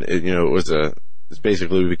how it's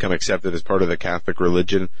basically become accepted as part of the Catholic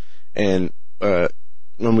religion. And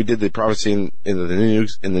when we did the prophecy in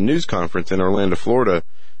the news conference in Orlando, Florida,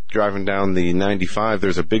 driving down the 95,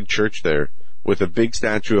 there's a big church there with a big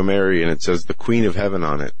statue of Mary, and it says the Queen of Heaven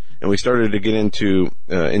on it. And we started to get into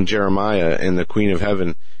in Jeremiah and the Queen of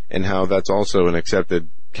Heaven, and how that's also an accepted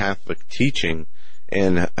Catholic teaching,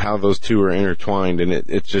 and how those two are intertwined. And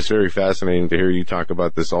it's just very fascinating to hear you talk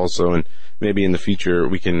about this also. And maybe in the future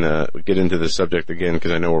we can get into this subject again,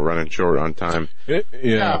 because I know we're running short on time.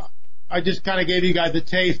 Yeah. I just kind of gave you guys a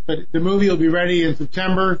taste, but the movie will be ready in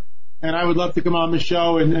September, and I would love to come on the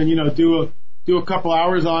show and do a couple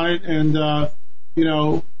hours on it and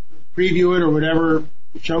preview it or whatever,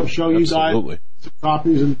 show you guys some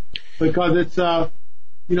copies, and because it's the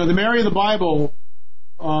Mary of the Bible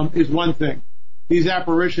is one thing. these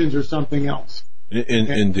apparitions are something else.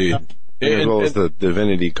 Indeed. As well as the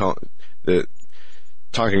divinity,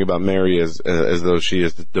 talking about Mary as though she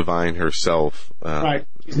is the divine herself. Right.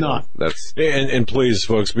 She's not. And please,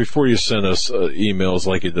 folks, before you send us emails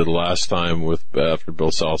like you did last time after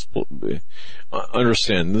Bill South,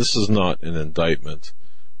 understand this is not an indictment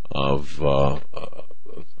of.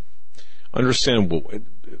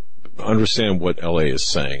 Understand what LA is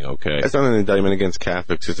saying. Okay, it's not an indictment against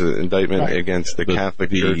Catholics. It's an indictment against the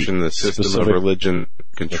Catholic Church and the system of religion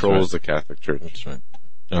controls the Catholic Church. That's right.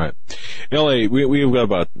 All right, LA. We've got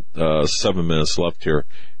about 7 minutes left here.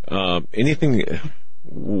 Anything?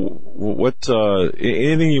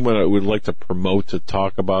 Anything you would like to promote, to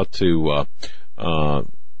talk about, anything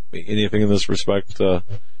in this respect that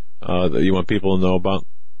you want people to know about?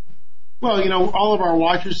 Well, all of our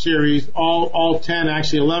Watcher series, all 10,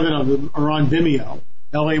 actually 11 of them are on Vimeo.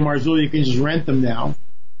 L.A. Marzulli, you can just rent them now.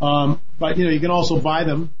 But, you can also buy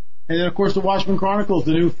them. And then, of course, The Watchmen Chronicles,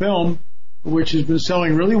 the new film, which has been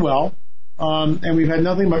selling really well. And we've had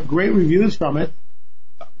nothing but great reviews from it.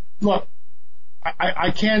 Look,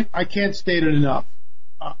 I can't state it enough.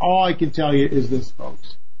 All I can tell you is this,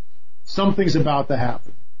 folks. Something's about to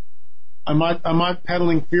happen. I'm not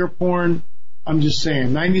peddling fear porn. I'm just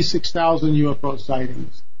saying, 96,000 UFO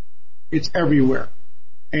sightings. It's everywhere.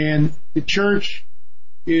 And the church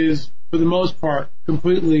is, for the most part,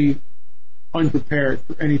 completely unprepared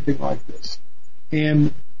for anything like this.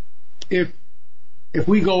 And if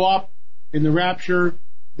we go up in the rapture,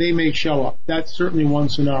 they may show up. That's certainly one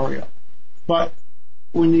scenario. But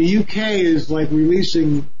when the UK is like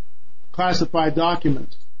releasing classified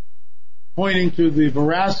documents pointing to the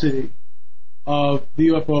veracity of the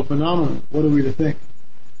UFO phenomenon, what are we to think?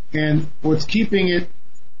 And what's keeping it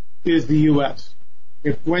is the U.S.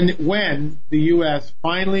 When the U.S.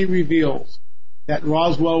 finally reveals that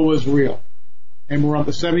Roswell was real, and we're on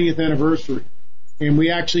the 70th anniversary, and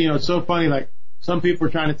we actually, it's so funny, like some people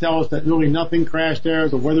are trying to tell us that really nothing crashed there, it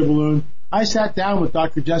was a weather balloon. I sat down with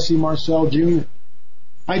Dr. Jesse Marcel Jr.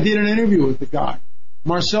 I did an interview with the guy.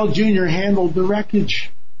 Marcel Jr. handled the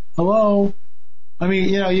wreckage. Hello? I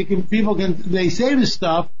mean, they say this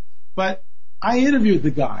stuff, but I interviewed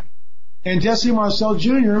the guy. And Jesse Marcel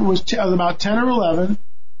Jr. was about 10 or 11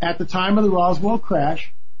 at the time of the Roswell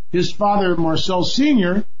crash. His father, Marcel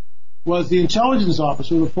Sr., was the intelligence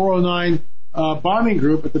officer of the 409 bombing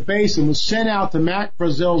group at the base and was sent out to Mac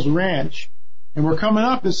Brazel's ranch. And we're coming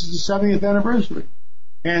up, this is the 70th anniversary.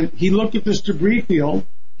 And he looked at this debris field.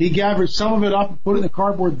 He gathered some of it up and put it in a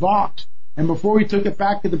cardboard box. And before he took it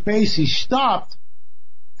back to the base, he stopped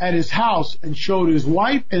at his house and showed his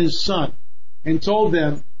wife and his son and told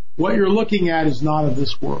them, what you're looking at is not of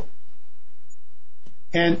this world.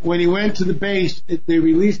 And when he went to the base, they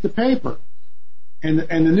released the paper. And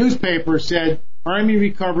the newspaper said, Army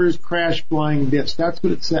recovers crash flying disc. That's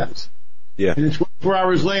what it says. Yeah. And then 24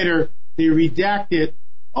 hours later, they redact it.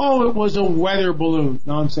 Oh, it was a weather balloon.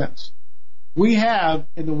 Nonsense. We have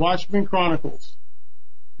in the Watchmen Chronicles,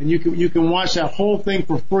 and you can watch that whole thing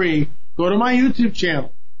for free. Go to my YouTube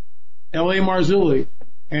channel, L.A. Marzulli,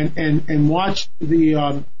 and watch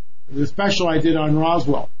the special I did on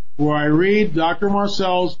Roswell, where I read Dr.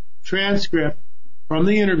 Marcel's transcript from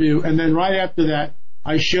the interview, and then right after that,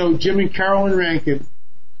 I show Jim and Carolyn Rankin,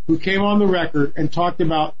 who came on the record and talked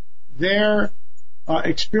about their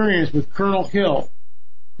experience with Colonel Hill,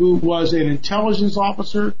 who was an intelligence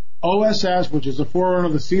officer, OSS, which is a forerunner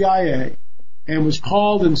of the CIA, and was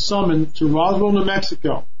called and summoned to Roswell, New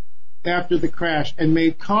Mexico after the crash and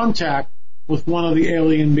made contact with one of the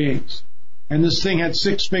alien beings. And this thing had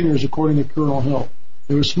 6 fingers, according to Colonel Hill.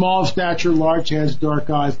 They were small of stature, large heads, dark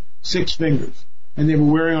eyes, 6 fingers. And they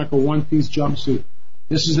were wearing like a one-piece jumpsuit.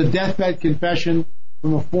 This is a deathbed confession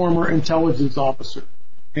from a former intelligence officer.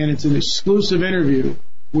 And it's an exclusive interview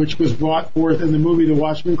which was brought forth in the movie The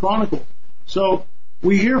Watchmen Chronicles. So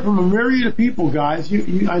we hear from a myriad of people, guys.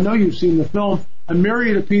 I know you've seen the film. A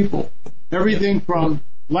myriad of people. Everything from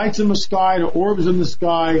lights in the sky to orbs in the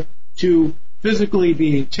sky to physically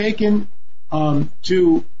being taken,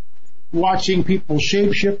 to watching people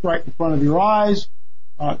shapeshift right in front of your eyes.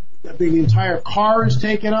 The entire car is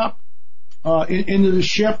taken up into the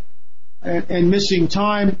ship and missing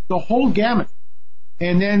time. The whole gamut.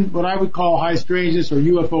 And then what I would call high strangeness or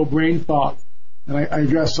UFO brain fog. And I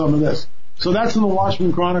address some of this. So that's in the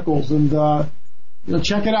Watchmen Chronicles. And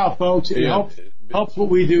check it out, folks. It helps what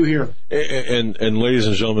we do here. And ladies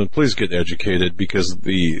and gentlemen, please get educated, because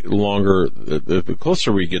the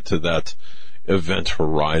closer we get to that event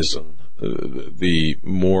horizon, the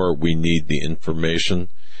more we need the information.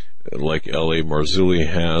 like L.A. Marzulli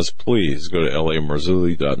has, please go to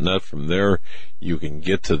lamarzulli.net. From there, you can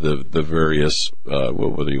get to the various,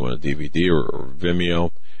 whether you want a DVD or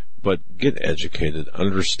Vimeo, but get educated,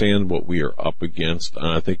 understand what we are up against. And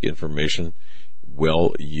I think information,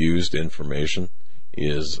 well-used information,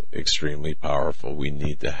 is extremely powerful. We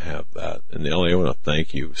need to have that. And Ellie, I want to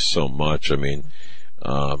thank you so much. I mean,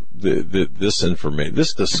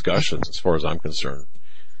 this discussion, as far as I'm concerned,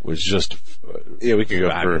 was just we could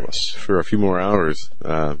fabulous. Go for a few more hours.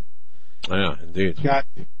 Yeah, indeed.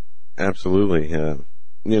 Absolutely.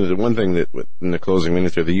 The one thing that in the closing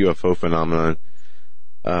minutes are the UFO phenomenon,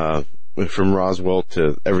 from Roswell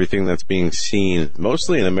to everything that's being seen,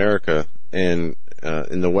 mostly in America and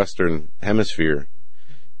in the Western Hemisphere.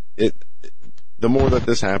 The more that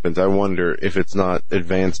this happens, I wonder if it's not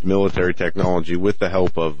advanced military technology with the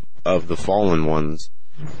help of the fallen ones.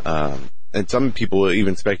 And some people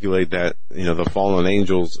even speculate that, the fallen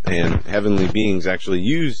angels and heavenly beings actually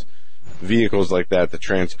use vehicles like that to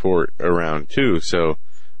transport around too. So,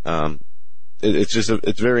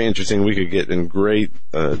 it's very interesting. We could get in great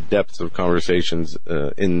depths of conversations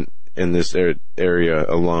in this area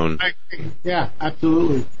alone. Yeah,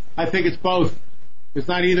 absolutely. I think it's both. It's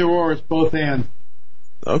not either or, it's both and.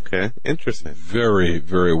 Okay, interesting. Very,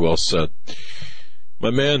 very well said.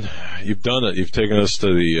 My man, you've done it. You've taken us to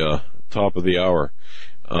the top of the hour.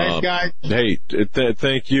 Thanks, guys. Hey,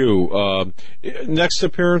 thank you. Next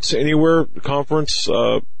appearance anywhere? Conference?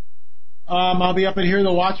 I'll be up in here in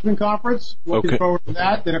the Watchman Conference. Looking forward to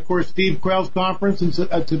that. Then, of course, Steve Quayle's conference in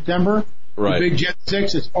September. Right. The Big Jet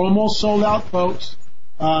 6. It's almost sold out, folks.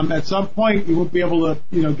 At some point, you won't be able to,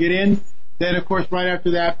 get in. Then, of course, right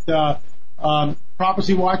after that,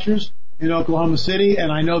 Prophecy Watchers in Oklahoma City.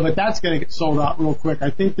 And I know that that's going to get sold out real quick. I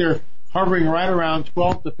think they're hovering right around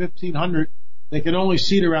 12 to 1,500. They can only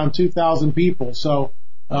seat around 2,000 people. So,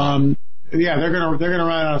 they're going to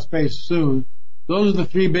run out of space soon. Those are the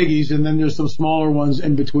three biggies, and then there's some smaller ones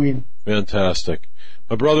in between. Fantastic.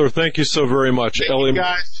 My brother, thank you so very much.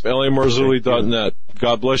 LAMarzulli.net.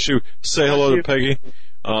 God bless you. Say hello to Peggy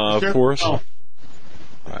for us. Oh. All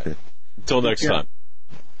right. Until next time.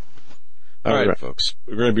 All right, folks.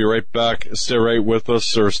 We're going to be right back. Stay right with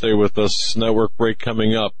us, or stay with us. Network break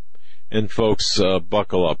coming up. And folks,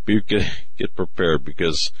 buckle up. You get prepared,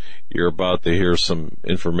 because you're about to hear some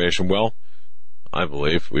information. Well,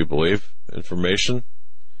 we believe information.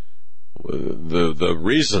 The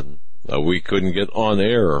reason we couldn't get on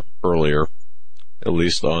air earlier, at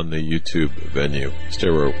least on the YouTube venue. Stay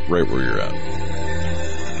right where you're at.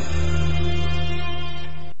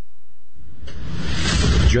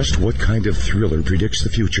 Just what kind of thriller predicts the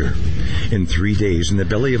future? In 3 days in the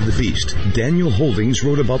belly of the beast, Daniel Holdings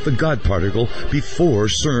wrote about the God particle before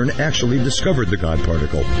CERN actually discovered the God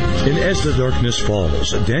particle. In As the Darkness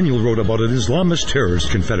Falls, Daniel wrote about an Islamist terrorist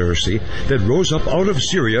confederacy that rose up out of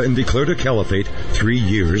Syria and declared a caliphate 3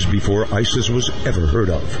 years before ISIS was ever heard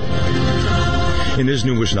of. In his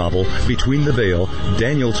newest novel, Between the Veil,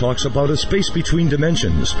 Daniel talks about a space between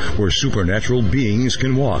dimensions where supernatural beings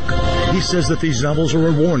can walk. He says that these novels are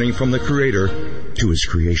a warning from the Creator to his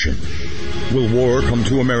creation. Will war come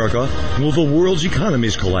to America? Will the world's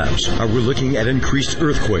economies collapse? Are we looking at increased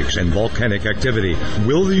earthquakes and volcanic activity?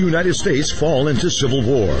 Will the United States fall into civil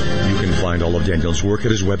war? You can find all of Daniel's work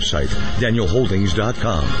at his website,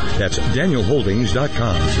 DanielHoldings.com. That's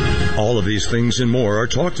DanielHoldings.com. All of these things and more are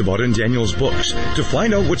talked about in Daniel's books. To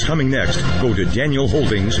find out what's coming next, go to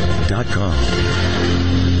DanielHoldings.com.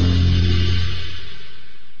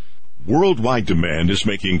 Worldwide demand is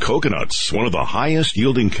making coconuts one of the highest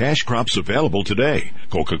yielding cash crops available today.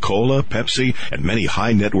 Coca-Cola, Pepsi, and many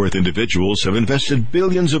high net worth individuals have invested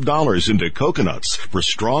billions of dollars into coconuts for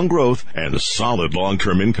strong growth and solid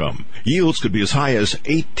long-term income. Yields could be as high as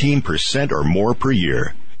 18% or more per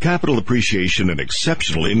year. Capital appreciation and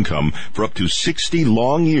exceptional income for up to 60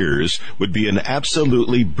 long years would be an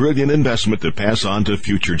absolutely brilliant investment to pass on to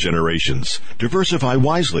future generations. Diversify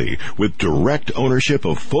wisely with direct ownership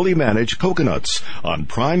of fully managed coconuts on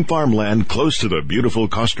prime farmland close to the beautiful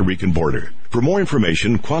Costa Rican border. For more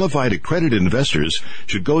information, qualified accredited investors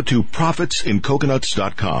should go to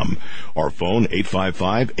profitsincoconuts.com or phone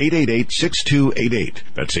 855-888-6288.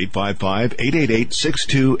 That's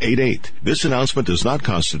 855-888-6288. This announcement does not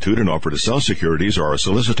constitute an offer to sell securities or a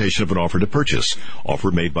solicitation of an offer to purchase.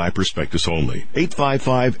 Offer made by prospectus only.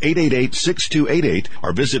 855-888-6288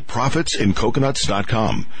 or visit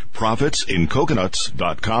profitsincoconuts.com.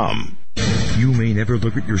 Profitsincoconuts.com. You may never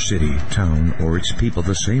look at your city, town, or its people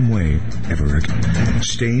the same way ever again.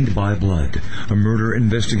 Stained by Blood, a murder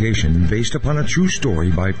investigation based upon a true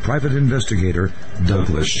story by private investigator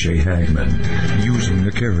Douglas J. Hagmann. Using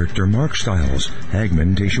the character Mark Stiles,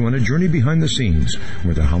 Hagmann takes you on a journey behind the scenes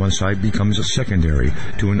where the homicide becomes a secondary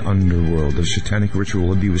to an underworld of satanic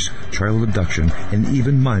ritual abuse, child abduction, and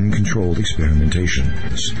even mind-controlled experimentation.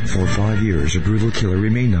 For 5 years, a brutal killer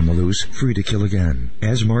remained on the loose, free to kill again.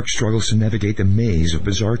 As Mark struggles to navigate the maze of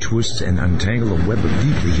bizarre twists and untangle a web of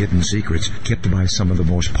deeply hidden secrets kept by some of the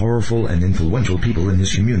most powerful and influential people in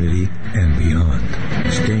this community and beyond.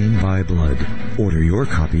 Stained by Blood. Order your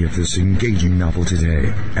copy of this engaging novel today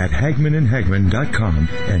at HagmannandHagmann.com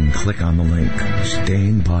and click on the link.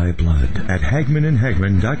 Stained by Blood at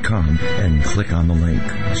HagmannandHagmann.com and click on the link.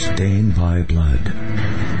 Stained by Blood.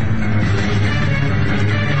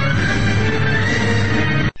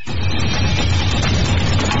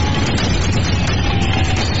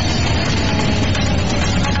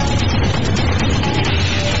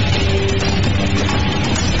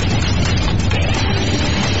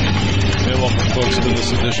 To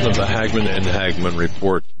this edition of the Hagmann and Hagmann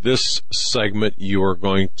Report. This segment you are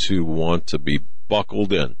going to want to be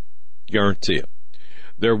buckled in. Guarantee it.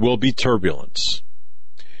 There will be turbulence.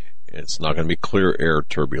 It's not going to be clear air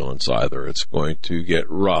turbulence either. It's going to get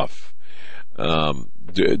rough.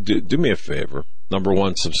 Do me a favor. Number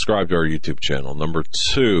one, subscribe to our YouTube channel. Number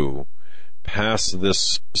two, pass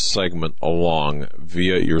this segment along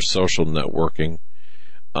via your social networking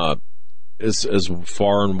as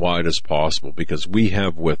far and wide as possible, because we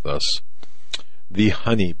have with us the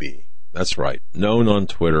honeybee. That's right, known on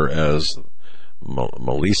Twitter as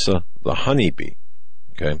Melissa the honeybee.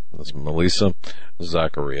 Okay, that's Melissa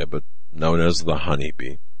Zachariah, but known as the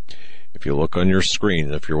honeybee. If you look on your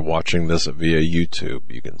screen, if you're watching this via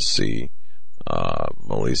YouTube, you can see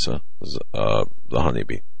Melissa the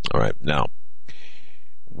honeybee. All right, now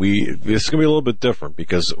this is going to be a little bit different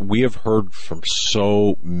because we have heard from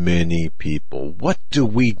so many people. What do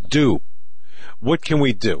we do? What can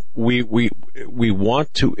we do? We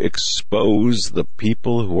want to expose the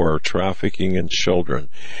people who are trafficking in children.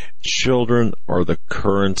 Children are the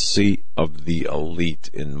currency of the elite,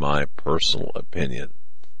 in my personal opinion.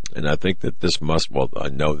 And I think that I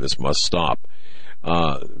know this must stop.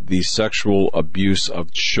 The sexual abuse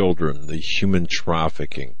of children, the human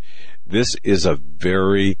trafficking. This is the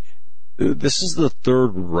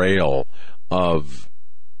third rail of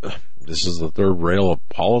politics. This is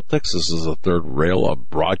the third rail of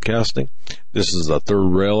broadcasting. This is the third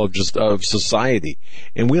rail of society.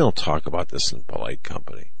 And we don't talk about this in polite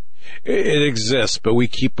company. It exists, but we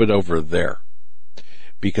keep it over there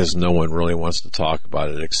because no one really wants to talk about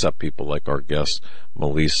it except people like our guest,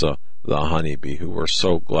 Melissa the honeybee, who we're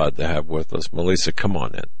so glad to have with us. Melissa, come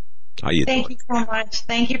on in. How you doing? Thank you so much.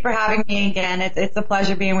 Thank you for having me again. It's a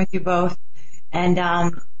pleasure being with you both. And,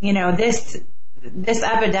 this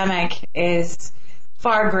epidemic is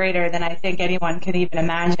far greater than I think anyone could even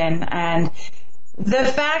imagine. And the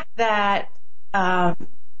fact that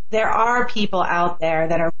there are people out there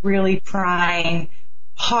that are really trying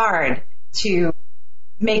hard to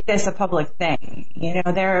make this a public thing.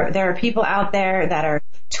 There are people out there that are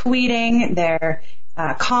tweeting, they're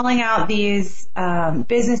calling out these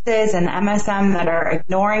businesses and MSM that are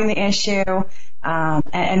ignoring the issue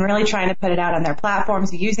and really trying to put it out on their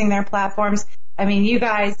platforms, using their platforms. I mean, you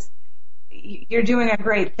guys, you're doing a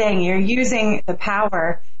great thing. You're using the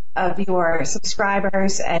power of your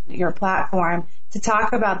subscribers and your platform to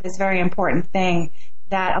talk about this very important thing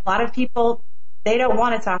that a lot of people, they don't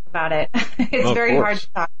want to talk about it. It's very hard to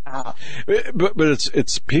talk about. But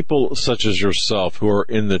it's people such as yourself who are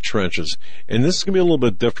in the trenches. And this is going to be a little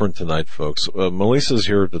bit different tonight, folks. Melissa's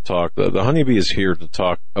here to talk. The honeybee is here to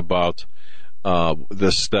talk about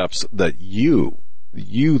the steps that you,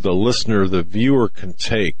 the listener, the viewer, can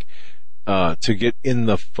take to get in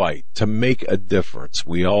the fight, to make a difference.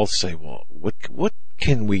 We all say, well, what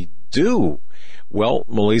can we do? Well,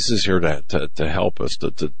 Melissa's here to help us,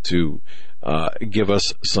 to give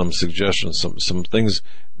us some suggestions, some things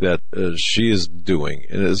that she is doing.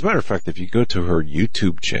 And as a matter of fact, if you go to her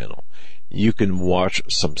YouTube channel, you can watch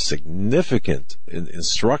some significant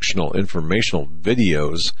instructional, informational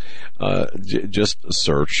videos. Just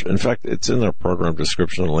search. In fact, it's in our program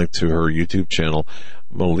description, a link to her YouTube channel,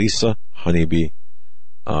 Melissa Honeybee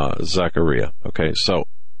Zachariah. Okay, so,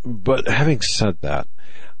 but having said that,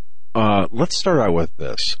 let's start out with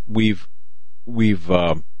this. We're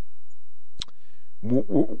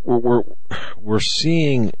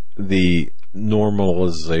seeing the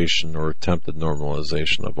normalization or attempted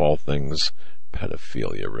normalization of all things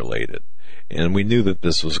pedophilia related. And we knew that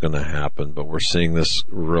this was going to happen, but we're seeing this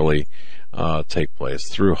really take place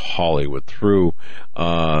through Hollywood, through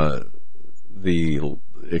the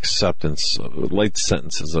acceptance, late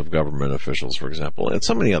sentences of government officials, for example, and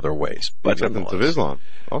so many other ways. But acceptance of Islam,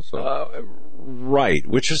 also. Right,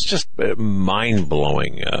 which is just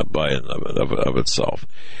mind-blowing by of itself.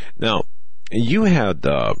 Now, you had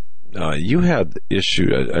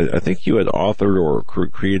issued, I think you had authored or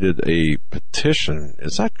created a petition.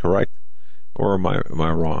 Is that correct? Or am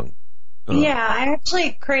I wrong? Yeah, I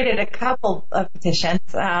actually created a couple of petitions.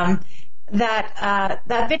 That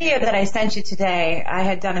video that I sent you today, I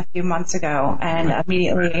had done a few months ago, and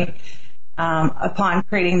immediately upon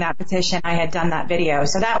creating that petition, I had done that video.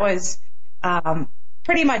 So that was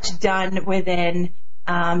pretty much done within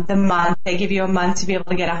the month. They give you a month to be able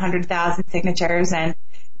to get 100,000 signatures, and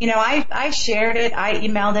I shared it. I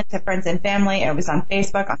emailed it to friends and family. It was on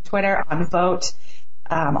Facebook, on Twitter, on Vote,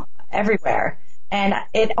 everywhere. And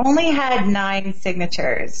it only had 9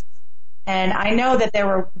 signatures. And I know that there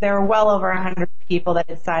were well over 100 people that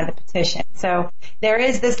had signed the petition. So there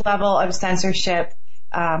is this level of censorship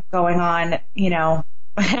going on, at the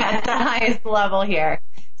highest level here.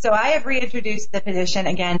 So I have reintroduced the petition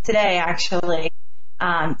again today, actually,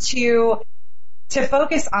 to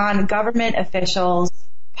focus on government officials,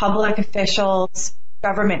 public officials,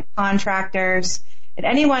 government contractors, and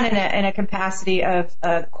anyone in a capacity of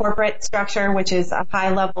a corporate structure, which is a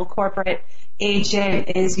high-level corporate agent,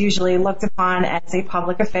 is usually looked upon as a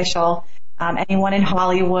public official. Anyone in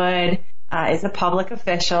Hollywood is a public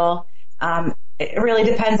official. It really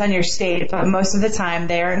depends on your state, but most of the time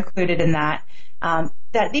they are included in that.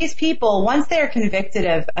 That these people, once they are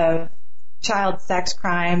convicted of child sex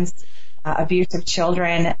crimes, abuse of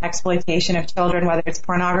children, exploitation of children, whether it's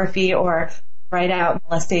pornography or right out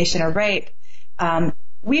molestation or rape,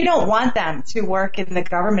 we don't want them to work in the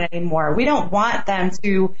government anymore. We don't want them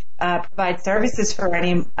to provide services for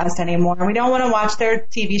us anymore. We don't want to watch their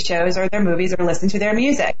TV shows or their movies or listen to their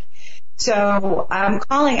music. So I'm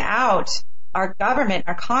calling out our government,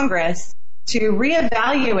 our Congress, to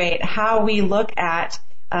reevaluate how we look at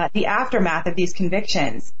the aftermath of these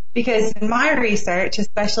convictions. Because in my research,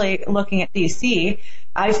 especially looking at D.C.,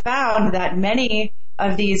 I found that many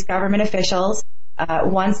of these government officials,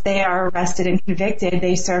 once they are arrested and convicted,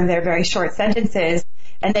 they serve their very short sentences,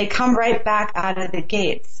 and they come right back out of the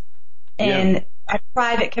gates in a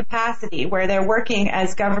private capacity where they're working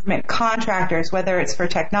as government contractors, whether it's for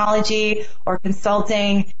technology or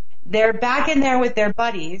consulting. They're back in there with their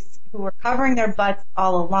buddies who were covering their butts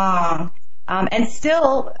all along, and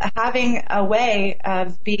still having a way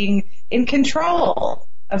of being in control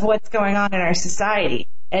of what's going on in our society.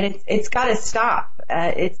 And it's got to stop.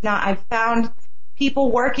 It's not. I've found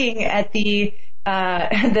people working at this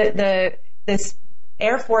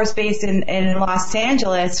Air Force base in Los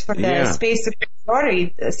Angeles for the Space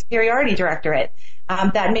Superiority Directorate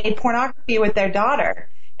that made pornography with their daughter,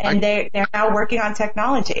 and they're now working on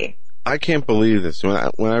technology. I can't believe this. When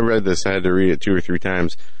I read this, I had to read it 2 or 3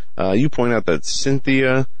 times. You point out that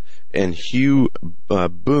Cynthia and Hugh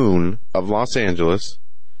Boone of Los Angeles,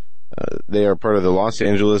 they are part of the Los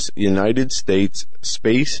Angeles United States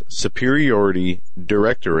Space Superiority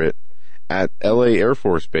Directorate at LA Air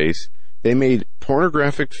Force Base. They made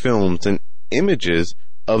pornographic films and images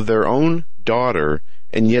of their own daughter,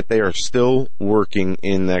 and yet they are still working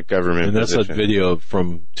in that government And that's position. that video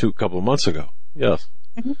from a couple of months ago. Yes.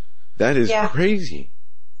 Mm-hmm. That is crazy.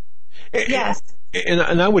 Yes.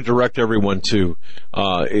 And I would direct everyone to,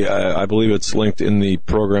 I believe it's linked in the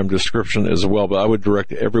program description as well, but I would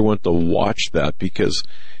direct everyone to watch that, because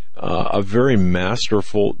a very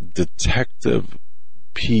masterful detective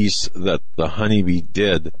piece that the Honeybee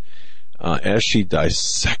did as she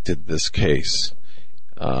dissected this case.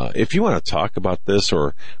 If you want to talk about this,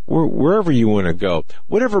 or wherever you want to go,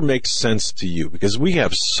 whatever makes sense to you, because we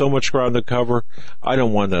have so much ground to cover. I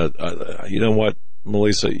don't want to, you know what,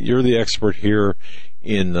 Melissa, you're the expert here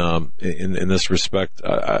in this respect.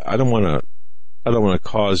 I don't want to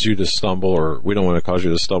cause you to stumble, or we don't want to cause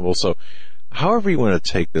you to stumble. So however you want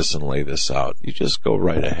to take this and lay this out, you just go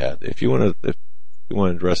right ahead. If you want to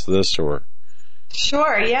address this, or.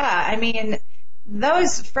 Sure. Yeah. I mean,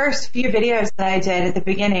 those first few videos that I did at the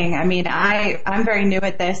beginning, I mean, I'm very new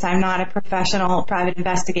at this. I'm not a professional private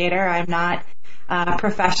investigator. I'm not a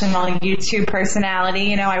professional YouTube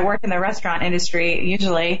personality. I work in the restaurant industry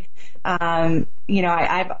usually. I've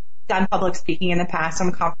done public speaking in the past.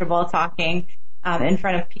 I'm comfortable talking in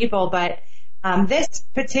front of people. But this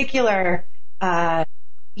particular, this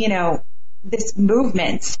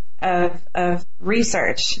movement of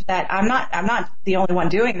research that I'm not the only one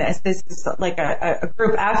doing this. This is like a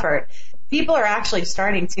group effort people are actually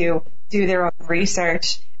starting to do their own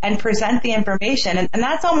research and present the information. And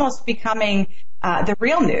that's almost becoming the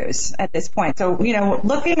real news at this point. So,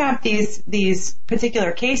 looking at these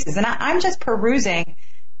particular cases, and I'm just perusing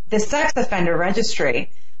the sex offender registry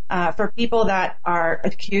for people that are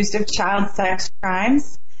accused of child sex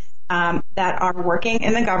crimes that are working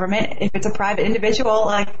in the government. If it's a private individual,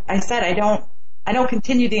 like I said, I don't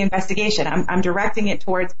continue the investigation. I'm directing it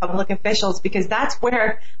towards public officials, because that's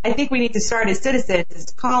where I think we need to start as citizens,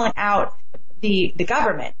 is calling out the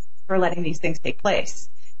government for letting these things take place.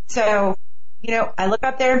 So, I look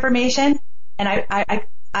up their information, and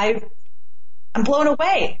I'm blown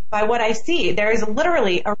away by what I see. There is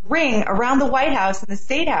literally a ring around the White House and the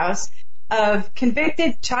State House of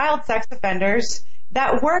convicted child sex offenders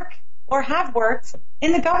that work or have worked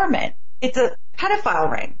in the government. It's a pedophile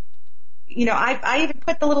ring. I even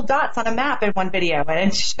put the little dots on a map in one video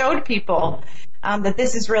and showed people that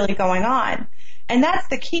this is really going on. And that's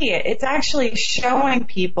the key. It's actually showing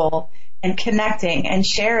people and connecting and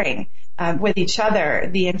sharing with each other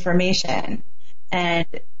the information. And,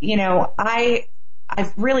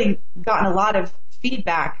 I've really gotten a lot of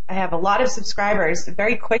feedback. I have a lot of subscribers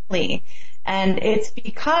very quickly. And it's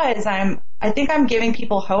because I think I'm giving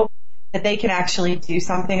people hope that they can actually do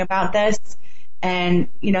something about this. And,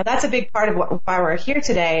 that's a big part of why we're here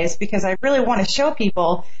today, is because I really want to show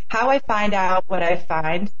people how I find out what I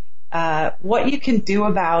find, what you can do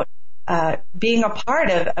about being a part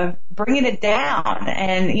of bringing it down.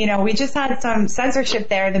 And, we just had some censorship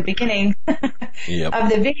there in the beginning Yep. of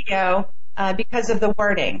the video because of the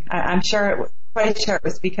wording. I'm quite sure it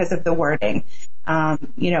was because of the wording.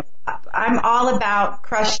 I'm all about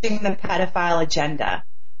crushing the pedophile agenda.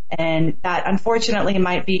 And that unfortunately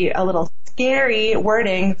might be a little scary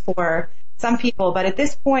wording for some people. But at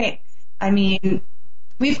this point,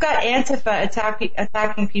 we've got Antifa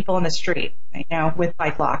attacking people in the street, with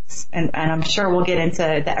bike locks. And I'm sure we'll get into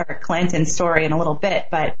the Eric Clanton story in a little bit.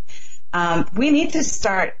 But we need to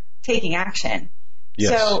start taking action.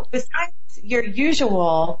 Yes. So besides your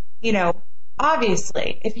usual,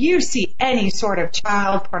 obviously, if you see any sort of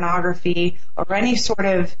child pornography or any sort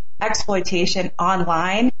of exploitation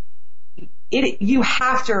online, you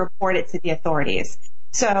have to report it to the authorities.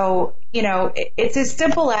 So, it's as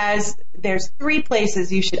simple as there's 3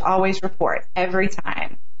 places you should always report every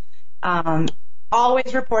time.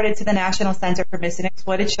 Always report it to the National Center for Missing and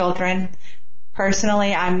Exploited Children.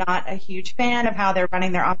 Personally, I'm not a huge fan of how they're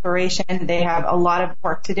running their operation. They have a lot of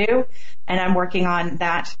work to do, and I'm working on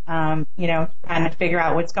that, trying to figure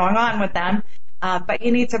out what's going on with them. But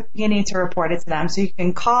you need to report it to them. So you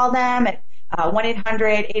can call them at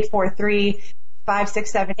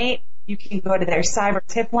 1-800-843-5678. You can go to their cyber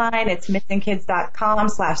tip line. It's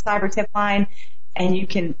missingkids.com/cyber tip line, and you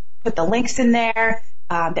can put the links in there.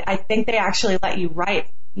 I think they actually let you write,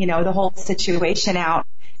 the whole situation out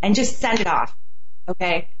and just send it off.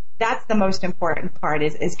 Okay, that's the most important part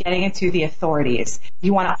is getting it to the authorities.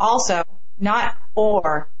 You want to also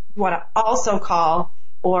call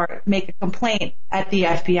or make a complaint at the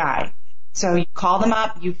FBI. So you call them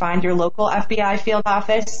up, you find your local FBI field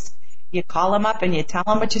office, you call them up and you tell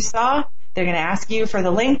them what you saw. They're going to ask you for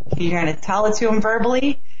the link. You're going to tell it to them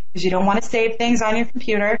verbally, because you don't want to save things on your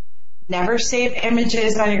computer. Never save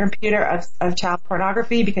images on your computer of child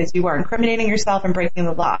pornography, because you are incriminating yourself and breaking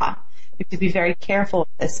the law. You have to be very careful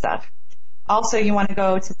with this stuff. Also, you want to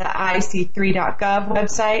go to the IC3.gov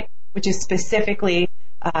website, which is specifically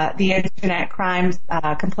the Internet Crimes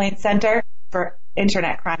Complaint Center for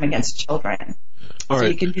Internet Crime Against Children. All right.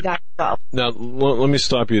 So you can do that as well. Now, let me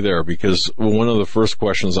stop you there, because one of the first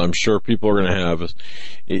questions I'm sure people are going to have is,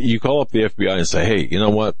 you call up the FBI and say, hey, you know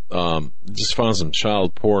what, just found some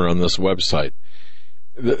child porn on this website.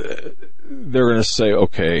 They're going to say,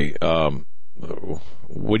 okay,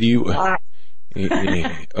 what do you... to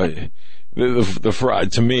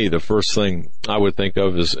me, the first thing I would think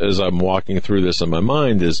of is, as I'm walking through this in my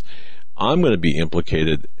mind, is I'm going to be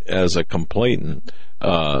implicated as a complainant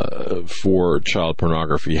for child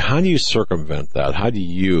pornography. How do you circumvent that? How do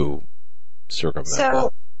you circumvent that?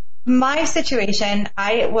 So my situation,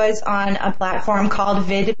 I was on a platform called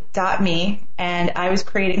vid.me, and I was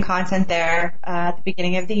creating content there at the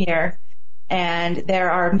beginning of the year. And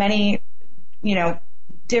there are many,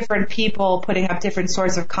 different people putting up different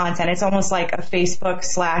sorts of content. It's almost like a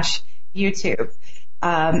Facebook/YouTube.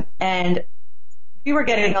 And we were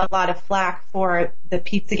getting a lot of flack for the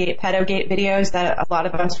Pizzagate, Pedogate videos that a lot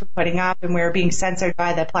of us were putting up, and we were being censored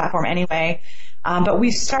by the platform anyway. But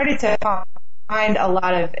we started to find a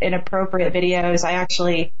lot of inappropriate videos. I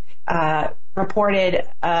actually reported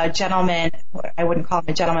a gentleman. I wouldn't call him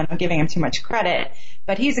a gentleman. I'm giving him too much credit,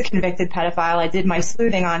 but he's a convicted pedophile. I did my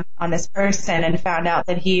sleuthing on this person and found out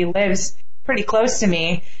that he lives pretty close to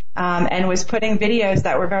me, and was putting videos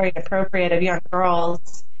that were very inappropriate of young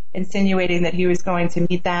girls, insinuating that he was going to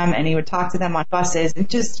meet them and he would talk to them on buses, and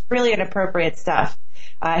just really inappropriate stuff.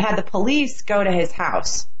 I had the police go to his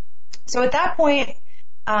house. So at that point,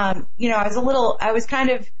 I was kind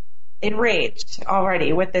of enraged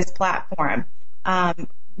already with this platform.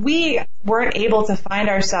 We weren't able to find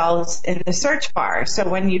ourselves in the search bar. So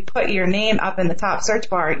when you put your name up in the top search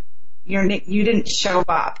bar, you didn't show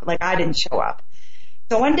up. Like, I didn't show up.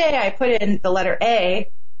 So one day I put in the letter A,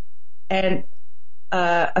 and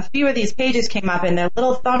a few of these pages came up, and the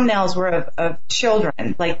little thumbnails were of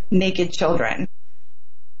children, like naked children.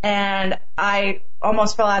 And I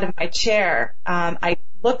almost fell out of my chair. I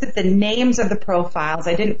looked at the names of the profiles.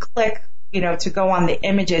 I didn't click, to go on the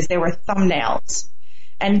images. They were thumbnails.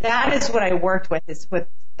 And that is what I worked with, is with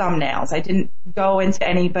thumbnails. I didn't go into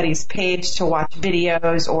anybody's page to watch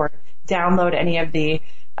videos or download any of the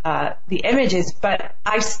images, but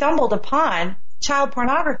I stumbled upon child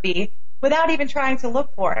pornography without even trying to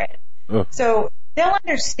look for it. Oh. So they'll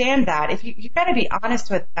understand that. If you got to be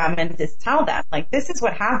honest with them and just tell them, like, this is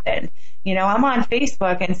what happened. I'm on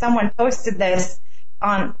Facebook and someone posted this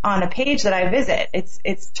on a page that I visit.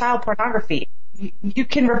 It's child pornography. You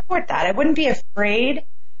can report that. I wouldn't be afraid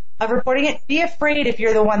of reporting it. Be afraid if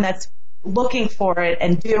you're the one that's looking for it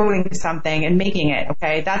and doing something and making it.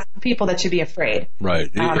 Okay, that's the people that should be afraid. Right.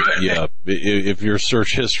 Yeah. If your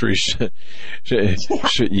search history,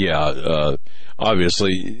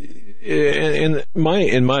 obviously, in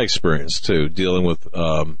my experience too, dealing with,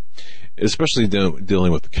 especially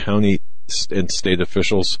dealing with county and state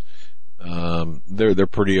officials, they're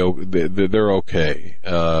pretty, they're okay.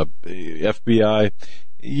 FBI,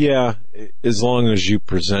 yeah, as long as you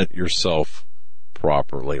present yourself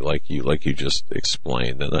properly, like you just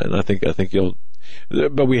explained, and I think you'll.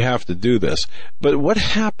 But we have to do this. But what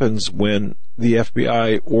happens when the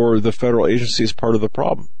FBI or the federal agency is part of the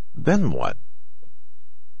problem? Then what?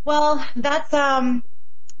 Well, that's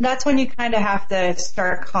when you kind of have to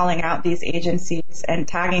start calling out these agencies and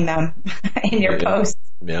tagging them in your posts.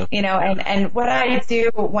 Yeah. And what I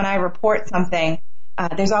do when I report something,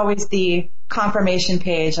 there's always the confirmation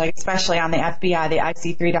page, like especially on the FBI, the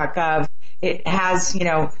ic3.gov. It has,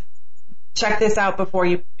 check this out before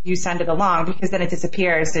you send it along, because then it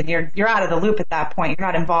disappears and you're out of the loop at that point. You're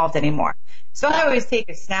not involved anymore. So I always take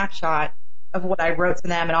a snapshot of what I wrote to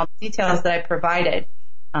them and all the details that I provided.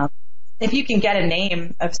 If you can get a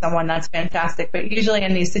name of someone, that's fantastic. But usually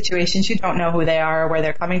in these situations, you don't know who they are or where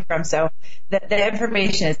they're coming from. So the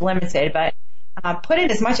information is limited. But put in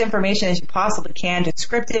as much information as you possibly can,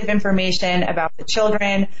 descriptive information about the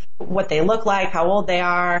children, what they look like, how old they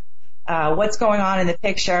are, what's going on in the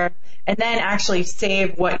picture, and then actually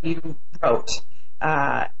save what you wrote.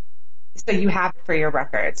 So you have it for your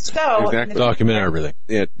records. So exactly. Document everything.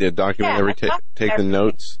 Yeah, document take the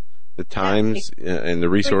notes, the times, and the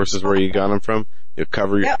resources where you got them from. You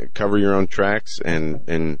cover your own tracks,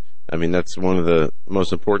 and I mean, that's one of the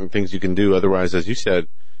most important things you can do. Otherwise, as you said,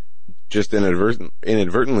 just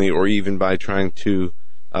inadvertently, or even by trying to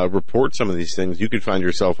report some of these things, you could find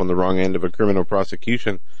yourself on the wrong end of a criminal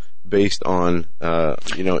prosecution based on,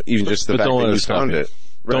 even just the fact that you found it.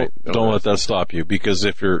 Right. Don't let that stop you, because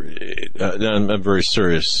if you're, I'm very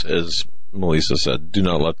serious, as Melissa said, do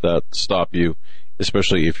not let that stop you,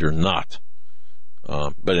 especially if you're not.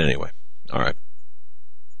 But anyway, all right.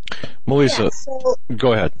 Melissa,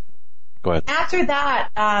 go ahead. After that,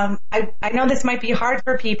 I know this might be hard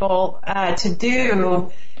for people to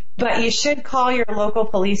do, but you should call your local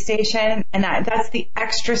police station, and that's the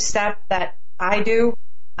extra step that I do,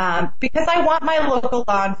 because I want my local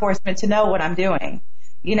law enforcement to know what I'm doing.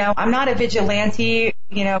 I'm not a vigilante,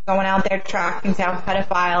 going out there tracking down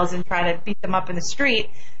pedophiles and trying to beat them up in the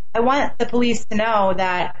street. I want the police to know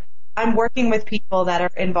that I'm working with people that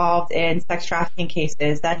are involved in sex trafficking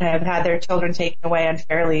cases, that have had their children taken away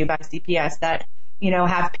unfairly by CPS, that,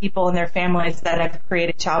 have people in their families that have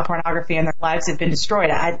created child pornography and their lives have been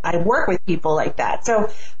destroyed. I work with people like that.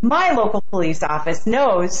 So my local police office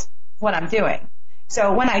knows what I'm doing.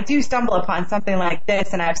 So when I do stumble upon something like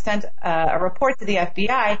this and I've sent a report to the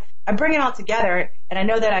FBI, I bring it all together, and I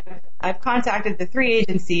know that I've contacted the 3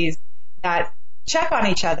 agencies that check on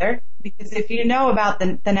each other, because if you know about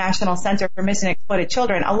the National Center for Missing and Exploited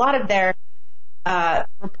Children, a lot of their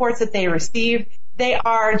reports that they receive, they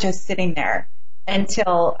are just sitting there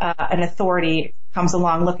until an authority comes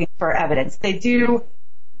along looking for evidence. They do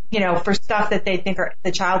for stuff that they think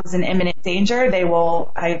the child is in imminent danger, they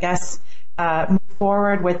will, I guess, move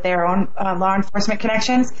forward with their own law enforcement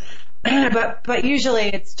connections. But usually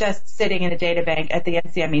it's just sitting in a data bank at the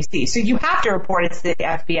NCMEC. So you have to report it to the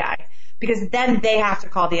FBI, because then they have to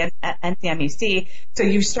call the NCMEC. So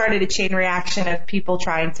you started a chain reaction of people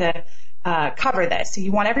trying to cover this. So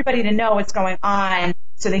you want everybody to know what's going on,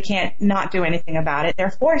 so they can't not do anything about it.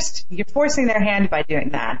 You're forcing their hand by doing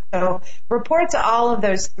that. So report to all of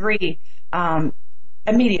those three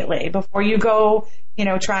immediately before you go,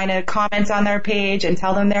 trying to comment on their page and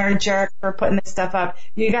tell them they're a jerk for putting this stuff up.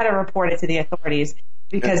 You got to report it to the authorities,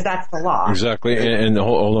 because that's the law. Exactly. And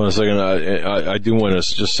hold on a second. I do want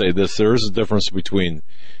to just say this. There is a difference between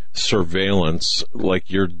surveillance,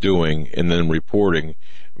 like you're doing, and then reporting,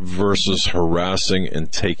 versus harassing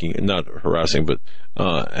and taking, not harassing, but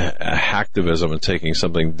hacktivism and taking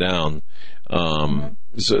something down. But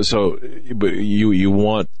you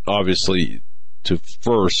want, obviously, to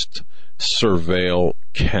first surveil,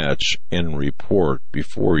 catch, and report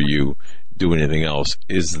before you do anything else.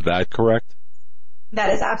 Is that correct?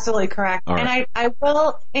 That is absolutely correct. All right. And I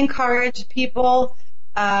will encourage people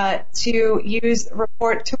to use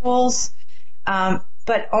report tools,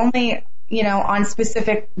 but only, on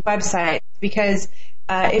specific websites, because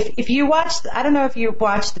if you watched, I don't know if you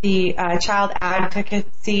watched the child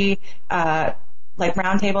advocacy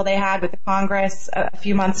roundtable they had with the Congress a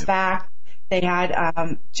few months back. They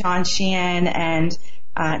had John Sheehan and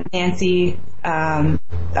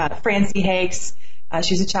Francie Hakes.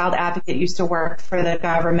 She's a child advocate, used to work for the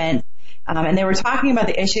government. And they were talking about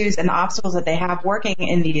the issues and the obstacles that they have working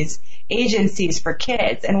in these agencies for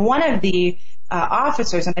kids. And one of the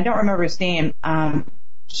officers, and I don't remember his name,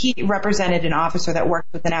 he represented an officer that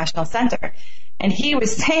worked with the National Center. And he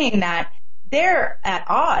was saying that they're at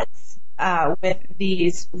odds with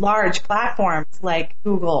these large platforms like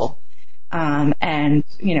Google and,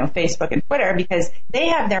 Facebook and Twitter, because they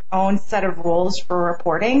have their own set of rules for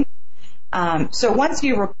reporting. So once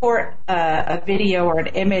you report a video or an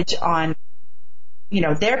image on,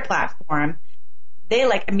 their platform, they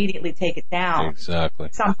immediately take it down. Exactly.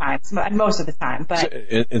 Sometimes, most of the time, but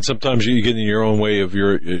and sometimes you get in your own way of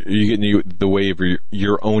you get in the way of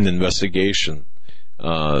your own investigation.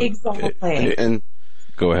 Exactly. And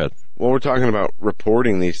go ahead. Well, we're talking about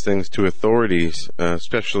reporting these things to authorities,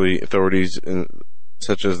 especially authorities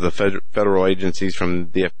such as the federal agencies,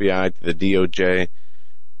 from the FBI to the DOJ.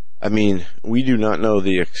 I mean, we do not know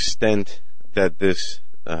the extent that this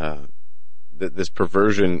this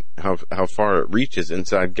perversion, how far it reaches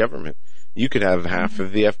inside government. You could have half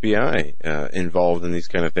of the FBI involved in these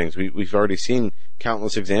kind of things. We've already seen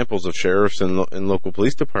countless examples of sheriffs and local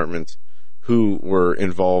police departments who were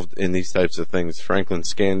involved in these types of things. Franklin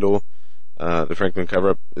scandal, the Franklin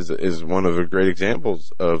cover-up is one of the great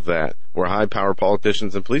examples of that, where high-power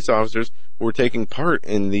politicians and police officers were taking part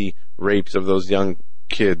in the rapes of those young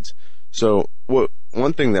kids. So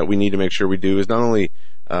one thing that we need to make sure we do is not only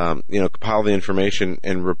compile the information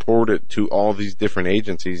and report it to all these different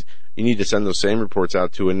agencies. You need to send those same reports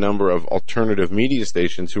out to a number of alternative media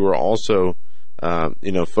stations who are also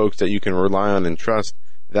folks that you can rely on and trust.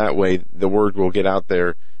 That way the word will get out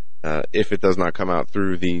there if it does not come out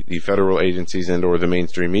through the federal agencies and or the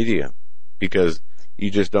mainstream media, because you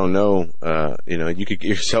just don't know. You could get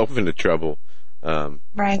yourself into trouble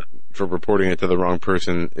right, for reporting it to the wrong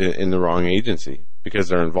person in the wrong agency because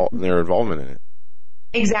their involvement in it.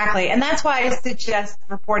 Exactly. And that's why I suggest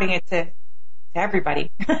reporting it to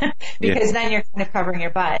everybody, because then you're kind of covering your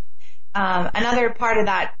butt. Another part of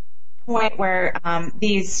that point where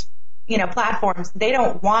these platforms, they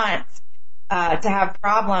don't want to have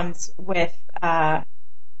problems with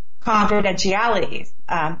confidentiality,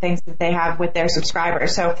 things that they have with their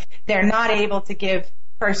subscribers. So they're not able to give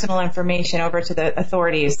personal information over to the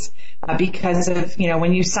authorities because of,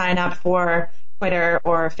 when you sign up for Twitter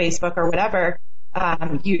or Facebook or whatever,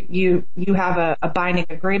 you have a binding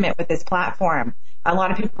agreement with this platform. A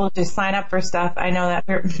lot of people just sign up for stuff. I know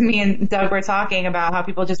that me and Doug were talking about how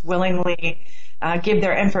people just willingly give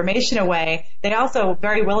their information away. They also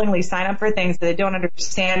very willingly sign up for things that they don't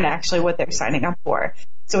understand actually what they're signing up for.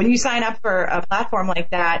 So when you sign up for a platform like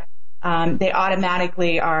that, they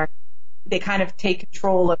automatically they kind of take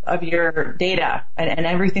control of your data and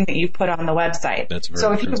everything that you put on the website. That's very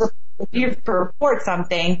so true. If you report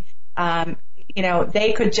something,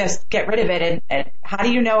 they could just get rid of it. And how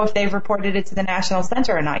do you know if they've reported it to the National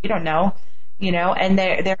Center or not? You don't know, and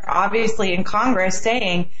they're obviously in Congress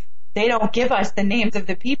saying they don't give us the names of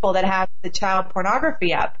the people that have the child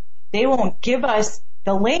pornography up. They won't give us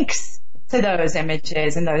the links to those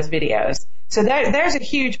images and those videos. So there's a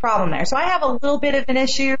huge problem there. So I have a little bit of an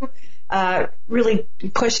issue really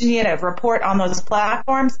pushing you to report on those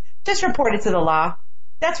platforms. Just report it to the law.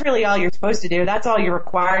 That's really all you're supposed to do. That's all you're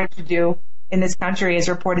required to do in this country is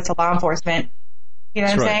report it to law enforcement. You know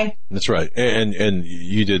what I'm saying? That's right. And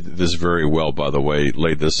you did this very well, by the way,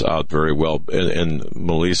 laid this out very well. And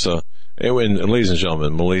Melissa, and ladies and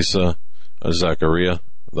gentlemen, Melissa Zachariah,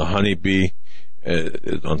 the honeybee,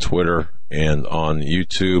 on Twitter and on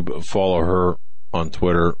YouTube. Follow her on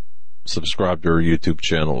Twitter. Subscribe to her YouTube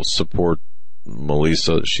channel. Support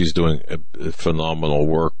Melissa. She's doing a phenomenal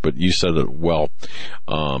work, but you said it well.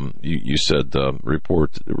 You said,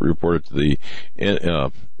 report it to the,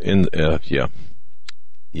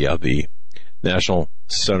 the National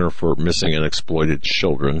Center for Missing and Exploited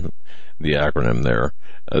Children, the acronym there,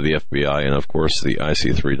 the FBI, and of course the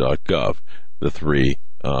IC3.gov, the 3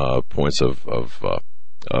 points of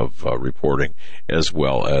reporting, as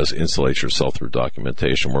well as insulate yourself through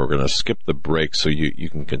documentation. We're going to skip the break so you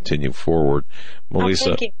can continue forward.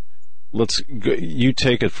 Melissa, you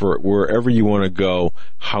take it for wherever you want to go,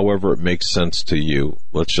 however it makes sense to you.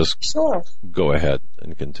 Let's just go ahead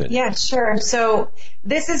and continue. Yeah, sure. So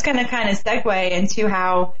this is going to kind of segue into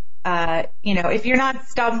how, if you're not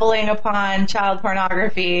stumbling upon child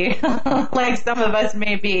pornography like some of us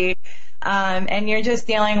may be, and you're just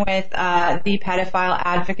dealing with the pedophile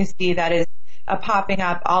advocacy that is popping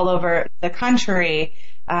up all over the country.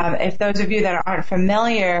 If those of you that aren't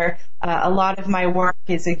familiar, a lot of my work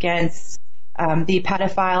is against the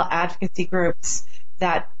pedophile advocacy groups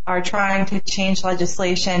that are trying to change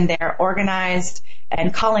legislation. They're organized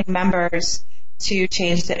and calling members to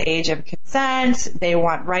change the age of consent. They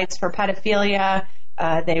want rights for pedophilia.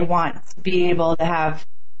 They want to be able to have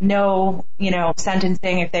no,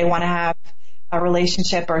 sentencing if they want to have a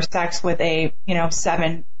relationship or sex with a,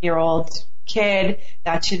 7-year-old kid.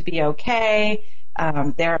 That should be okay.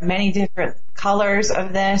 There are many different colors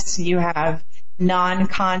of this. You have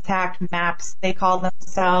non-contact maps, they call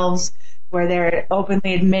themselves, where they're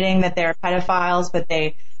openly admitting that they're pedophiles, but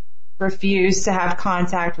they refuse to have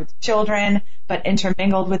contact with children. But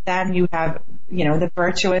intermingled with them, you have, the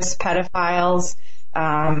virtuous pedophiles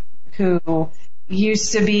who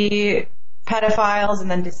used to be pedophiles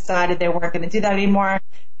and then decided they weren't going to do that anymore.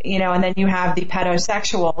 And then you have the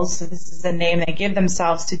pedosexuals. So this is the name they give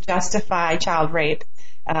themselves to justify child rape,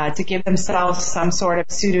 to give themselves some sort of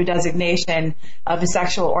pseudo designation of a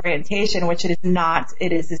sexual orientation, which it is not.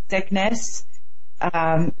 It is a sickness.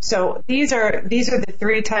 So these are the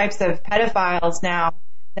 3 types of pedophiles now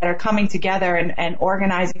that are coming together and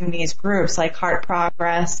organizing these groups like Heart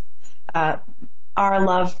Progress, Our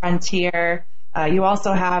Love Frontier. You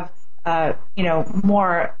also have,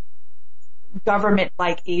 more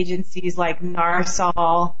government-like agencies like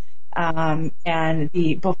NARSOL, and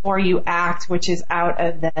the Before You Act, which is out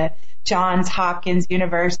of the Johns Hopkins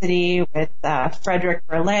University with Frederick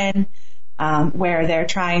Berlin, where they're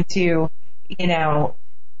trying to,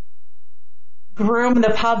 groom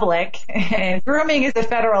the public. And grooming is a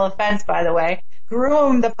federal offense, by the way.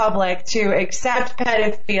 Groom the public to accept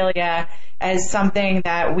pedophilia as something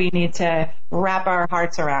that we need to wrap our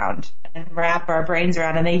hearts around and wrap our brains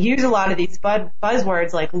around. And they use a lot of these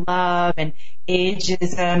buzzwords like love and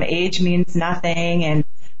ageism. Age means nothing. And,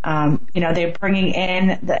 they're bringing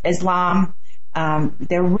in the Islam.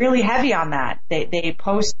 They're really heavy on that. They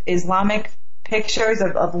post Islamic pictures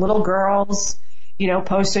of little girls,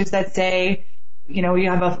 posters that say, you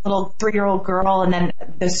have a little 3-year-old girl, and then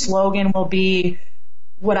the slogan will be,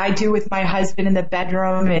 what I do with my husband in the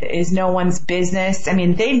bedroom is no one's business. I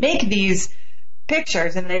mean, they make these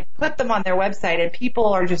pictures and they put them on their website, and people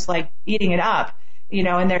are just like eating it up,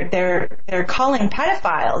 and they're calling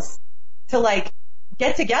pedophiles to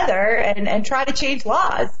get together and try to change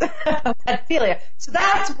laws of pedophilia. So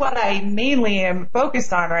that's what I mainly am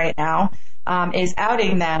focused on right now, is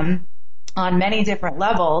outing them on many different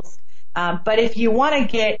levels. But if you want to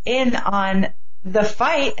get in on the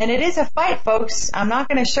fight, and it is a fight, folks, I'm not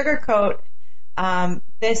going to sugarcoat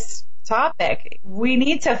this topic. We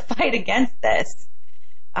need to fight against this.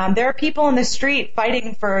 There are people in the street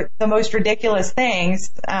fighting for the most ridiculous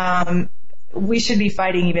things. We should be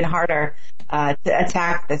fighting even harder to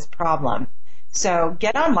attack this problem. So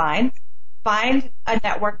get online, find a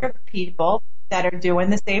network of people that are doing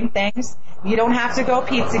the same things. You don't have to go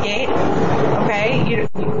Pizzagate, okay?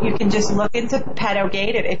 You can just look into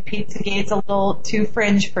Pedogate if Pizzagate's a little too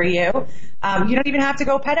fringe for you. You don't even have to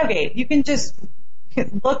go Pedogate. You can just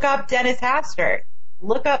look up Dennis Hastert,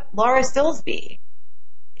 look up Laura Silsby.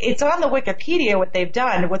 It's on the Wikipedia what they've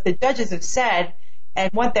done, what the judges have said,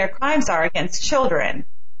 and what their crimes are against children.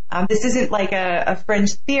 This isn't like a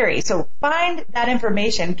fringe theory. So find that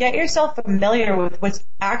information, get yourself familiar with what's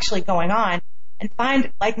actually going on, and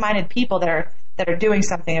find like-minded people that are doing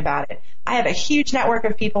something about it. I have a huge network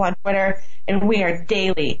of people on Twitter, and we are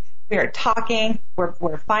daily. We are talking.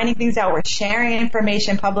 We're finding things out. We're sharing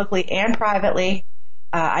information publicly and privately.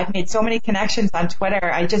 I've made so many connections on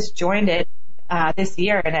Twitter. I just joined it this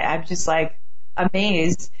year, and I'm just like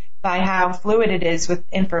amazed by how fluid it is with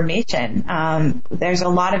information. There's a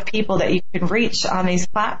lot of people that you can reach on these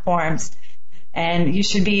platforms, and you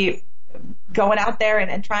should be going out there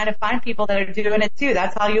and trying to find people that are doing it too.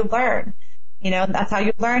 That's how you learn. That's how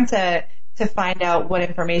you learn to find out what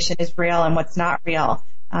information is real and what's not real.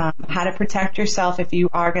 How to protect yourself if you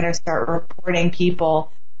are going to start reporting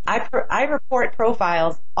people. I report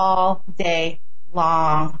profiles all day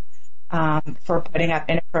long for putting up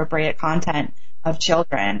inappropriate content of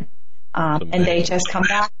children. And they just come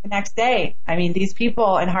back the next day. I mean, these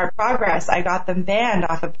people in Heart Progress, I got them banned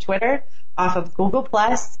off of Twitter, off of Google+,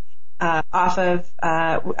 off of,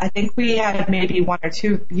 I think we had maybe 1 or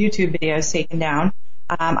 2 YouTube videos taken down.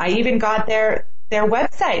 I even got their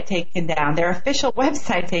website taken down, their official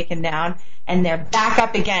website taken down, and they're back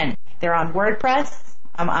up again. They're on WordPress.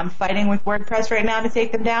 I'm fighting with WordPress right now to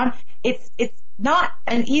take them down. It's not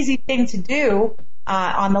an easy thing to do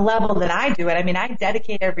on the level that I do it. I mean, I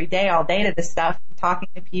dedicate every day, all day to this stuff, talking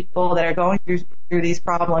to people that are going through these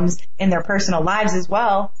problems in their personal lives as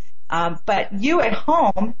well. But you at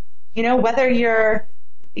home, whether you're,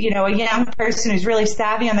 a young person who's really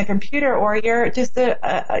savvy on the computer, or you're just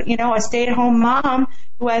a stay-at-home mom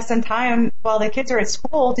who has some time while the kids are at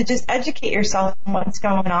school to just educate yourself on what's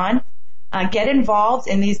going on. Get involved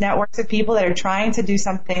in these networks of people that are trying to do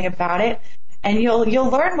something about it, and you'll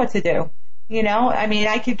learn what to do. I mean,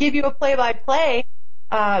 I could give you a play-by-play,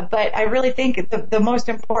 but I really think the most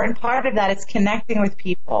important part of that is connecting with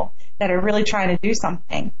people that are really trying to do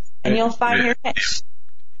something, and you'll find your niche.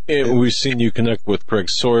 We've seen you connect with Craig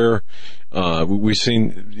Sawyer. We've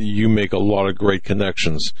seen you make a lot of great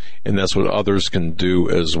connections, and that's what others can do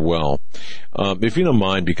as well. If you don't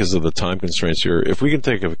mind, because of the time constraints here, if we can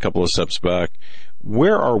take a couple of steps back,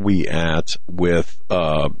 where are we at with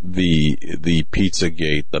the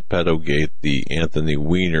Pizzagate, the Pedogate, the Anthony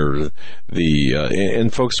Weiner,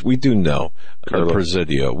 and folks, we do know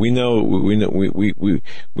Presidio. We know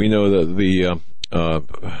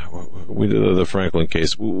the Franklin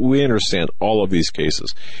case. We understand all of these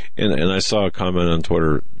cases. And I saw a comment on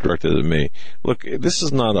Twitter directed at me. Look, this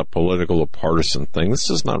is not a political or partisan thing. This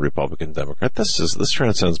is not Republican, Democrat. This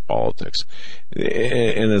transcends politics.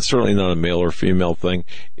 And it's certainly not a male or female thing.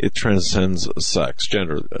 It transcends sex,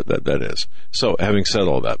 gender, that is. So having said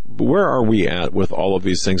all that, where are we at with all of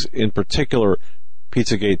these things? In particular,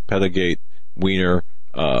 Pizzagate, Pedogate, Weiner,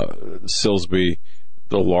 Silsby,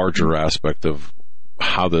 the larger aspect of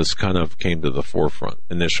how this kind of came to the forefront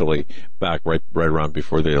initially back right around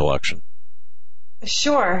before the election.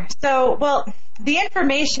 Sure. So, the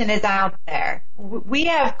information is out there. We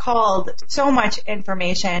have called so much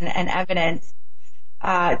information and evidence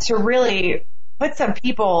to really put some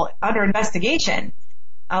people under investigation.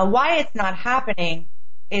 Why it's not happening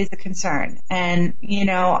is a concern. And,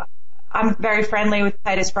 I'm very friendly with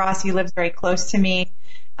Titus Ross. He lives very close to me.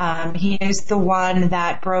 He is the one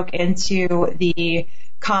that broke into the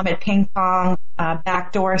Comet Ping Pong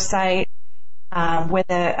backdoor site with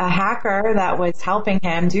a hacker that was helping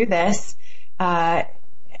him do this.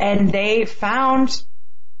 And they found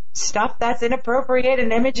stuff that's inappropriate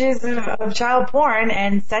and images of child porn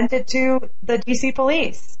and sent it to the DC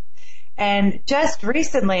police. And just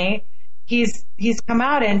recently, he's come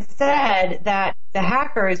out and said that the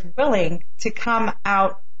hacker is willing to come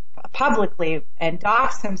out publicly and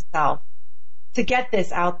dox himself to get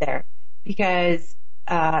this out there, because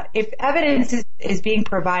if evidence is being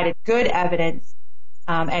provided, good evidence,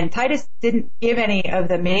 and Titus didn't give any of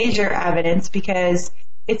the major evidence because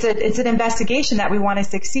it's an investigation that we want to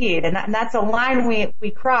succeed, and that's a line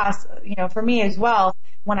we cross, for me as well.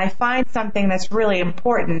 When I find something that's really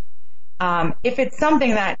important, if it's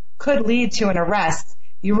something that could lead to an arrest,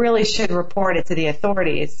 you really should report it to the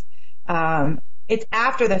authorities. It's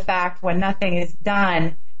after the fact, when nothing is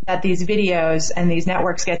done, that these videos and these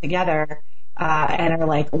networks get together and are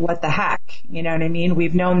like, what the heck? You know what I mean?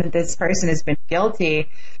 We've known that this person has been guilty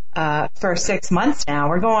for 6 months now.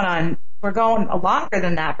 We're going longer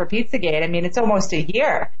than that for Pizzagate. I mean, it's almost a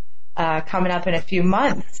year coming up in a few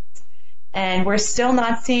months. And we're still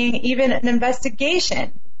not seeing even an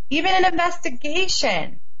investigation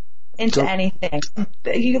into anything.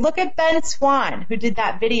 You look at Ben Swan, who did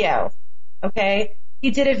that video. Okay, he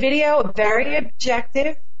did a video, very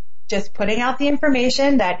objective, just putting out the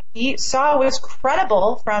information that he saw was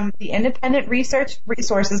credible from the independent research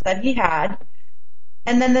resources that he had.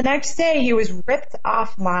 And then the next day he was ripped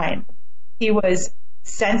offline. He was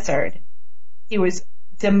censored. He was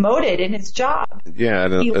demoted in his job. Yeah,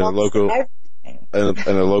 at a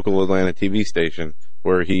local Atlanta TV station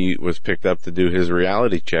where he was picked up to do his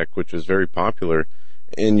reality check, which was very popular.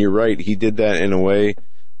 And you're right, he did that in a way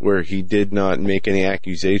where he did not make any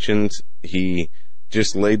accusations. He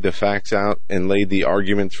just laid the facts out and laid the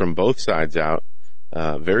arguments from both sides out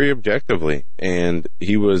very objectively. And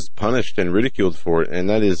he was punished and ridiculed for it. And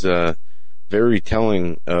that is very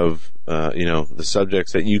telling of, the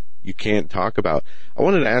subjects that you can't talk about. I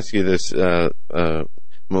wanted to ask you this,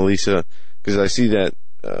 Melissa, because I see that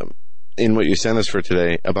in what you sent us for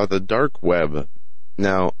today about the dark web.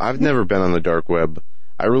 Now, I've never been on the dark web.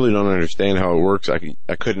 I really don't understand how it works.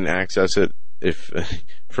 I couldn't access it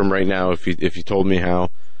from right now if you told me how.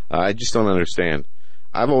 I just don't understand.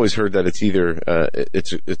 I've always heard that it's either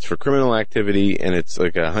it's for criminal activity and it's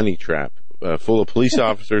like a honey trap full of police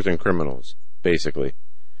officers and criminals, basically.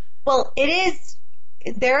 Well, it is.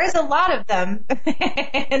 There is a lot of them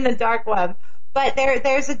in the dark web, but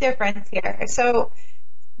there's a difference here. So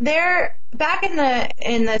back in the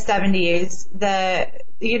 70s, the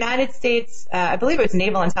United States, I believe it was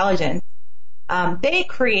Naval Intelligence, they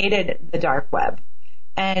created the dark web.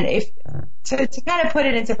 And to kind of put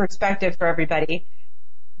it into perspective for everybody,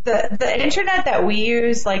 the internet that we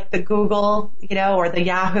use, like the Google, or the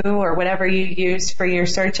Yahoo or whatever you use for your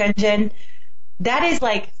search engine, that is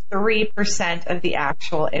like 3% of the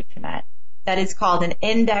actual internet. That is called an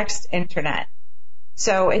indexed internet.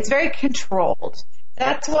 So it's very controlled.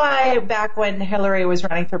 That's why back when Hillary was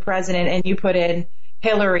running for president and you put in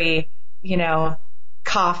Hillary,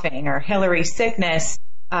 coughing or Hillary sickness,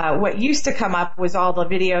 what used to come up was all the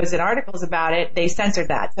videos and articles about it. They censored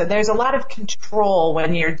that. So there's a lot of control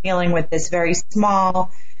when you're dealing with this very small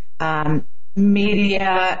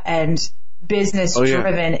media and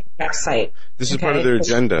business-driven website. This is part of their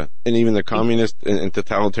agenda, and even the communist and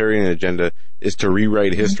totalitarian agenda is to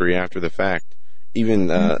rewrite history after the fact. Even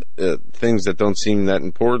things that don't seem that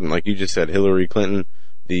important, like you just said, Hillary Clinton,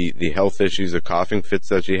 the health issues, the coughing fits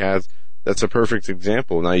that she has. That's a perfect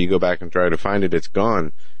example. Now you go back and try to find it, it's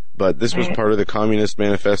gone. But this was part of the Communist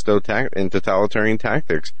Manifesto and totalitarian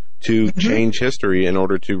tactics to change history in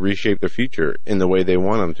order to reshape the future in the way they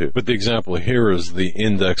want them to. But the example here is the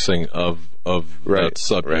indexing of that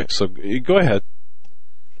subject. Right. So go ahead.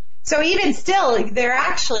 So even still, they're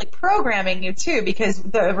actually programming you too, because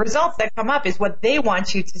the results that come up is what they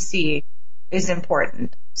want you to see is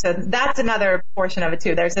important. So that's another portion of it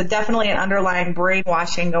too. There's definitely an underlying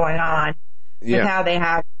brainwashing going on with how they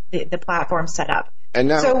have the platform set up. And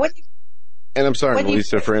now, so and I'm sorry,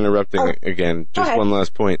 Melissa, for interrupting again. Just one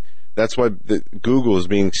last point. That's why Google is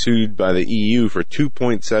being sued by the EU for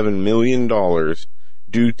 $2.7 million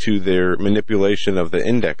due to their manipulation of the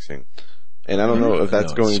indexing. And I don't know if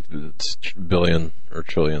that's it's billion or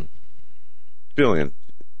trillion. Billion,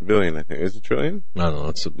 I think. Is it trillion? I don't know.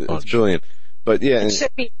 It's billion. But yeah, it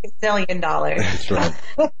should be $1 billion. That's right.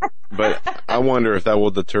 But I wonder if that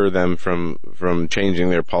will deter them from changing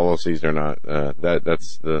their policies or not.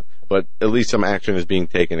 But at least some action is being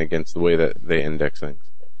taken against the way that they index things.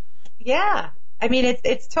 Yeah, I mean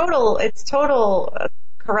it's total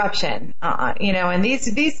corruption. And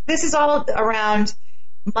this is all around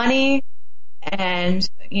money and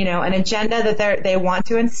an agenda that they want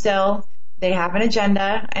to instill. They have an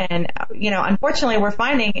agenda, and unfortunately, we're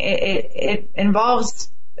finding it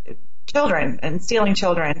involves children and stealing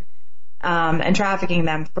children and trafficking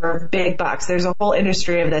them for big bucks. There's a whole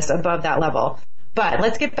industry of this above that level. But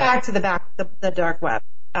let's get back to the dark web.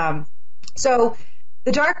 So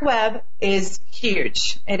the dark web is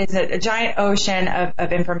huge. It is a giant ocean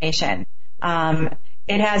of information.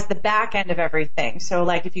 It has the back end of everything. So,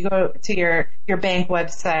 like if you go to your bank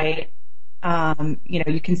website.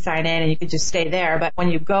 You can sign in and you can just stay there. But when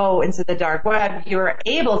you go into the dark web, you're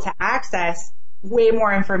able to access way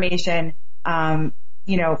more information, pertaining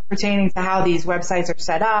to how these websites are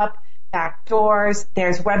set up, backdoors.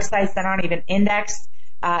 There's websites that aren't even indexed,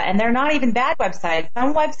 and they're not even bad websites.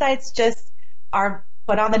 Some websites just are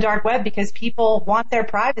put on the dark web because people want their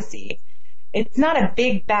privacy. It's not a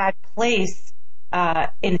big, bad place,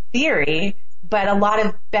 in theory, but a lot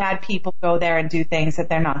of bad people go there and do things that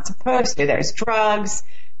they're not supposed to. There's drugs,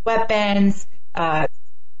 weapons,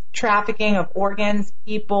 trafficking of organs,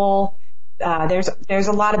 people. There's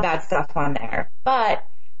a lot of bad stuff on there. But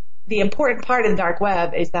the important part of the dark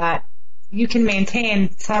web is that you can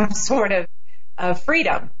maintain some sort of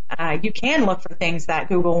freedom. You can look for things that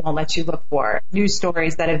Google won't let you look for, news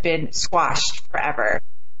stories that have been squashed forever.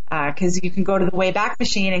 Because you can go to the Wayback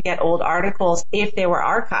Machine and get old articles if they were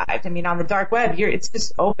archived. I mean, on the dark web, it's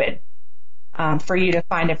just open for you to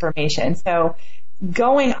find information. So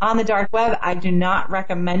going on the dark web, I do not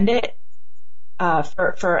recommend it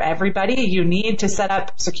for everybody. You need to set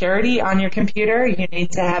up security on your computer. You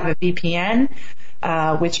need to have a VPN,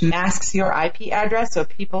 which masks your IP address so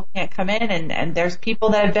people can't come in. And there's people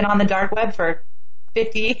that have been on the dark web for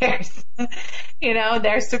 50 years.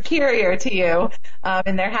 They're superior to you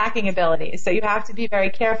in their hacking abilities. So you have to be very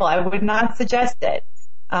careful. I would not suggest it.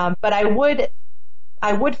 But I would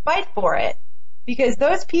fight for it, because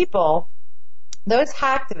those people, those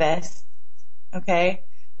hacktivists, okay,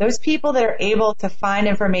 those people that are able to find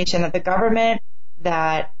information that the government,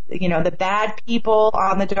 that, the bad people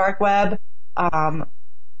on the dark web, don't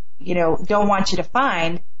want you to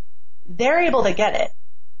find, they're able to get it.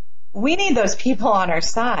 We need those people on our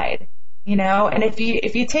side, and if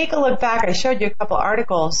you take a look back, I showed you a couple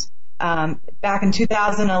articles, back in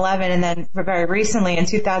 2011 and then very recently in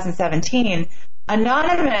 2017,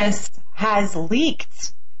 Anonymous has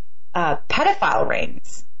leaked, pedophile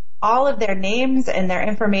rings, all of their names and their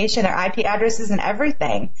information, their IP addresses and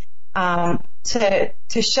everything, to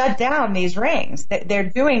shut down these rings. They're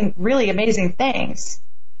doing really amazing things.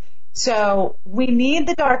 So we need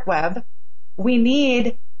the dark web. We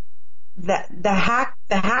need the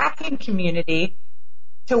hacking community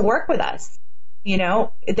to work with us.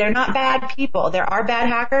 They're not bad people. There are bad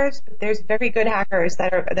hackers, but there's very good hackers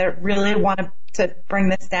that really want to bring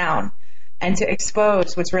this down and to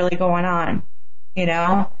expose what's really going on.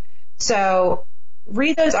 So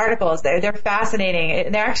read those articles. They're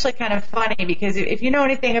fascinating. They're actually kind of funny, because if you know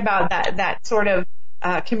anything about that sort of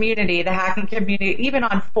community, the hacking community, even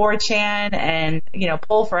on 4chan and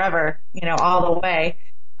Pull Forever, all the way,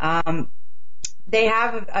 they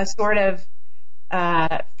have a sort of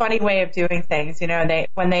funny way of doing things.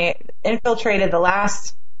 When they infiltrated the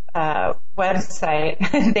last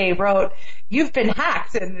website, they wrote, "You've been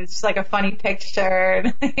hacked," and it's just like a funny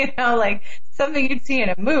picture, like something you'd see in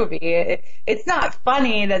a movie. It's not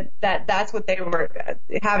funny that's what they were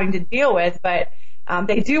having to deal with, but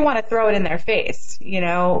they do want to throw it in their face.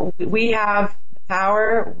 We have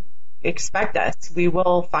power. Expect us. We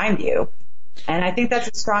will find you. And I think that's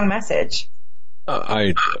a strong message.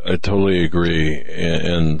 I totally agree,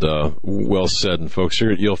 and well said. And folks,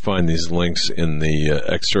 you'll find these links in the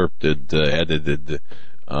excerpted, edited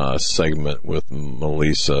segment with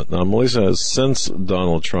Melissa. Now, Melissa, since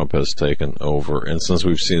Donald Trump has taken over, and since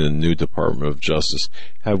we've seen a new Department of Justice,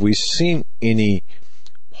 have we seen any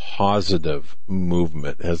positive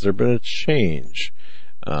movement? Has there been a change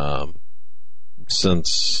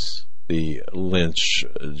since the Lynch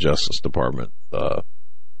Justice Department?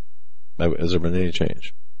 Has there been any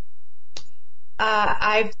change?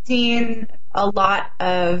 I've seen a lot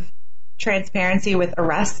of transparency with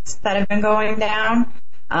arrests that have been going down.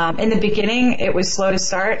 In the beginning, it was slow to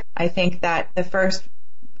start. I think that the first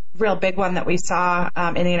real big one that we saw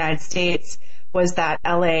in the United States was that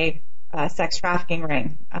LA sex trafficking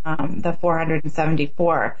ring, the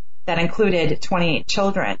 474, that included 28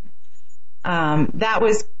 children. That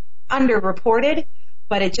was underreported,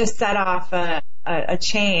 but it just set off a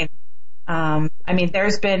chain.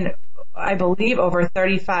 There's been, I believe, over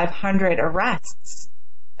 3,500 arrests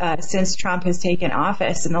since Trump has taken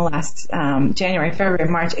office in the last January, February,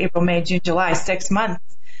 March, April, May, June, July, 6 months.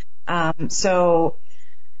 So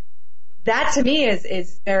that to me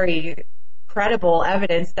is very credible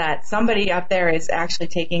evidence that somebody up there is actually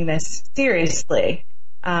taking this seriously.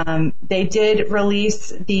 They did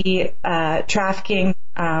release the trafficking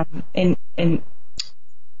in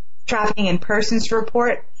persons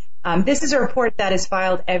report. This is a report that is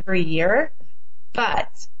filed every year, but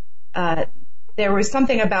there was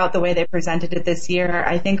something about the way they presented it this year.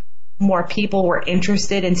 I think more people were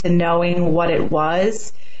interested into knowing what it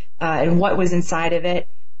was and what was inside of it.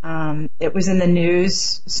 It was in the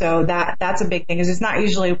news, so that's a big thing, because it's not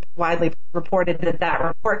usually widely reported that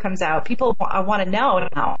report comes out. People want to know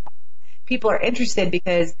now. People are interested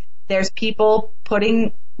because there's people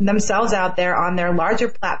putting themselves out there on their larger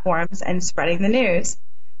platforms and spreading the news.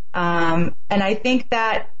 And I think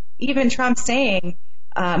that even Trump saying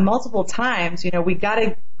multiple times, we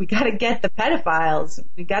gotta get the pedophiles.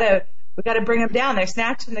 We gotta bring them down. They're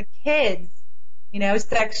snatching the kids.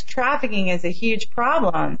 Sex trafficking is a huge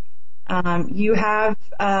problem. You have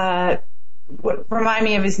remind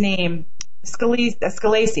me of his name,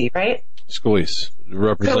 Scalise, right? Scalise,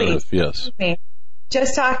 representative, yes.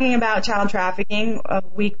 Just talking about child trafficking a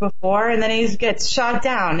week before, and then he gets shot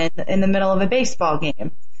down in the middle of a baseball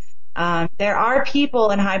game. There are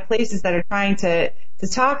people in high places that are trying to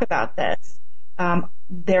talk about this.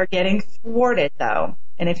 They're getting thwarted, though.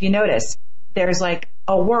 And if you notice, there's like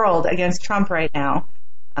a world against Trump right now,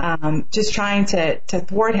 just trying to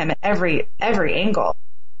thwart him at every angle.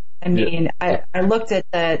 I mean, I looked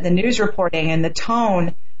at the news reporting and the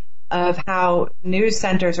tone of how news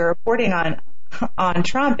centers are reporting on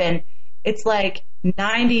Trump, and it's like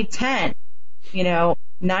 90-10,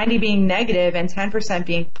 90 being negative and 10%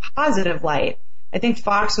 being positive light. I think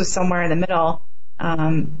Fox was somewhere in the middle.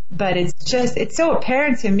 But it's so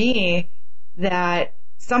apparent to me that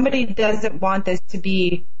somebody doesn't want this to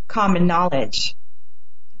be common knowledge,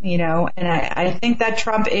 and I think that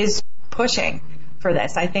Trump is pushing for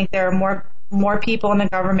this. I think there are more people in the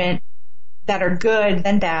government that are good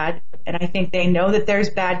than bad, and I think they know that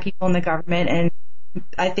there's bad people in the government, and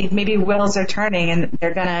I think maybe wheels are turning, and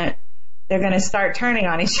they're gonna start turning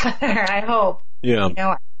on each other. I hope.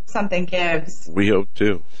 Yeah. Something gives. We hope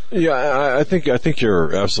too. Yeah, I think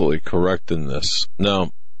you're absolutely correct in this.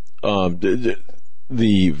 Now, the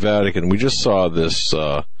Vatican. We just saw this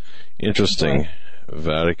interesting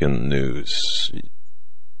Vatican news.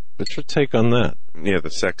 What's your take on that? Yeah,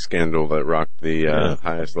 the sex scandal that rocked the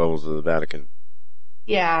highest levels of the Vatican.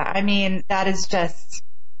 Yeah, I mean, that is just,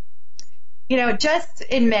 just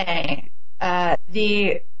in May,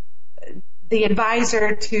 the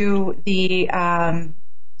advisor to the,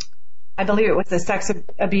 I believe it was the Sex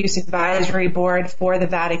Abuse Advisory Board for the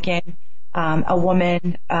Vatican, a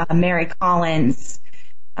woman, Mary Collins,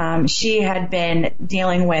 she had been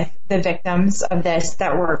dealing with the victims of this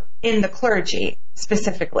that were in the clergy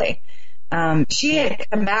specifically. She had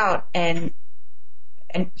come out and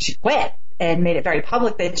she quit and made it very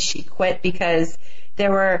public that she quit because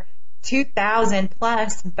there were 2,000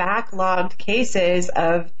 plus backlogged cases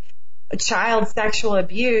of child sexual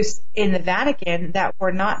abuse in the Vatican that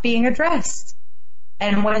were not being addressed.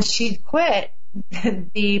 And when she quit,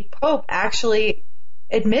 the Pope actually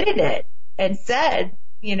admitted it and said,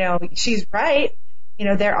 she's right.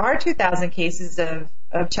 There are 2,000 cases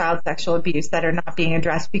of child sexual abuse that are not being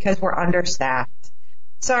addressed because we're understaffed.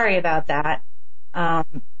 Sorry about that. I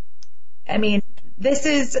mean, this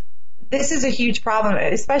is a huge problem,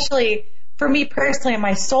 especially for me personally in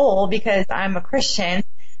my soul, because I'm a Christian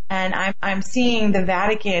and I'm seeing the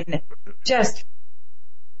Vatican just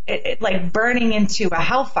like burning into a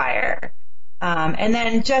hellfire. And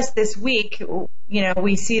then just this week,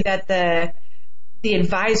 we see that the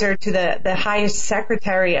advisor to the highest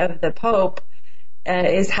secretary of the Pope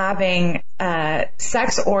is having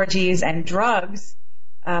sex orgies and drugs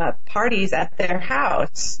parties at their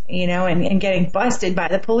house, and getting busted by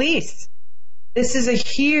the police. This is a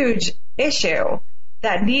huge issue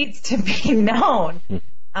that needs to be known.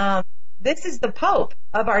 This is the Pope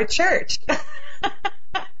of our church.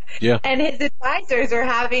 Yeah. And his advisors are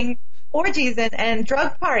having orgies and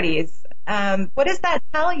drug parties. What does that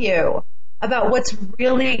tell you about what's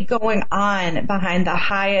really going on behind the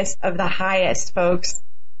highest of the highest, folks?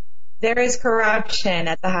 There is corruption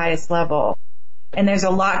at the highest level. And there's a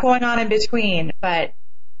lot going on in between. But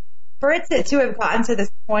for it to have gotten to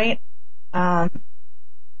this point,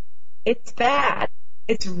 it's bad.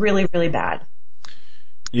 It's really, really bad.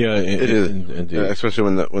 Yeah, it is. Indeed. Especially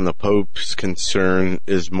when the Pope's concern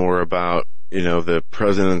is more about, the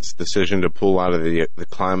president's decision to pull out of the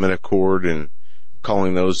climate accord and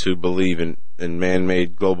calling those who believe in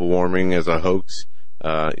man-made global warming as a hoax.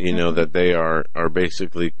 That they are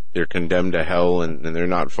basically, they're condemned to hell and they're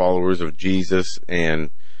not followers of Jesus,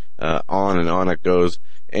 and on it goes.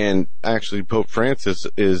 And actually Pope Francis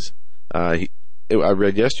is, I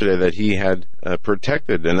read yesterday that he had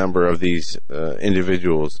protected a number of these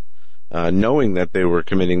individuals, knowing that they were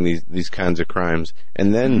committing these kinds of crimes,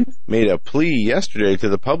 and then made a plea yesterday to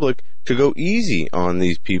the public to go easy on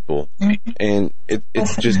these people. And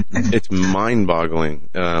it's mind-boggling.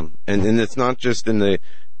 And it's not just in the,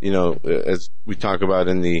 as we talk about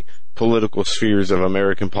in the political spheres of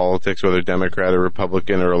American politics, whether Democrat or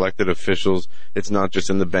Republican or elected officials. It's not just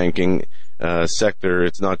in the banking sector.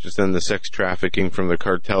 It's not just in the sex trafficking from the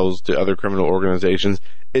cartels to other criminal organizations.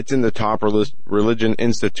 It's in the top religion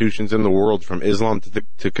institutions in the world, from Islam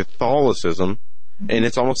to Catholicism, and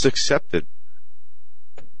it's almost accepted.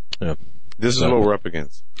 Yeah. This is what we're up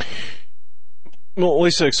against. Well,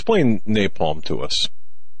 Lisa, explain napalm to us.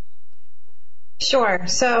 Sure.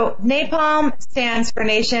 So NAPALM stands for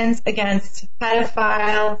Nations Against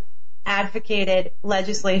Pedophile Advocated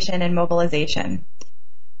Legislation and Mobilization.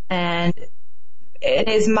 And it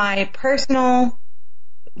is my personal,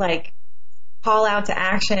 call out to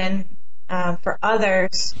action for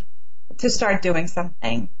others to start doing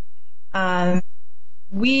something.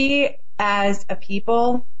 we as a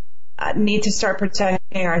people need to start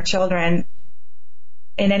protecting our children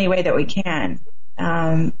in any way that we can.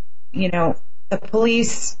 The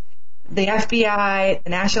police, the FBI, the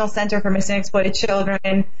National Center for Missing and Exploited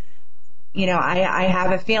Children, I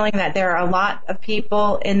have a feeling that there are a lot of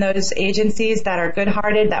people in those agencies that are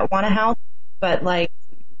good-hearted, that want to help, but like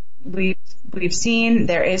we've seen,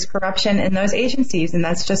 there is corruption in those agencies, and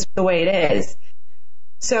that's just the way it is.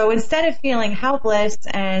 So instead of feeling helpless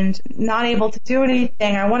and not able to do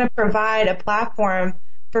anything, I want to provide a platform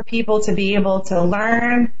for people to be able to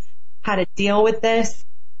learn how to deal with this,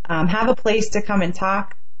 have a place to come and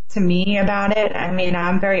talk to me about it. I mean,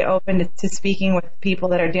 I'm very open to speaking with people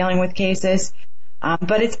that are dealing with cases.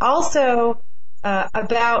 But it's also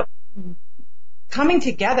about coming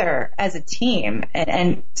together as a team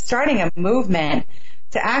and starting a movement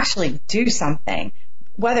to actually do something,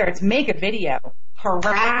 whether it's make a video,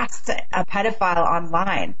 harass a pedophile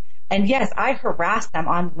online. And yes, I harass them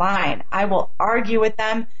online. I will argue with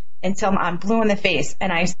them until I'm blue in the face.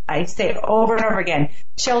 And I say it over and over again.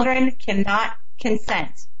 Children cannot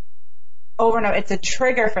consent. Over and over. It's a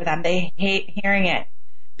trigger for them. They hate hearing it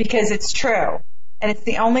because it's true. And it's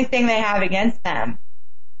the only thing they have against them.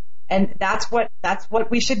 And that's what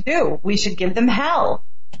we should do. We should give them hell.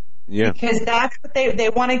 Yeah. Because that's what they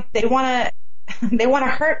want to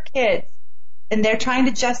hurt kids. And they're trying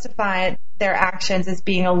to justify their actions as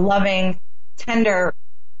being a loving, tender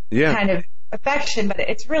kind of affection, but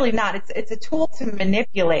it's really not. It's a tool to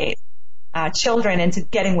manipulate children into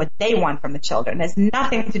getting what they want from the children. It has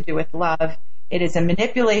nothing to do with love. It is a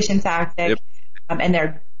manipulation tactic, and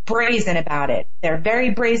they're brazen about it. They're very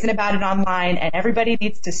brazen about it online, and everybody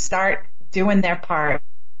needs to start doing their part.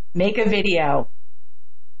 Make a video.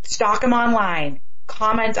 Stalk them online.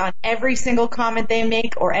 Comment on every single comment they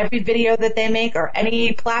make or every video that they make or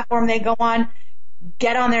any platform they go on.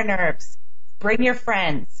 Get on their nerves. Bring your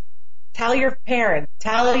friends. Tell your parents.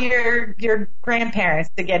 Tell your grandparents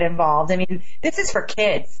to get involved. I mean, this is for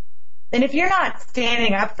kids. And if you're not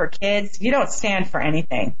standing up for kids, you don't stand for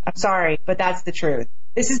anything. I'm sorry, but that's the truth.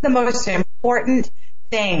 This is the most important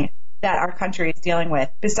thing that our country is dealing with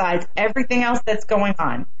besides everything else that's going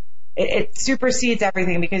on. It supersedes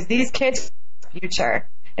everything because these kids future.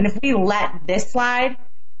 And if we let this slide,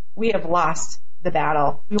 we have lost the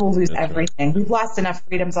battle. We will lose everything. We've lost enough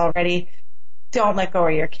freedoms already. Don't let go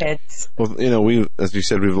of your kids. Well, as you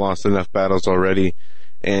said, we've lost enough battles already.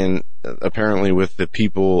 And apparently with the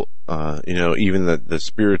people, even the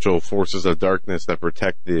spiritual forces of darkness that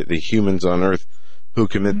protect the humans on earth who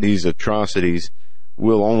commit these atrocities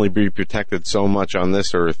will only be protected so much on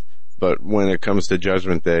this earth. But when it comes to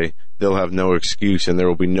Judgment Day, they'll have no excuse, and there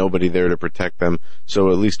will be nobody there to protect them. So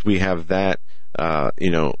at least we have that,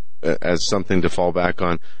 as something to fall back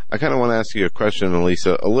on. I kind of want to ask you a question,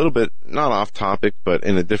 Elisa, a little bit, not off topic, but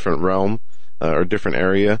in a different realm or different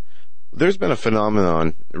area. There's been a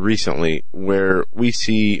phenomenon recently where we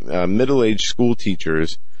see middle-aged school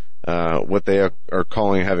teachers, what they are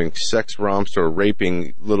calling having sex romps or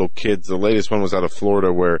raping little kids. The latest one was out of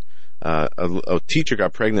Florida where a teacher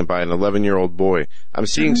got pregnant by an 11-year-old boy. I'm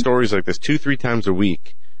seeing stories like this 2-3 times a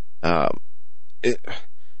week.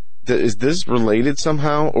 Is this related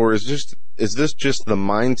somehow, or is this just the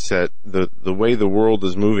mindset, the way the world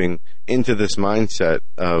is moving into this mindset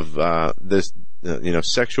of this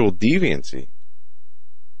sexual deviancy?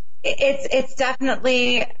 It's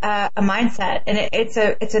definitely a mindset, and it's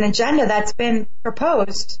an agenda that's been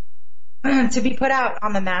proposed to be put out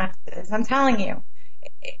on the masses. I'm telling you.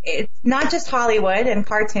 It's not just Hollywood and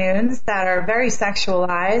cartoons that are very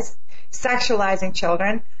sexualizing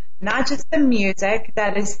children, not just the music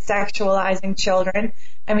that is sexualizing children.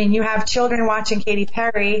 I mean, you have children watching Katy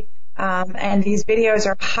Perry, and these videos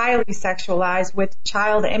are highly sexualized with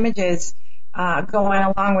child images going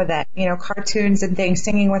along with it. Cartoons and things,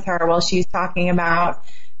 singing with her while she's talking about,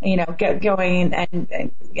 going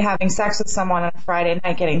and having sex with someone on a Friday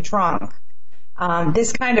night, getting drunk.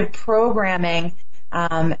 This kind of programming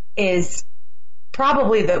is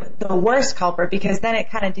probably the worst culprit, because then it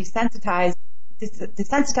kind of desensitizes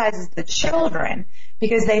the children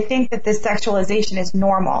because they think that this sexualization is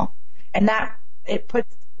normal, and that it puts,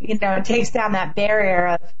 it takes down that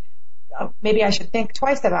barrier of maybe I should think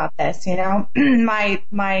twice about this. My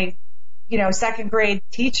second grade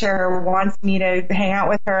teacher wants me to hang out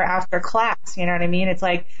with her after class. You know what I mean? It's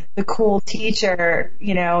like the cool teacher,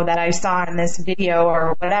 that I saw in this video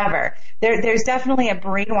or whatever. There's definitely a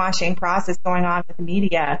brainwashing process going on with the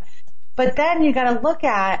media. But then you've got to look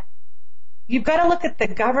at the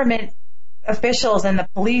government officials and the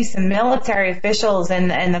police and military officials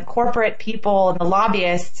and the corporate people and the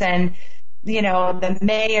lobbyists and the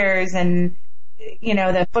mayors and,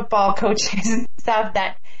 the football coaches and stuff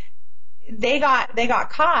that they got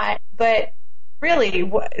caught, but really,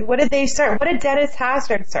 what did they serve? What did Dennis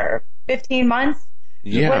Hazard serve? 15 months?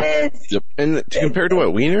 Yeah. Yep. And compared to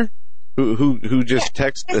what, Wiener? Who just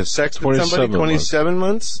sexted somebody 27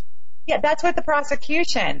 months? Yeah, that's what the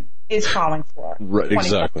prosecution is calling for. Right,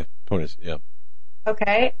 exactly. 20, yeah.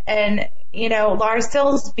 Okay, and, Lars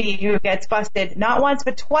Silsby, who gets busted not once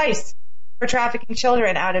but twice for trafficking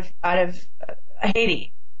children out of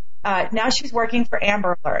Haiti. Now she's working for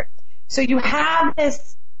Amber Alert. So you have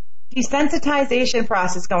this desensitization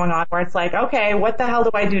process going on where it's like, okay, what the hell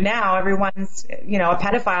do I do now? Everyone's, a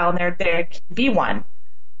pedophile and there can be one.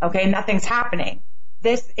 Okay, nothing's happening.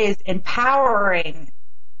 This is empowering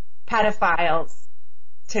pedophiles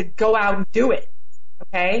to go out and do it.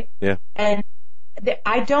 Okay? Yeah. And there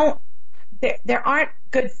aren't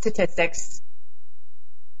good statistics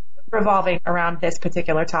revolving around this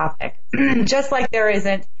particular topic. Just like there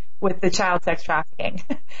isn't with the child sex trafficking.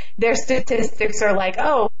 Their statistics are like,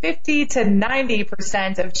 50 to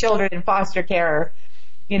 90% of children in foster care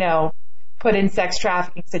are, put in sex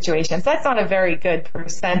trafficking situations. That's not a very good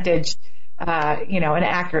percentage, an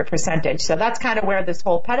accurate percentage. So that's kind of where this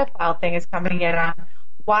whole pedophile thing is coming in on.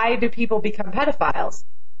 Why do people become pedophiles?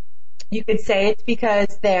 You could say it's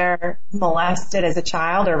because they're molested as a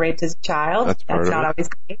child or raped as a child. That's not always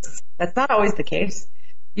the case. That's not always the case.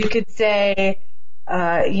 You could say,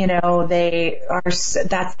 that's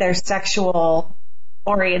their sexual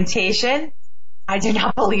orientation. I do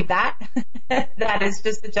not believe that. That is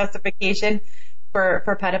just a justification for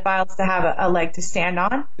pedophiles to have a leg to stand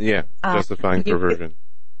on. Yeah, justifying perversion.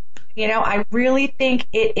 I really think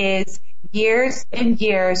it is years and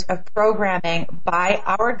years of programming by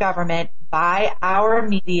our government, by our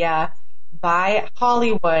media, by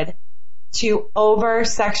Hollywood to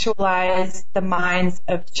over-sexualize the minds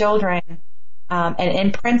of children and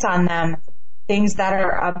imprint on them things that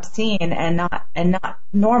are obscene and not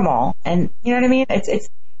normal. And you know what I mean? It's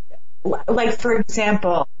like, for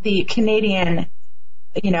example, the Canadian,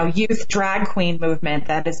 youth drag queen movement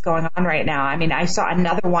that is going on right now. I mean, I saw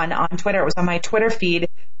another one on Twitter. It was on my Twitter feed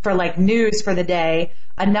for news for the day.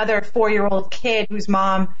 Another 4-year-old kid whose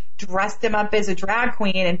mom dressed him up as a drag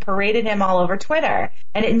queen and paraded him all over Twitter.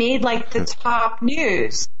 And it made the top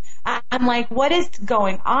news. I'm like, what is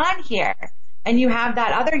going on here? And you have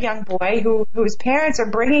that other young boy whose parents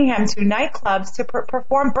are bringing him to nightclubs to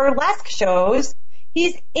perform burlesque shows.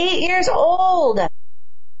 He's 8 years old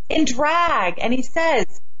in drag. And he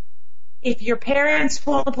says, if your parents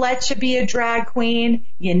won't let you be a drag queen,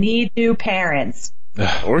 you need new parents.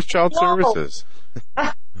 Where's child services?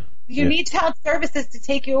 You need child services to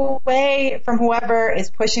take you away from whoever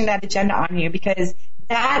is pushing that agenda on you, because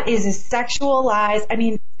that is a sexualized. I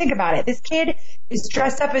mean, think about it. This kid is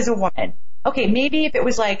dressed up as a woman. Okay, maybe if it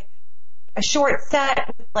was a short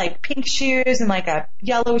set with pink shoes and a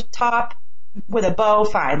yellow top with a bow,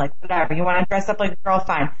 fine. Whatever. You want to dress up like a girl,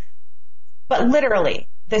 fine. But literally,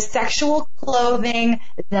 the sexual clothing,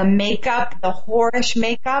 the makeup, the whorish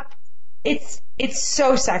makeup, it's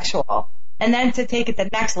so sexual. And then to take it the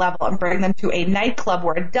next level and bring them to a nightclub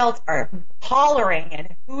where adults are hollering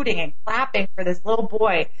and hooting and clapping for this little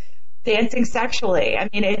boy dancing sexually. I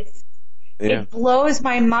mean, it blows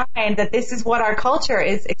my mind that this is what our culture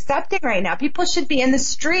is accepting right now. People should be in the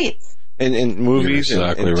streets. And movies and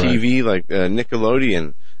TV, like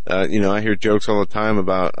Nickelodeon. I hear jokes all the time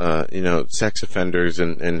about, sex offenders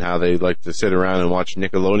and how they like to sit around and watch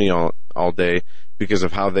Nickelodeon all day because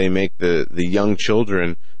of how they make the young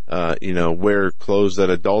children, wear clothes that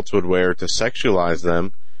adults would wear to sexualize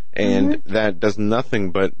them. And that does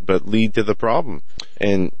nothing but lead to the problem.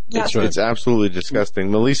 And it's absolutely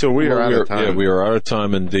disgusting. Melissa, we are out of time. Yeah, we are out of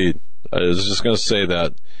time indeed. I was just going to say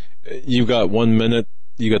that. You got 1 minute.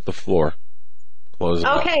 You got the floor. Close it.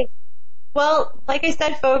 Okay. Well, like I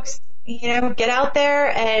said, folks, get out there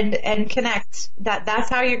and connect. That's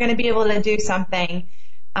how you're going to be able to do something.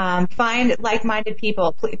 Find like-minded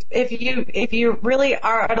people. If you really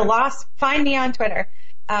are at a loss, find me on Twitter.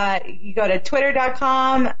 You go to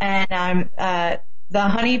twitter.com and I'm the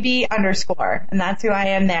honeybee _, and that's who I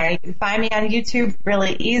am there. You can find me on YouTube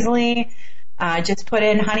really easily. Just put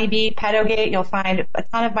in honeybee pedogate. You'll find a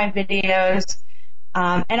ton of my videos.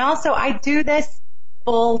 And also I do this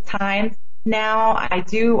full time now. I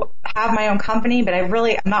do have my own company, but I'm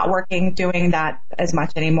not doing that as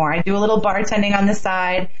much anymore. I do a little bartending on the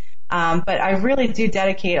side. But I really do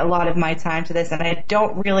dedicate a lot of my time to this, and I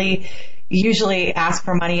don't really usually ask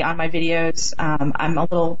for money on my videos. I'm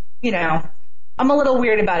a little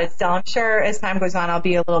weird about it still. I'm sure as time goes on, I'll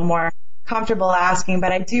be a little more comfortable asking,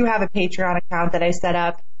 but I do have a Patreon account that I set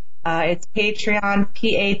up. It's Patreon,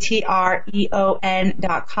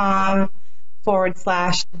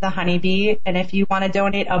 patreon.com/thehoneybee. And if you want to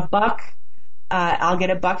donate $1, I'll get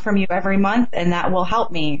 $1 from you every month, and that will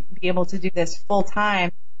help me be able to do this full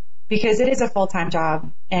time, because it is a full-time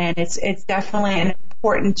job, and it's definitely an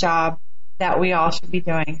important job that we all should be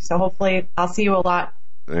doing. So hopefully I'll see you a lot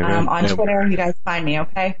on Twitter. You guys find me,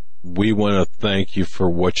 okay? We want to thank you for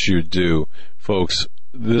what you do, folks.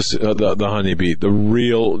 This the Honeybee, the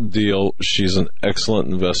real deal. She's an excellent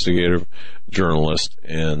investigative journalist,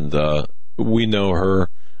 and we know her.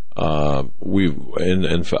 I'm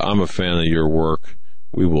a fan of your work.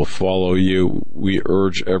 We will follow you. We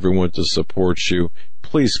urge everyone to support you.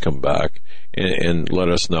 Please come back and let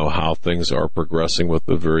us know how things are progressing with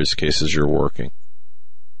the various cases you're working.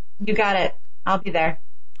 You got it. I'll be there.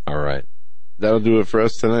 All right. That'll do it for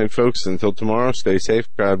us tonight, folks. Until tomorrow, stay safe.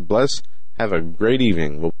 God bless. Have a great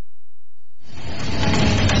evening.